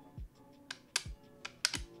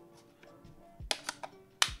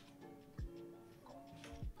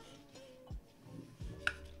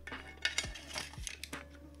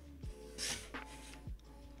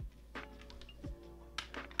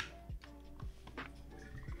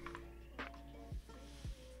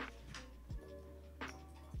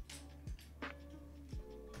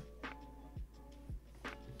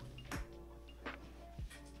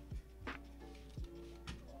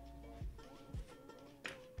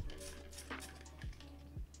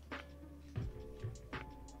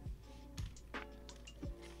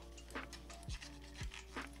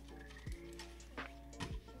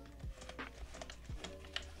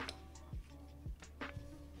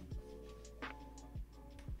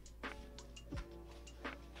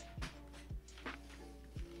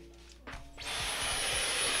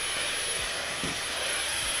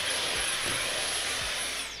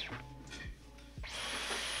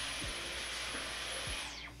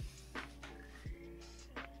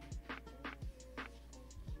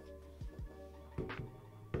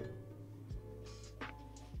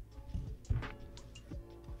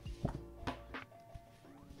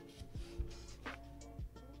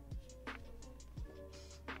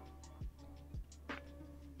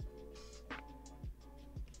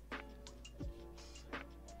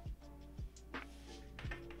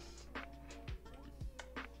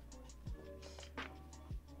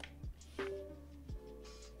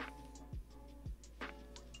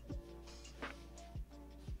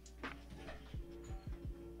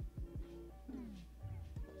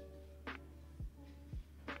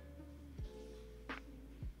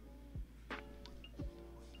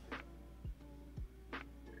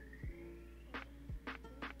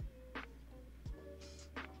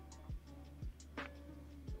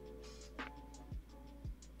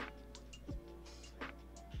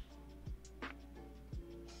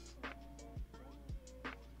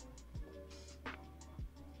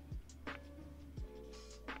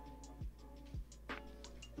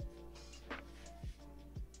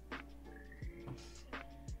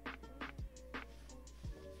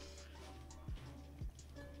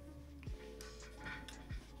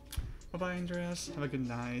 Bye bye, Andreas. Have a good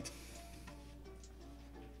night.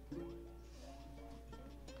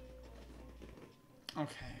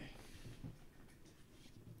 Okay.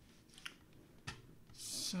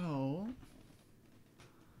 So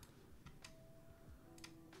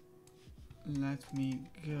let me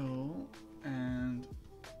go and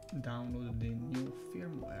download the new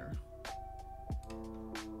firmware.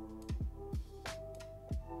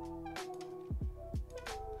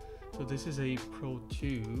 So this is a Pro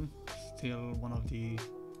 2, still one of the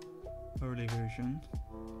early version.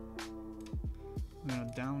 I'm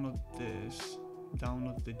gonna download this,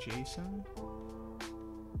 download the JSON.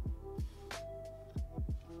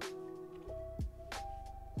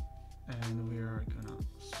 And we are gonna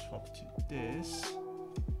swap to this.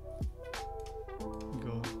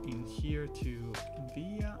 Go in here to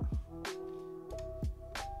VIA.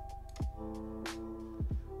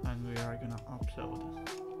 And we are gonna upload.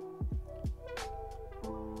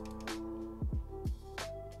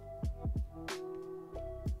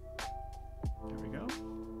 There we go.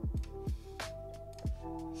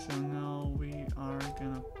 So now we are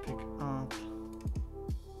gonna pick up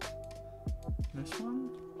this one.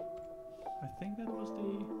 I think that was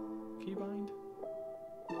the keybind.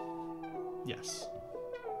 Yes.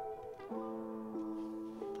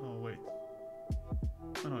 Oh wait.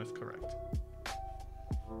 Oh no, it's correct.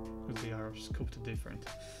 Because they are scoped different.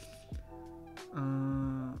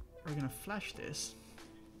 We're gonna flash this.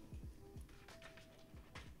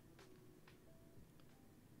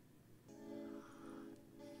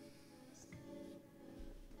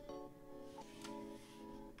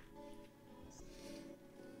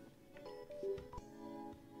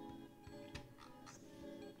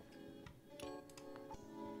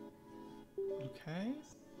 Okay,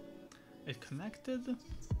 it connected.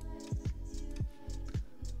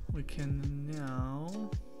 We can now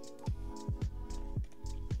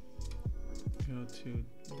go to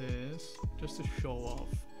this just to show off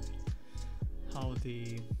how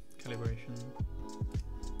the calibration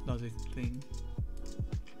does its thing.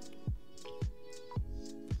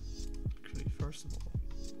 Actually, first of all,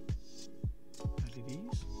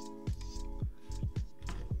 LEDs.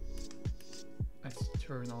 Let's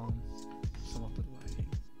turn on some of the lighting.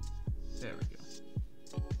 There we go.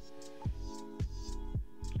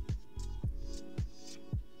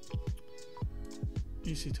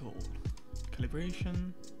 Easy tool.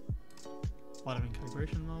 Calibration. While I'm in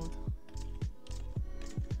calibration mode.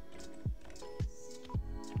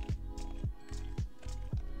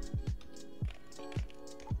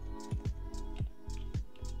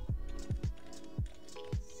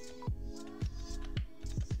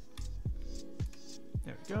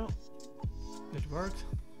 There we go. It worked.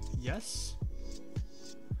 Yes.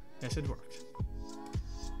 Yes, it worked.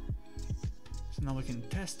 So now we can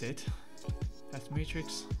test it. Test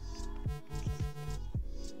matrix.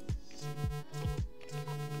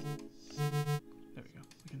 There we go.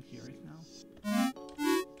 We can hear it now.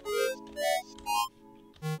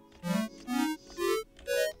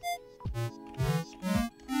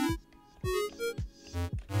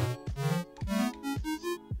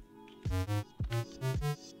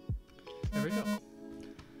 There we go.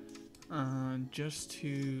 Just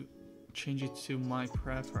to change it to my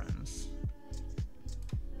preference,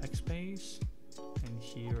 backspace, and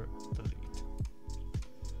here delete.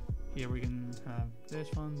 Here we can have this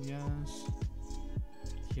one, yes.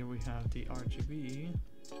 Here we have the RGB,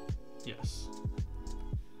 yes.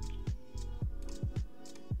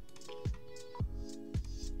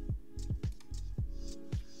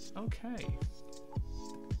 Okay.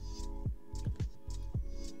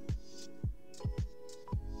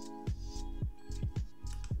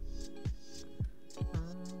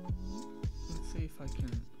 Let's see if I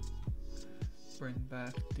can bring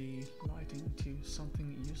back the lighting to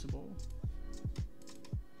something usable.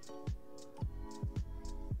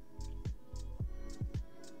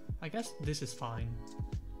 I guess this is fine.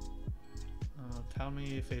 Tell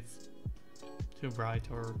me if it's too bright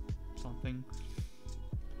or something.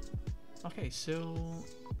 Okay, so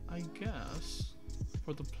I guess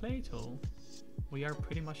for the Plato we are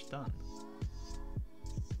pretty much done.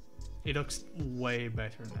 It looks way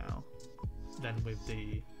better now than with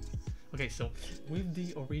the... Okay, so with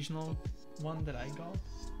the original one that I got,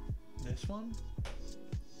 this one,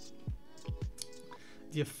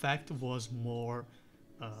 the effect was more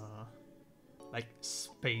like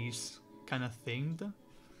space kind of themed,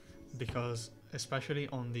 because especially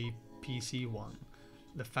on the PC one,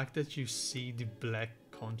 the fact that you see the black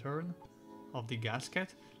contour of the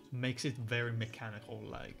gasket makes it very mechanical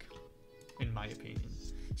like, in my opinion.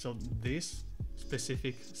 So this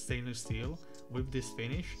specific stainless steel with this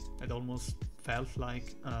finish, it almost felt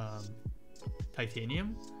like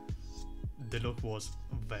titanium. The look was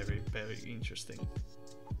very, very interesting.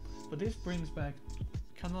 But this brings back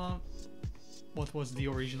kind of what was the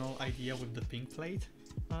original idea with the pink plate,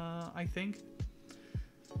 I think.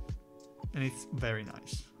 And it's very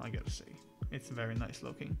nice, I gotta say. It's very nice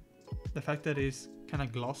looking. The fact that it's kind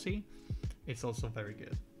of glossy, it's also very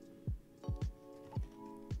good.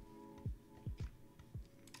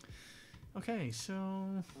 Okay, so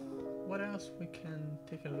what else we can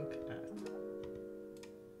take a look at?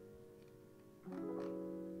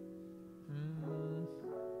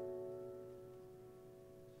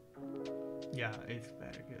 Yeah, it's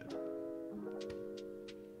very good.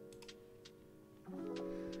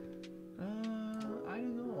 I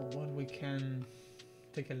don't know what we can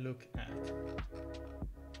take a look at.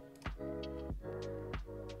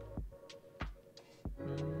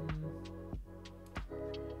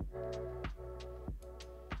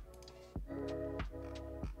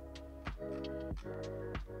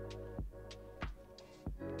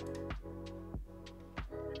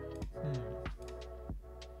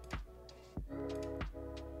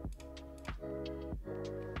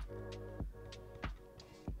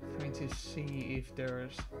 Trying to see if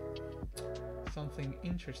there's something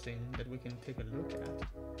interesting that we can take a look at.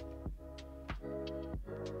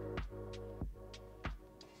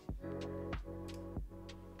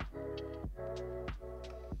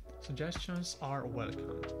 Suggestions are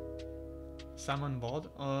welcome. Salmon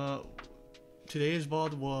VOD. Today's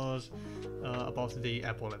VOD was about the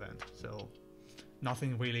Apple event, so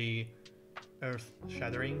nothing really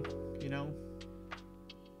earth-shattering, you know.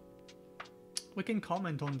 We can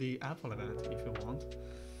comment on the Apple event if you want.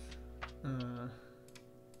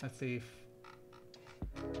 Let's see if...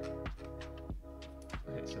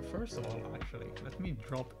 Okay, so first of all, actually, let me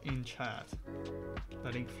drop in chat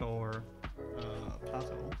the link for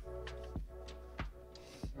Plato.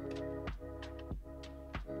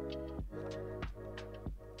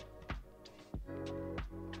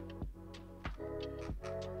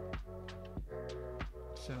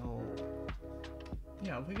 So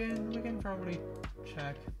yeah, we can probably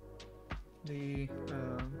check the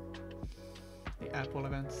Apple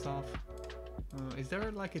event stuff. Is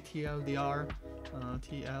there like a TLDR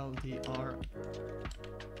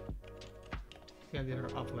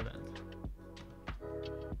Apple event?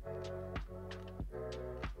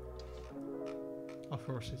 Of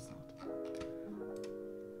course it's not.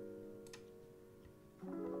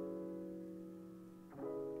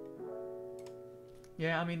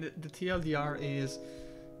 Yeah, I mean the TLDR is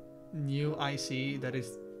new IC that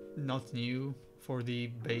is not new for the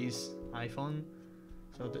base iPhone.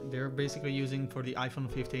 So they're basically using for the iPhone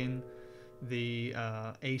 15 the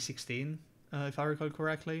A16, if I recall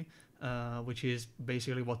correctly, which is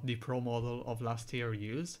basically what the Pro model of last year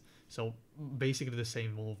used. So basically the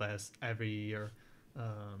same move as every year.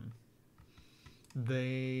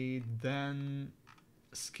 They then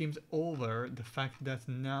skimmed over the fact that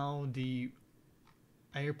now the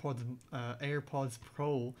AirPods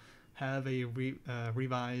Pro have a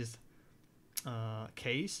revised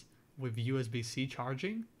case with USB-C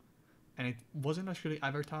charging, and it wasn't actually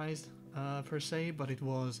advertised per se, but it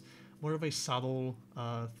was more of a subtle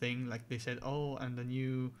thing. Like they said, oh, and the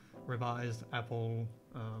new revised Apple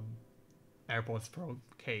AirPods Pro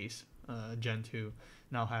case Gen 2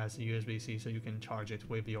 now has USB-C, so you can charge it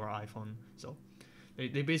with your iPhone. So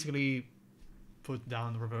they basically put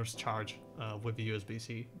down reverse charge with the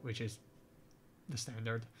USB-C, which is the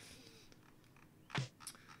standard.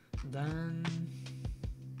 Then,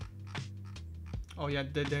 oh yeah,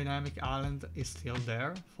 the dynamic island is still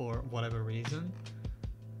there for whatever reason.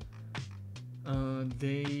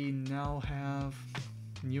 They now have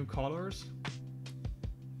new colors.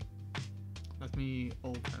 Let me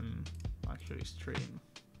open actually stream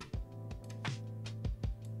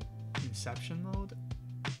Inception mode.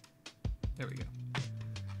 There we go.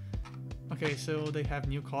 Okay, so they have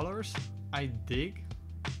new colors. I dig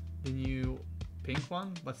the new pink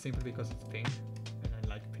one, but simply because it's pink and I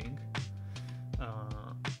like pink.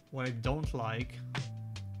 What I don't like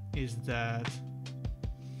is that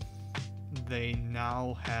they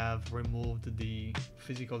now have removed the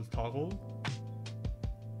physical toggle,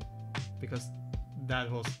 because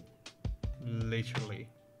that was literally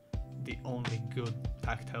the only good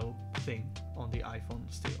tactile thing on the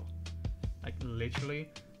iPhone still. Like literally,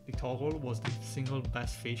 the toggle was the single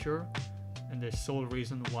best feature and the sole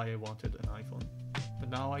reason why I wanted an iPhone. But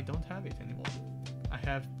now I don't have it anymore. I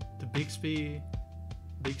have the Bixby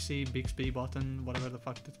button, whatever the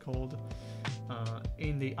fuck it's called,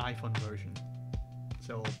 in the iPhone version.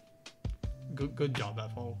 So good job,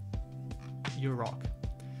 Apple. You rock.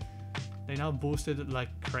 They now boosted like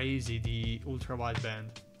crazy the ultra wideband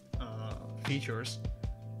features.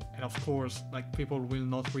 And of course, like people will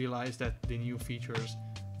not realize that the new features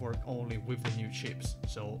work only with the new chips.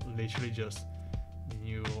 So literally just the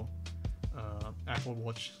new Apple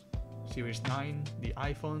Watch Series 9, the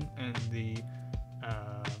iPhone, and the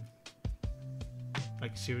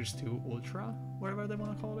like Series 2 Ultra, whatever they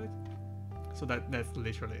want to call it. So that's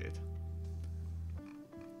literally it.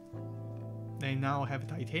 They now have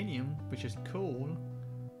titanium, which is cool.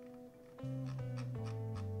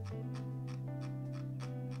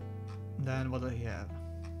 Then what do they have?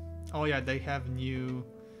 Oh yeah, they have a new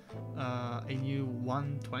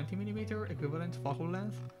 120mm equivalent focal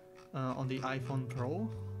length on the iPhone Pro.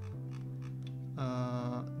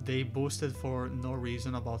 They boasted for no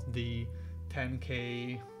reason about the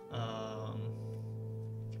 10K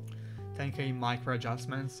 10K micro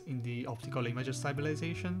adjustments in the optical image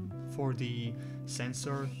stabilization for the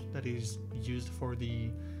sensor that is used for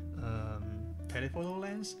the telephoto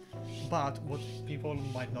lens. But what people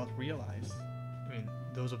might not realize, I mean,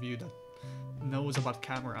 those of you that knows about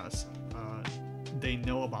cameras, they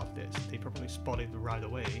know about this. They probably spot it right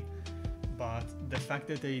away. But the fact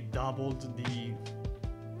that they doubled the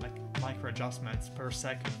micro adjustments per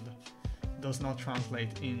second does not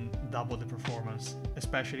translate in double the performance,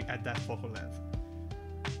 especially at that focal length.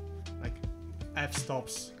 Like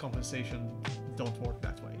f-stops compensation don't work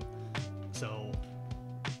that way. So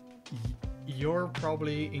you're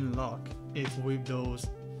probably in luck if with those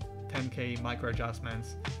 10K micro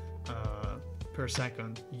adjustments per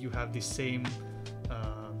second you have the same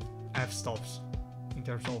f-stops in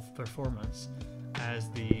terms of performance as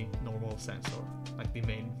the normal sensor, like the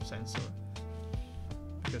main sensor.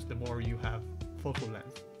 Because the more you have focal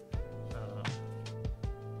length,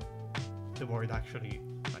 the more it actually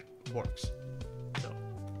works. So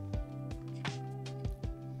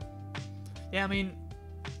yeah, I mean,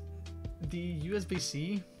 the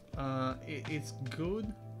USB-C, it's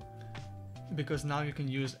good because now you can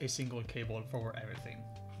use a single cable for everything.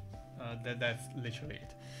 That's literally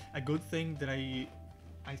it. A good thing that I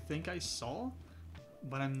think I saw,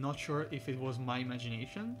 but I'm not sure if it was my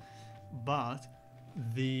imagination, but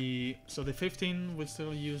the 15 would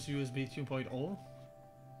still use USB 2.0,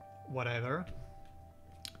 whatever.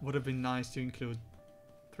 Would have been nice to include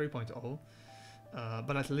 3.0,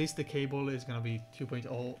 but at least the cable is gonna be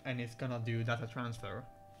 2.0 and it's gonna do data transfer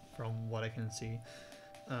from what I can see.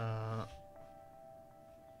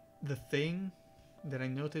 The thing that I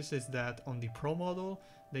noticed is that on the Pro model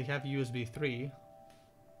they have USB 3.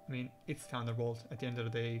 I mean, it's Thunderbolt at the end of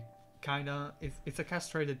the day, kinda. It's a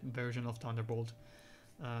castrated version of Thunderbolt.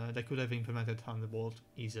 They could have implemented Thunderbolt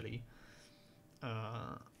easily.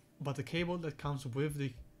 But the cable that comes with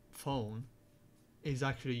the phone is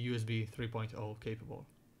actually USB 3.0 capable.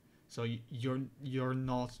 So you're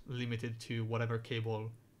not limited to whatever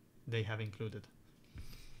cable they have included.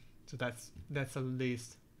 So that's at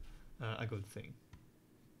least a good thing.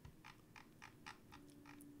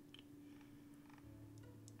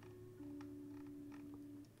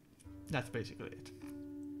 That's basically it.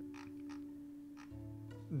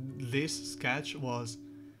 This sketch was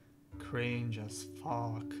cringe as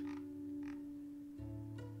fuck.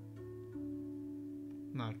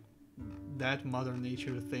 Like, that Mother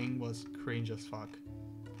Nature thing was cringe as fuck.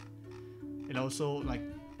 And also, like,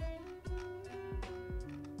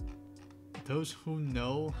 those who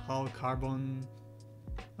know how carbon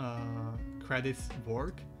credits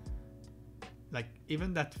work, like,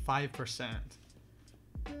 even that 5%,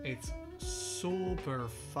 it's super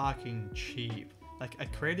fucking cheap. Like, a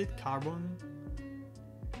credit carbon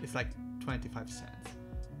is like 25 cents.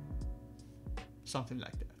 Something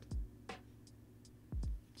like that.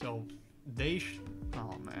 So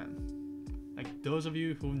oh man. Like, those of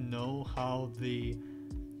you who know how the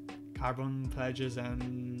carbon pledges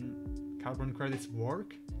and carbon credits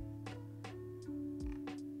work,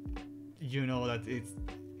 you know that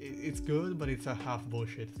it's good, but it's a half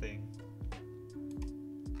bullshit thing.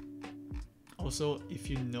 Also, if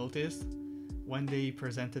you noticed, when they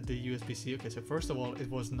presented the USB-C, okay, so first of all, it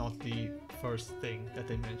was not the first thing that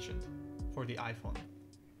they mentioned for the iPhone.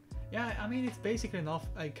 Yeah, I mean, it's basically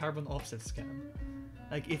a carbon offset scam.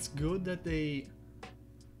 Like, it's good that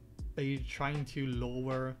they're trying to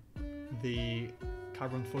lower the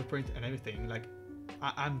carbon footprint and everything. Like,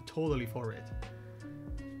 I'm totally for it.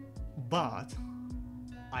 But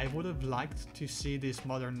I would have liked to see this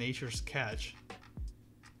Mother Nature sketch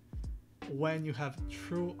when you have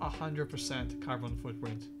true 100% carbon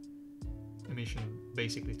footprint emission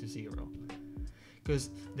basically to zero.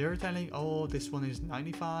 Because they're telling, oh, this one is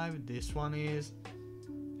 95, this one is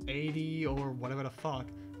 80 or whatever the fuck,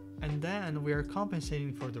 and then we are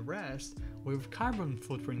compensating for the rest with carbon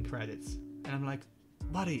footprint credits. And I'm like,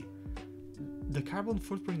 buddy, the carbon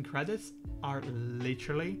footprint credits are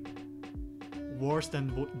literally worse than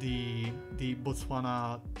the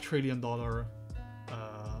Botswana $1 trillion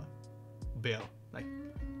bill. Like,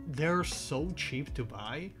 they're so cheap to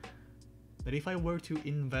buy that if I were to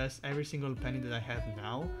invest every single penny that I have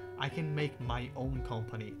now, I can make my own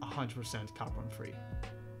company 100% carbon free.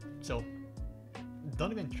 So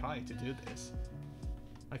don't even try to do this.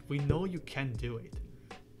 Like, we know you can do it.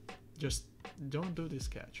 Just don't do this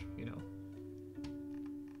sketch, you know.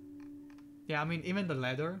 Yeah, I mean, even the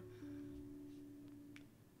leather.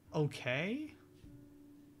 Okay.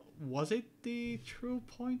 Was it the true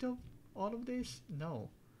point of all of this? No.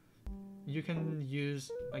 You can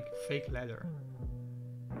use like fake leather.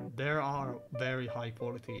 There are very high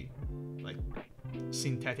quality, like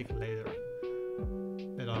synthetic leather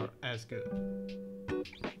that are as good.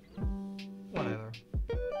 Whatever.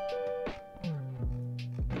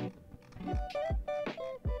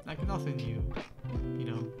 Like nothing new, you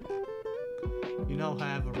know. You now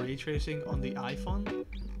have ray tracing on the iPhone,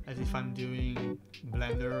 as if I'm doing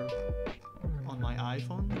Blender on my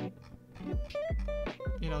iPhone.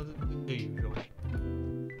 You know, the usual.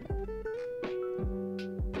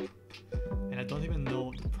 And I don't even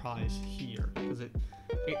know the price here, because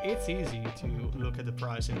it's easy to look at the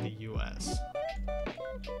price in the US.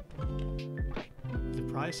 The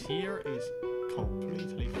price here is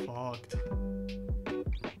completely fucked.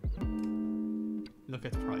 Look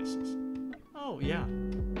at prices. Oh yeah,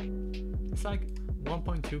 it's like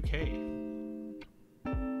 1.2k.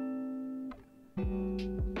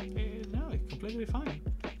 No, it's completely fine.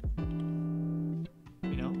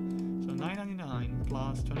 You know, so $9.99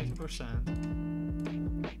 plus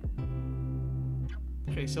 22%.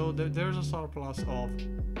 Okay, so there's a surplus of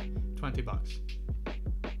 $20.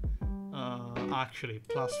 Actually,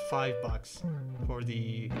 plus $5 for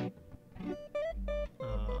the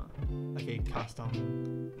like a custom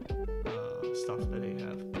stuff that they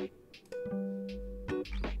have.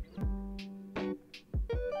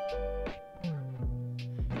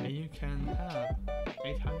 And you can have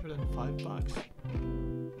 $805.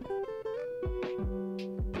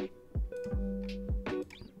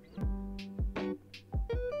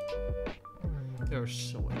 They're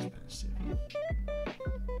so expensive.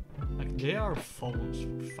 Like, they are phones,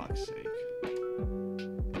 for fuck's sake.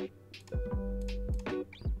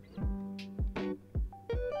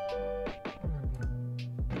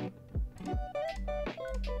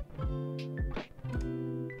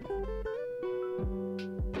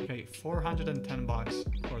 Okay,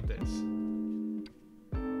 $410 for this.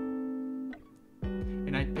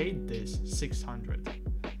 And I paid this $600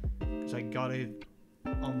 because I got it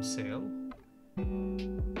on sale.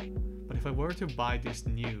 But if I were to buy this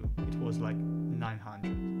new, it was like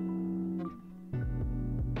 $900.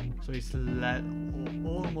 So it's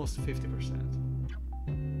almost 50%.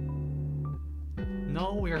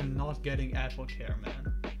 No, we are not getting Apple Care,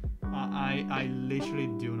 man. I literally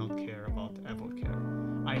do not care about Apple Care.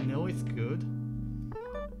 I know it's good.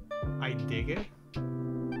 I dig it.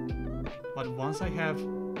 But once I have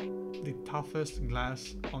the toughest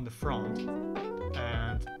glass on the front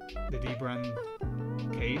and the Dbrand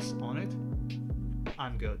case on it,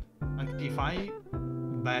 I'm good. Like, if I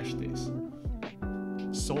bash this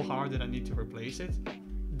so hard that I need to replace it,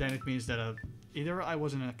 then it means that either I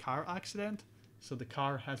was in a car accident, so the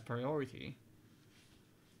car has priority,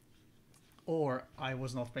 or I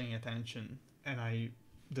was not paying attention and I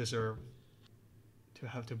deserve to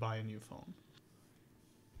have to buy a new phone.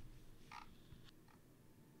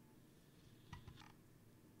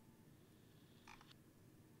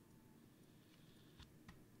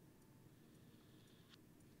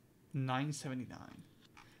 $9.79.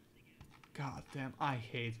 God damn, I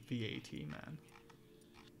hate VAT, man.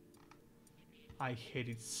 I hate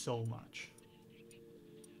it so much.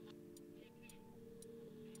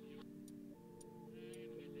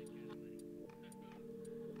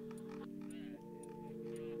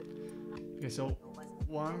 Okay, so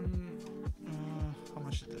how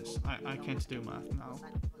much is this? I can't do math now.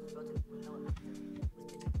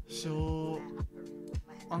 So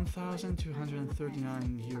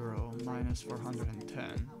 1,239 euro minus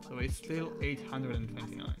 410, so it's still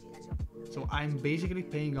 829. So I'm basically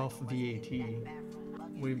paying off VAT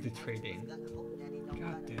with the trading.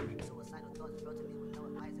 God damn it.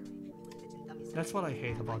 That's what I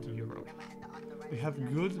hate about Europe. We have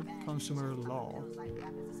good consumer law,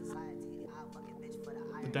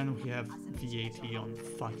 but then we have VAT on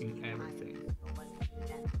fucking everything.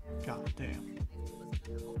 God damn.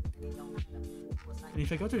 And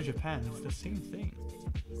if I go to Japan, it's the same thing.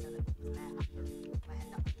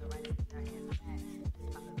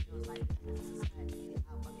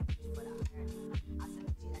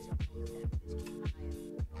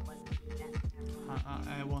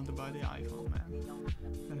 I want to buy the iPhone, man.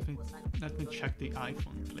 Let me check the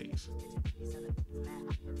iPhone, please.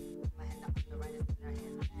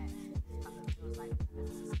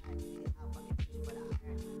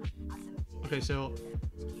 Okay, so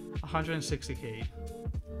 160k.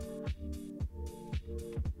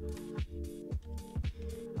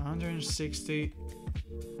 160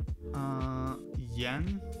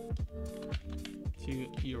 yen to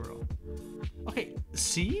euro. Okay,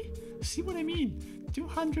 see what I mean?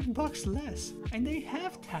 200 bucks less, and they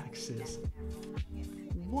have taxes.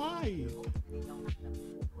 Why?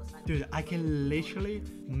 Dude, I can literally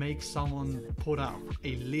make someone put up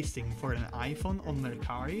a listing for an iPhone on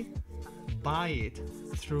Mercari, buy it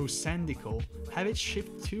through Sandico, have it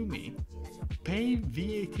shipped to me, pay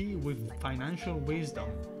VAT with financial wisdom,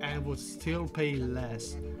 and would still pay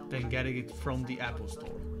less than getting it from the Apple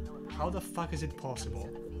Store. How the fuck is it possible?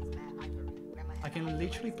 I can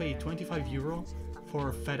literally pay 25 euro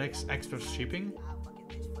for FedEx Express shipping.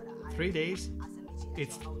 3 days,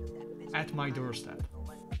 it's at my doorstep.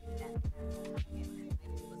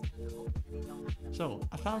 So,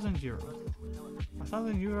 1,000 euro.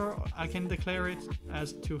 1,000 euro, I can declare it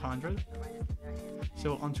as 200.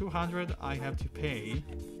 So on 200, I have to pay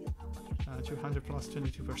 200 plus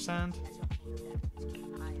 22%.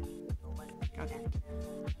 God damn it.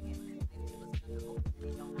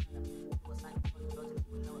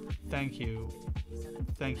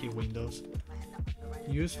 Thank you, Windows.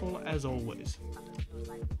 Useful as always.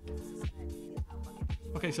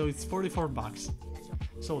 Okay, so it's 44 bucks.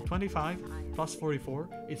 So 25 plus 44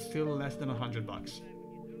 is still less than 100 bucks.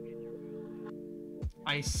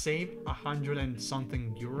 I save 100 and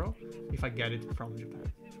something euro if I get it from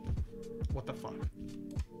Japan. What the fuck?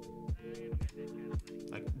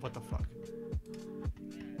 Like, what the fuck?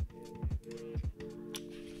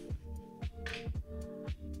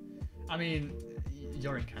 I mean,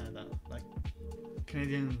 you're in Canada. Like,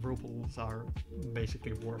 Canadian rubles are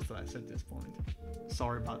basically worthless at this point.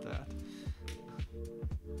 Sorry about that.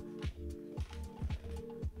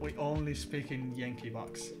 We only speak in Yankee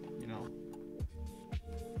bucks, you know.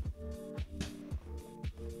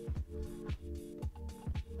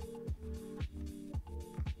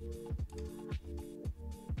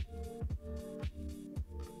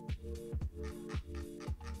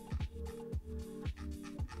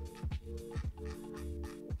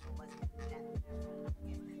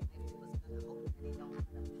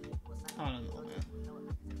 I don't know, man.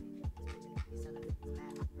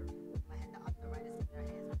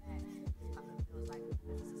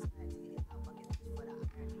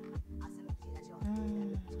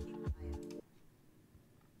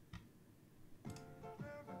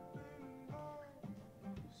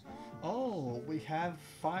 Oh, we have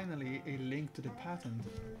finally a link to the patent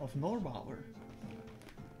of Norbauer.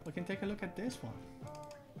 We can take a look at this one.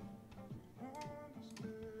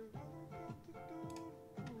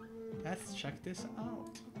 Let's check this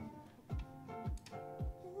out.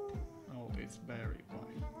 Oh, it's very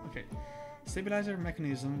wide. Okay. Stabilizer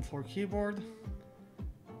mechanism for keyboard.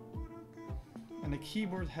 And a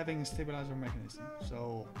keyboard having a stabilizer mechanism.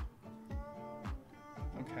 So,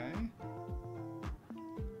 okay.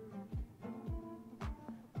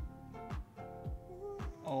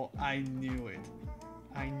 Oh, I knew it.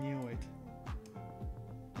 I knew it.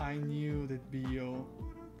 I knew that BO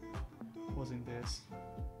was in this.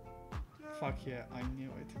 Fuck yeah, I knew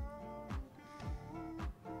it.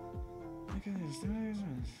 Okay,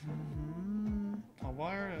 a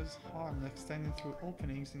wire is hard extending through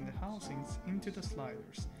openings in the housings into the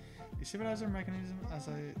sliders. The stabilizer mechanism has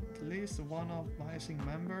at least one of biasing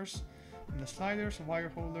members. In the sliders, wire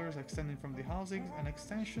holders extending from the housings, and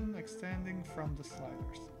extension extending from the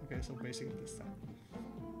sliders. Okay, so basically this thing.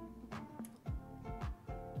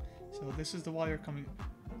 So this is the wire coming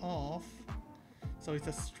off. So it's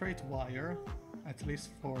a straight wire, at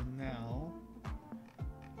least for now.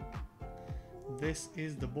 This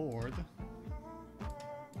is the board.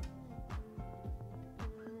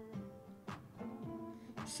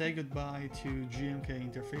 Say goodbye to GMK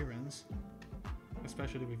interference,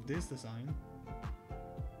 especially with this design.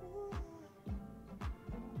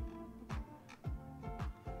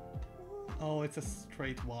 Oh, it's a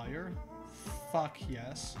straight wire. Fuck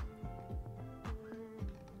yes.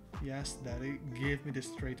 Yes, daddy, give me the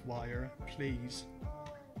straight wire, please.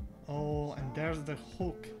 Oh, and there's the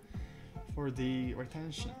hook for the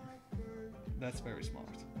retention. That's very smart.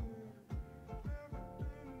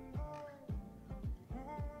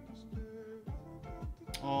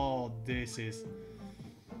 Oh, this is...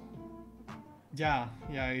 Yeah,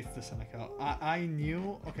 it's the Seneca. I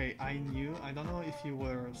knew, okay, I don't know if you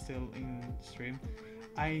were still in stream,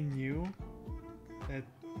 I knew that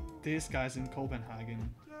these guys in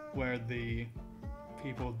Copenhagen were the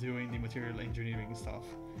people doing the material engineering stuff,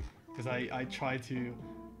 because I tried to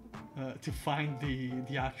find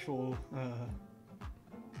the actual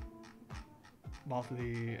above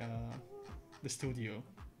the studio.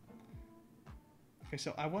 Okay,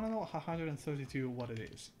 so I want to know 132 what it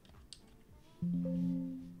is.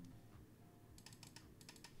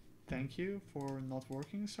 Thank you for not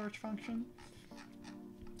working search function.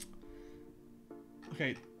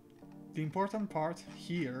 Okay, the important part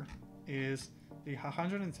here is the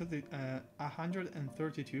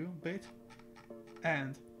 132 bit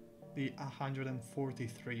and the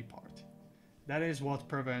 143 part. That is what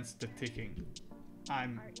prevents the ticking.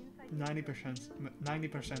 I'm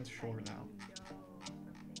 90% sure now.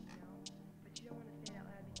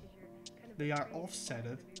 They are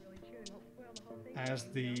offsetted as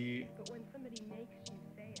the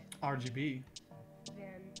RGB.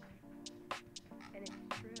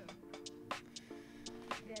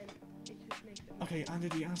 Okay, under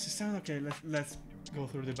the assistant. Okay, let's go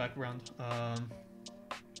through the background.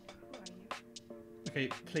 Okay,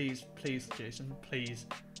 please, Jason, please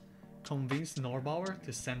convince Norbauer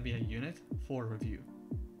to send me a unit for review.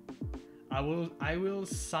 I will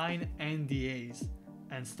sign NDAs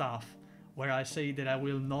and stuff where I say that I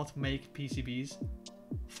will not make PCBs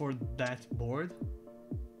for that board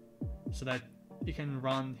so that he can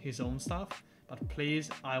run his own stuff. But please,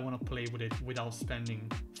 I want to play with it without spending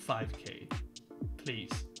 5k. Please.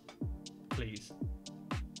 Please.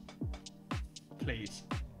 Please.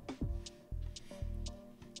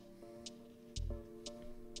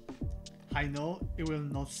 I know it will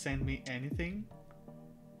not send me anything,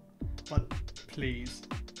 but please.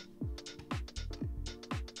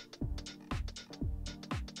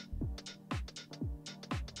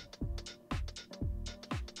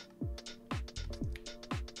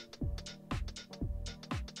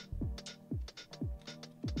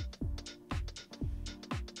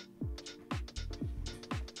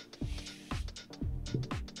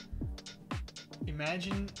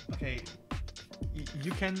 Imagine, okay,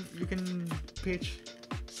 you can pitch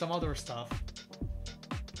some other stuff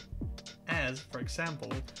as, for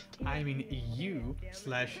example, I'm in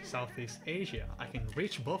EU/Southeast Asia. I can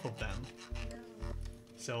reach both of them,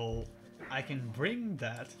 so I can bring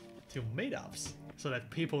that to meetups so that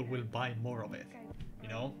people will buy more of it. You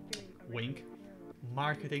know, wink,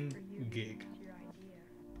 marketing gig.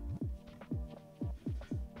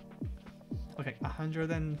 Okay,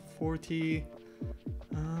 140.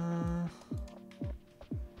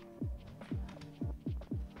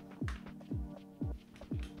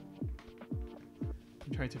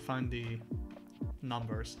 Try to find the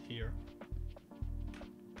numbers here.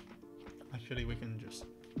 Actually, we can just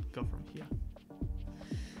go from here.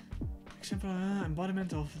 Example,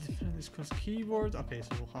 embodiment of different discuss keyboard. Okay,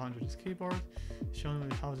 so 100 is keyboard. Shown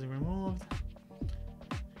with housing removed.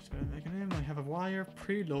 I have a wire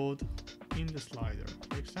preload in the slider.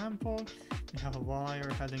 For example, we have a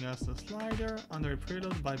wire heading us the slider under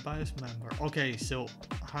preload by bias member. Okay, so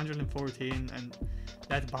 114, and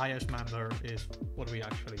that bias member is what we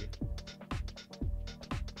actually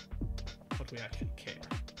care.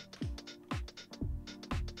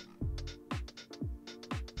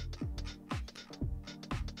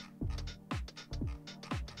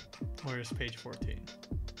 Where is page 14?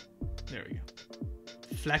 There we go.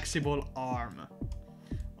 Flexible arm.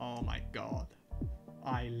 Oh my god.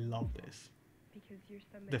 I love this.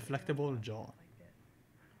 Deflectable jaw.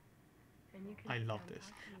 I love this.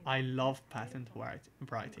 I love patent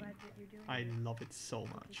writing. I love it so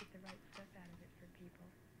much.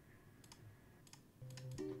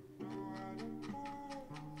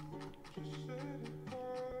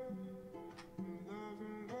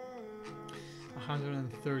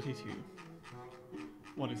 $132.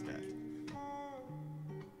 What is that?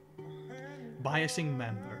 Biasing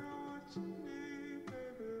member.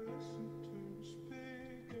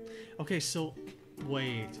 Okay, so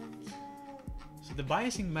wait. So the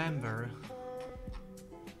biasing member.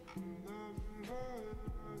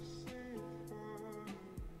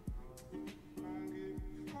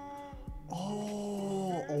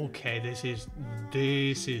 Oh, okay. This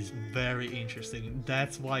is very interesting.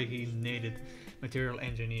 That's why he needed material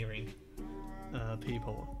engineering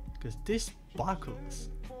people, because this buckles.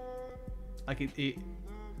 Like it.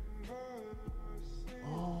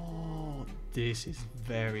 Oh, this is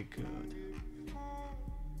very good.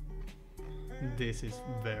 This is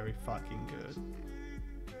very fucking good.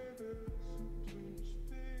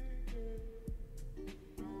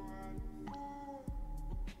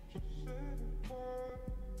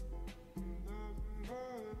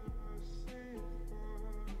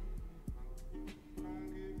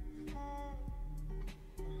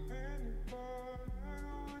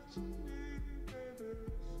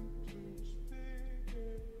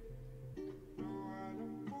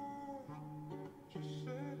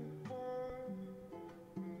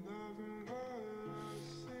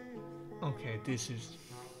 Okay, this is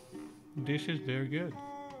very good.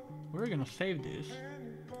 We're gonna save this.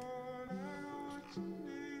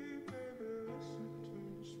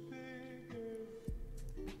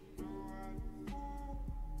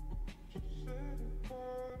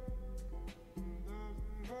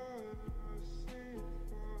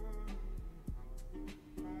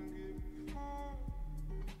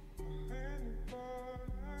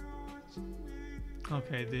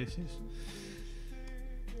 Okay, this is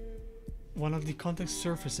one of the context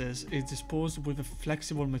surfaces is disposed with a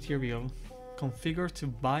flexible material configured to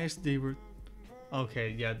bias the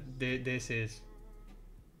okay, yeah, this is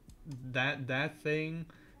that thing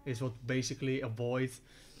is what basically avoids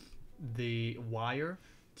the wire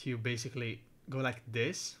to basically go like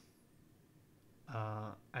this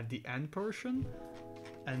at the end portion,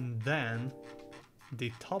 and then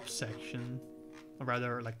the top section, or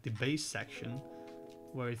rather like the base section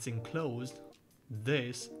where it's enclosed,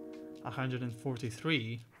 this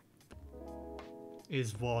 143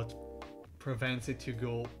 is what prevents it to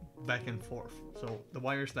go back and forth. So the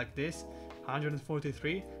wires like this,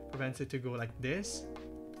 143 prevents it to go like this.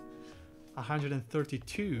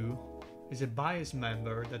 132 is a bias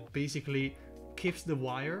member that basically keeps the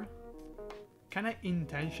wire kind of in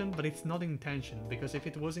tension, but it's not in tension, because if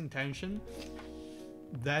it was in tension,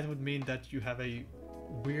 that would mean that you have a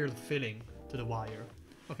weird feeling to the wire.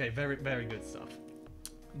 Okay, very good stuff.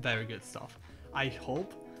 Very good stuff. I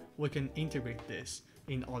hope we can integrate this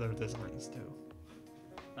in other designs too.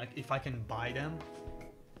 Like if I can buy them,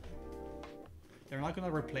 they're not gonna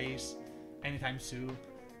replace anytime soon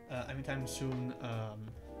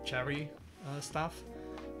Cherry stuff.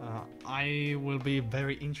 I will be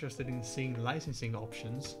very interested in seeing licensing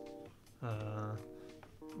options,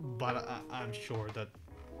 but I'm sure that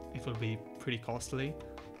it will be pretty costly.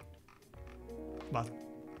 But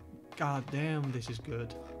god damn, this is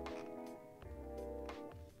good.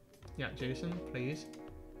 Yeah, Jason, please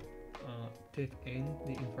take in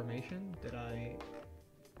the information that I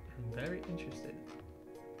am very interested.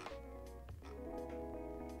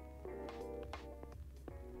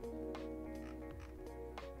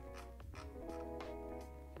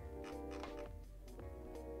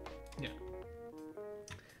 Yeah,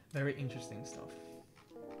 very interesting stuff.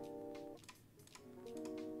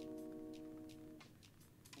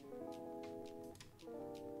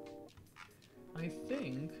 I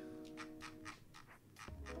think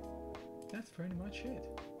that's pretty much it.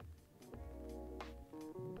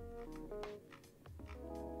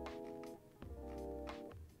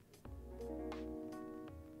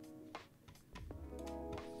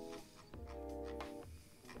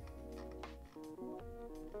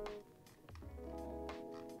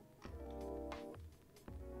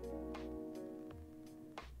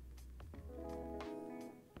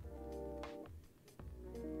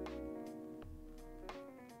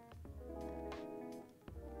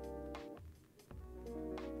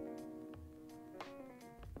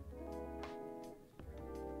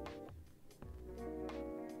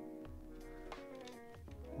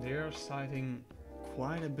 They are citing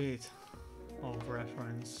quite a bit of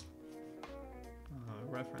reference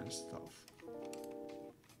stuff.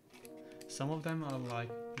 Some of them are like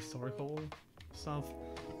historical stuff.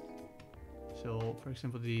 So, for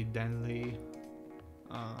example, the Denley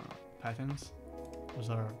patents, those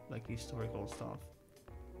are like historical stuff,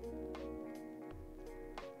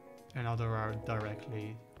 and other are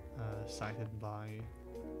directly cited by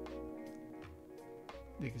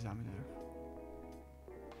the examiner.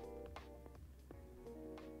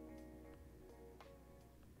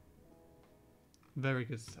 Very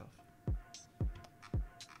good stuff.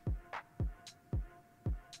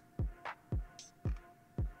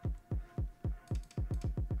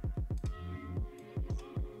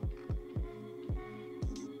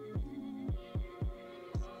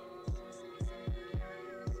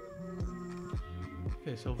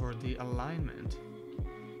 Okay, so for the alignment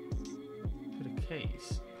to the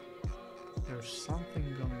case, there's something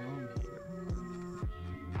going on here.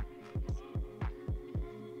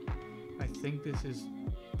 I think this is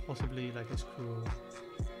possibly like a screw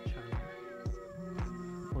channel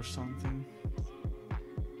or something.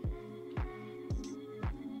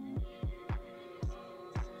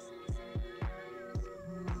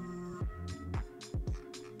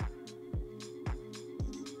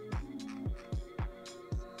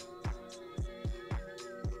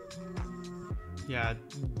 Yeah,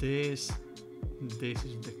 this is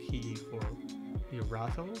the key for the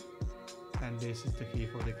rattle, and this is the key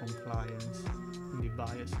for the compliance in the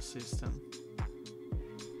bias system.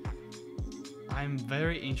 I'm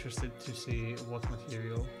very interested to see what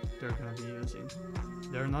material they're gonna be using.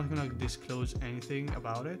 They're not gonna disclose anything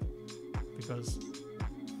about it, because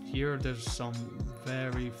here there's some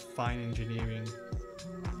very fine engineering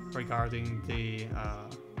regarding the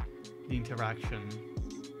interaction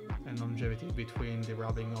and longevity between the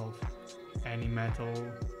rubbing of any metal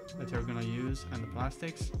that you're gonna use and the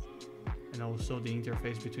plastics, and also the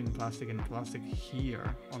interface between plastic and plastic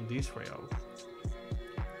here on this rail.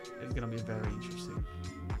 It's gonna be very interesting.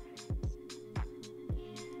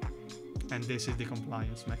 And this is the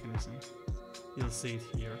compliance mechanism. You'll see it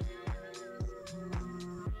here.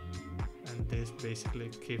 And this basically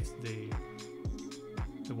keeps the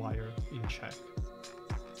wire in check,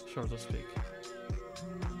 so to speak.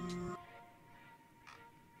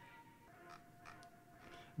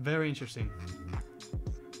 Very interesting.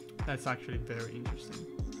 That's actually very interesting.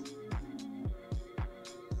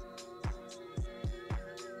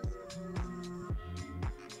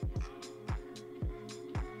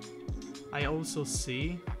 I also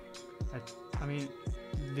see that, I mean,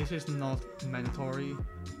 this is not mandatory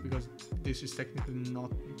because this is technically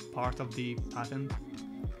not part of the patent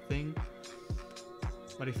thing,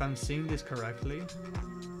 but if I'm seeing this correctly,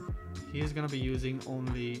 he's gonna be using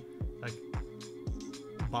only like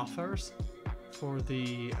buffers for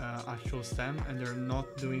the actual stem, and they're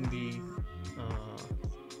not doing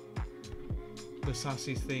the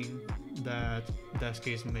sassy thing that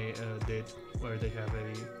Deskis did, where they have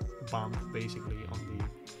a bump basically on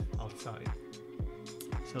the outside.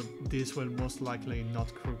 So this will most likely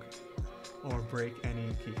not crook or break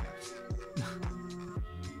any keycaps.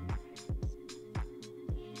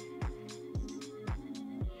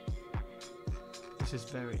 This is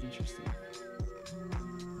very interesting.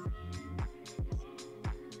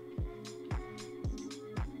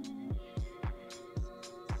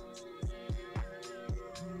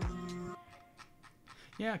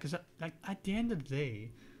 Yeah, because like at the end of the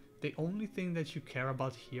day, the only thing that you care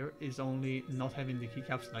about here is only not having the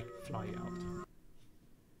keycaps like fly out.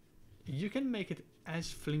 You can make it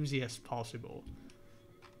as flimsy as possible.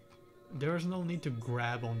 There's no need to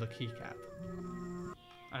grab on the keycap.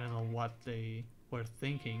 I don't know what they were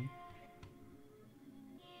thinking.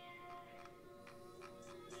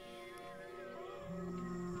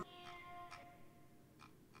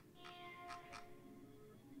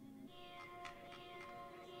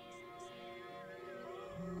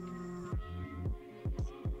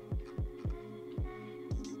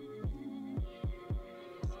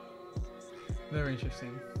 Very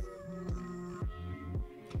interesting.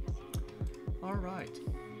 Alright,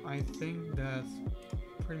 I think that's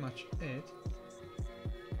pretty much it.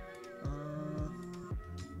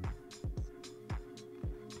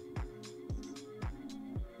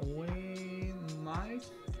 We might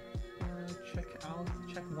check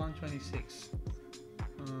 126.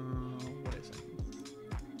 Wait a second.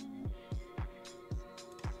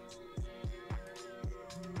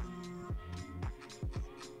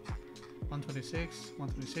 One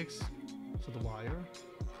 126, so the wire.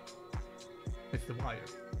 It's the wire.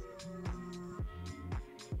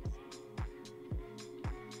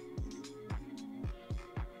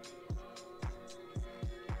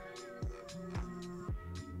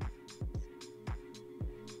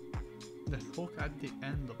 The hook at the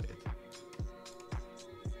end of it.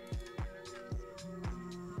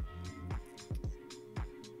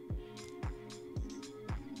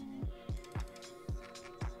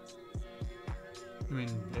 You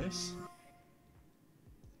mean this?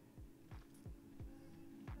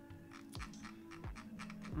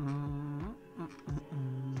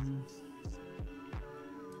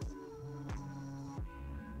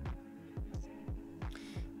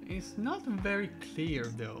 It's not very clear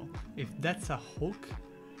though if that's a hook,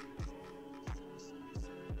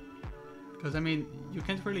 because I mean you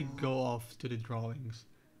can't really go off to the drawings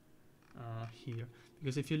here,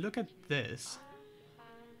 because if you look at this,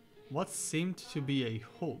 what seemed to be a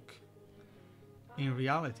hook in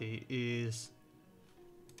reality is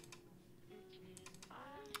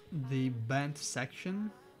the bent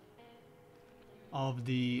section of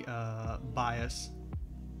the bias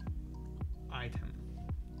item.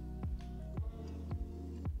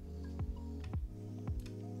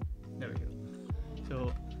 There we go.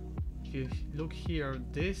 So if you look here,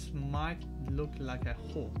 this might look like a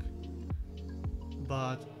hook,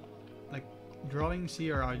 but like drawings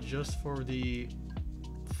here are just for the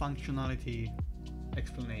functionality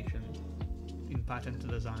explanation in patent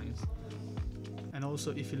designs. And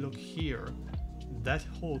also if you look here, that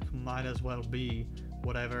hook might as well be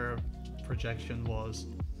whatever projection was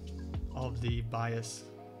of the bias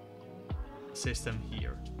system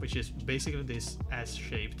here, which is basically this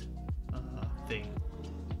S-shaped thing.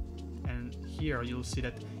 And here you'll see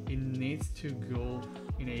that it needs to go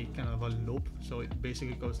in a kind of a loop, so it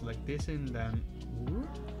basically goes like this and then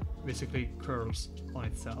basically curls on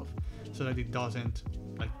itself, so that it doesn't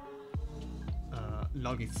like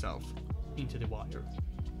log itself into the wire.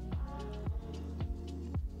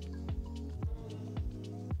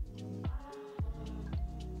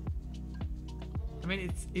 I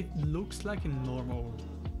mean, it looks like a normal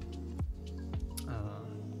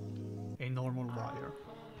wire,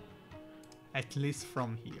 at least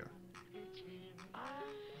from here.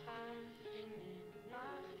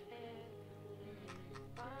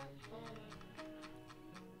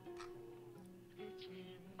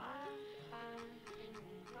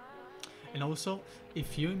 And also,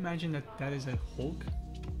 if you imagine that that is a hook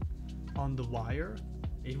on the wire,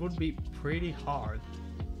 it would be pretty hard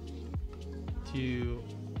to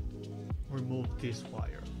remove this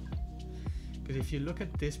wire. Because if you look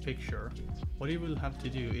at this picture, what you will have to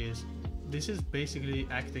do is, this is basically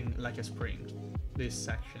acting like a spring. This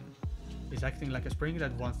section is acting like a spring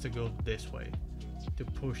that wants to go this way, to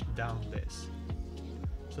push down this.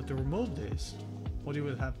 So to remove this, what you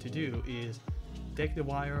will have to do is take the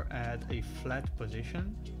wire at a flat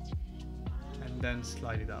position and then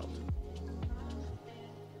slide it out.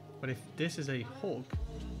 But if this is a hook,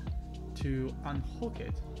 to unhook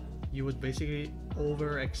it, you would basically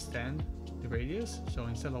overextend the radius. So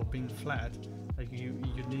instead of being flat, like you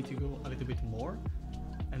need to go a little bit more,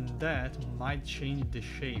 and that might change the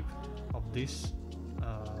shape of this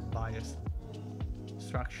biased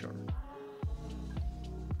structure.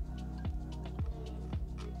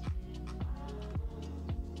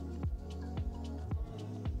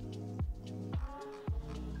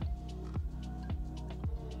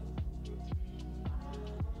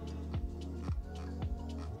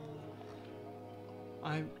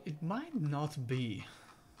 It might not be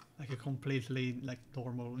like a completely like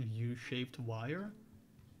normal U-shaped wire.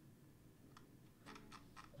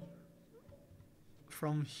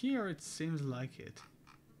 From here it seems like it.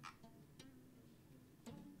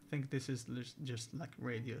 I think this is just like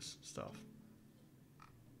radius stuff.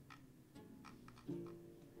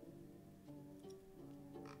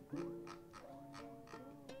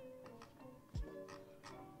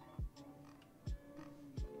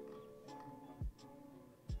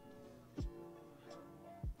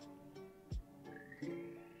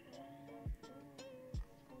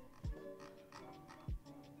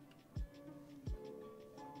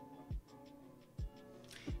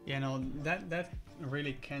 Yeah, no, that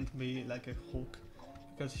really can't be like a hook,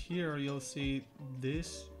 because here you'll see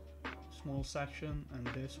this small section and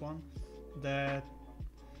this one, that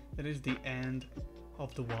is the end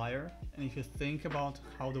of the wire. And if you think about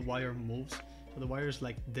how the wire moves, so the wire is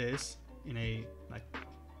like this in a like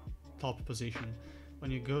top position.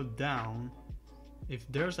 When you go down, if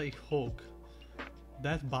there's a hook,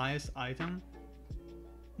 that biased item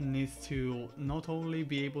needs to not only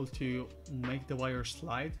be able to make the wire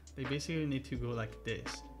slide, they basically need to go like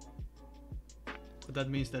this. But that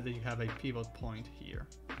means that you have a pivot point here.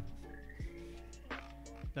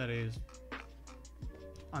 That is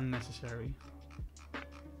unnecessary.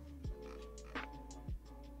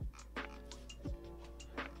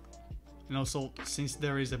 And also, since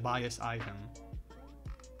there is a bias item,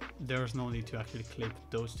 there's no need to actually clip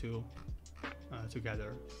those two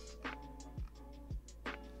together.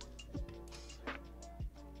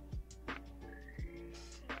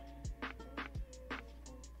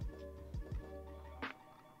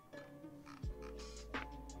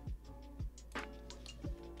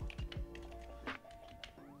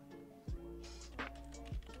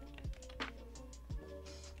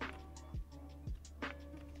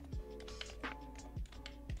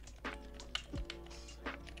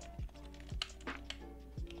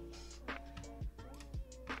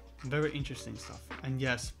 Very interesting stuff. And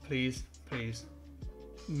yes, please, please,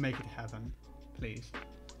 make it happen. Please.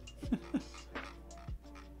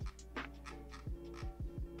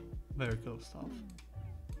 Very cool stuff.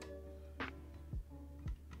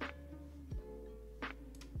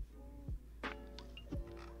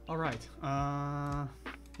 Alright,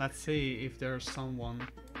 let's see if there's someone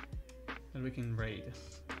that we can raid.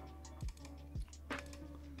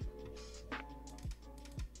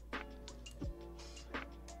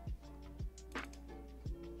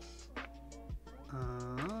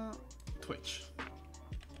 Twitch.tv.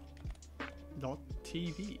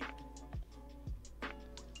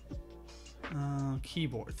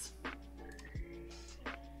 Keyboards.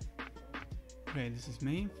 Okay, this is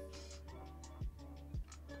me.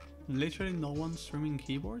 Literally no one streaming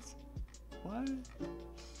keyboards? What?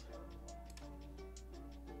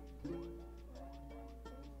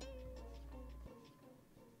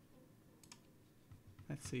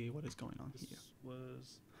 I Let's see what is going on This here.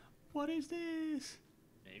 was What is this?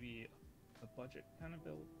 maybe a budget kind of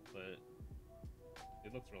build, but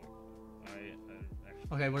it looks really cool. I actually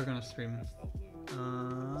Okay, we're gonna stream. pastel blue.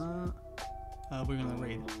 We're gonna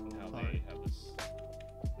raid. And how Sorry. they have this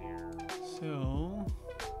clear. So.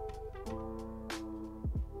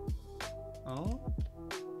 Oh.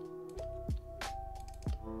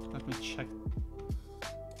 Let me check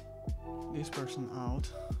this person out.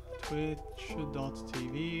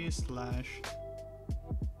 Twitch.tv/.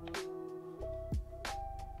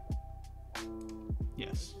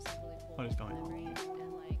 Yes. What is going on?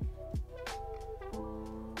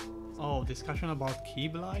 Oh, discussion about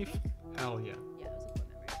Keep Life? Hell yeah. Yeah, it was a core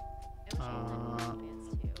memory. I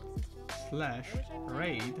wish I had done /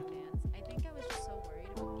 raid. I think I was just so worried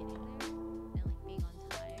about getting there and like being on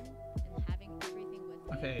time and having everything with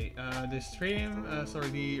me. Okay, the stream,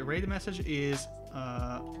 the raid message is,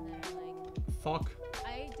 And then fuck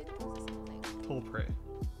I didn't lose a single thing Tolpre.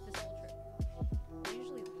 this whole trip. I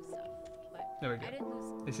usually lose stuff, but There we I go. didn't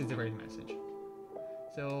lose. This is the raid message.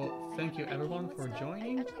 So, thank you I came everyone with for stuff.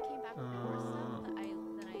 joining. I actually came back with more stuff that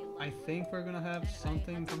I I left think we're gonna have and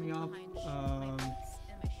something I had coming up behind my boots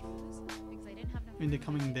and my shoes because I didn't have enough in the room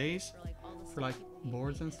coming days for like all the for stuff like people gave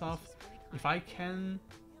boards me. and It was stuff. just really If kind I can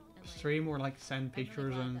and, like, stream or like send I'm really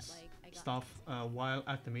pictures glad and that, like, I got stuff to while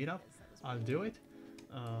at the meetup, because that was I'll really do cool. it.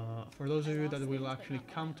 For those of I you lost that will things, but actually not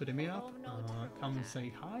come mine. to the meetup, Oh, no, it's her come and hat.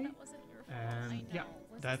 say hi. That wasn't your fault. And I yeah, know.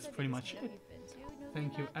 Was that's this the pretty biggest much meetup it. you've been to,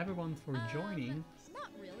 Thank you Novena? everyone for joining, Not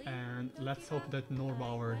really. and Don't let's do hope that I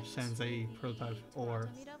Norbauer went sends to a the prototype or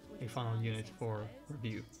Toronto meetup, which a was final around the unit same for size.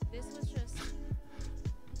 review. This was just.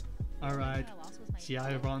 Alright, I lost was my see ya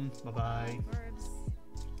phone. everyone, bye bye. Or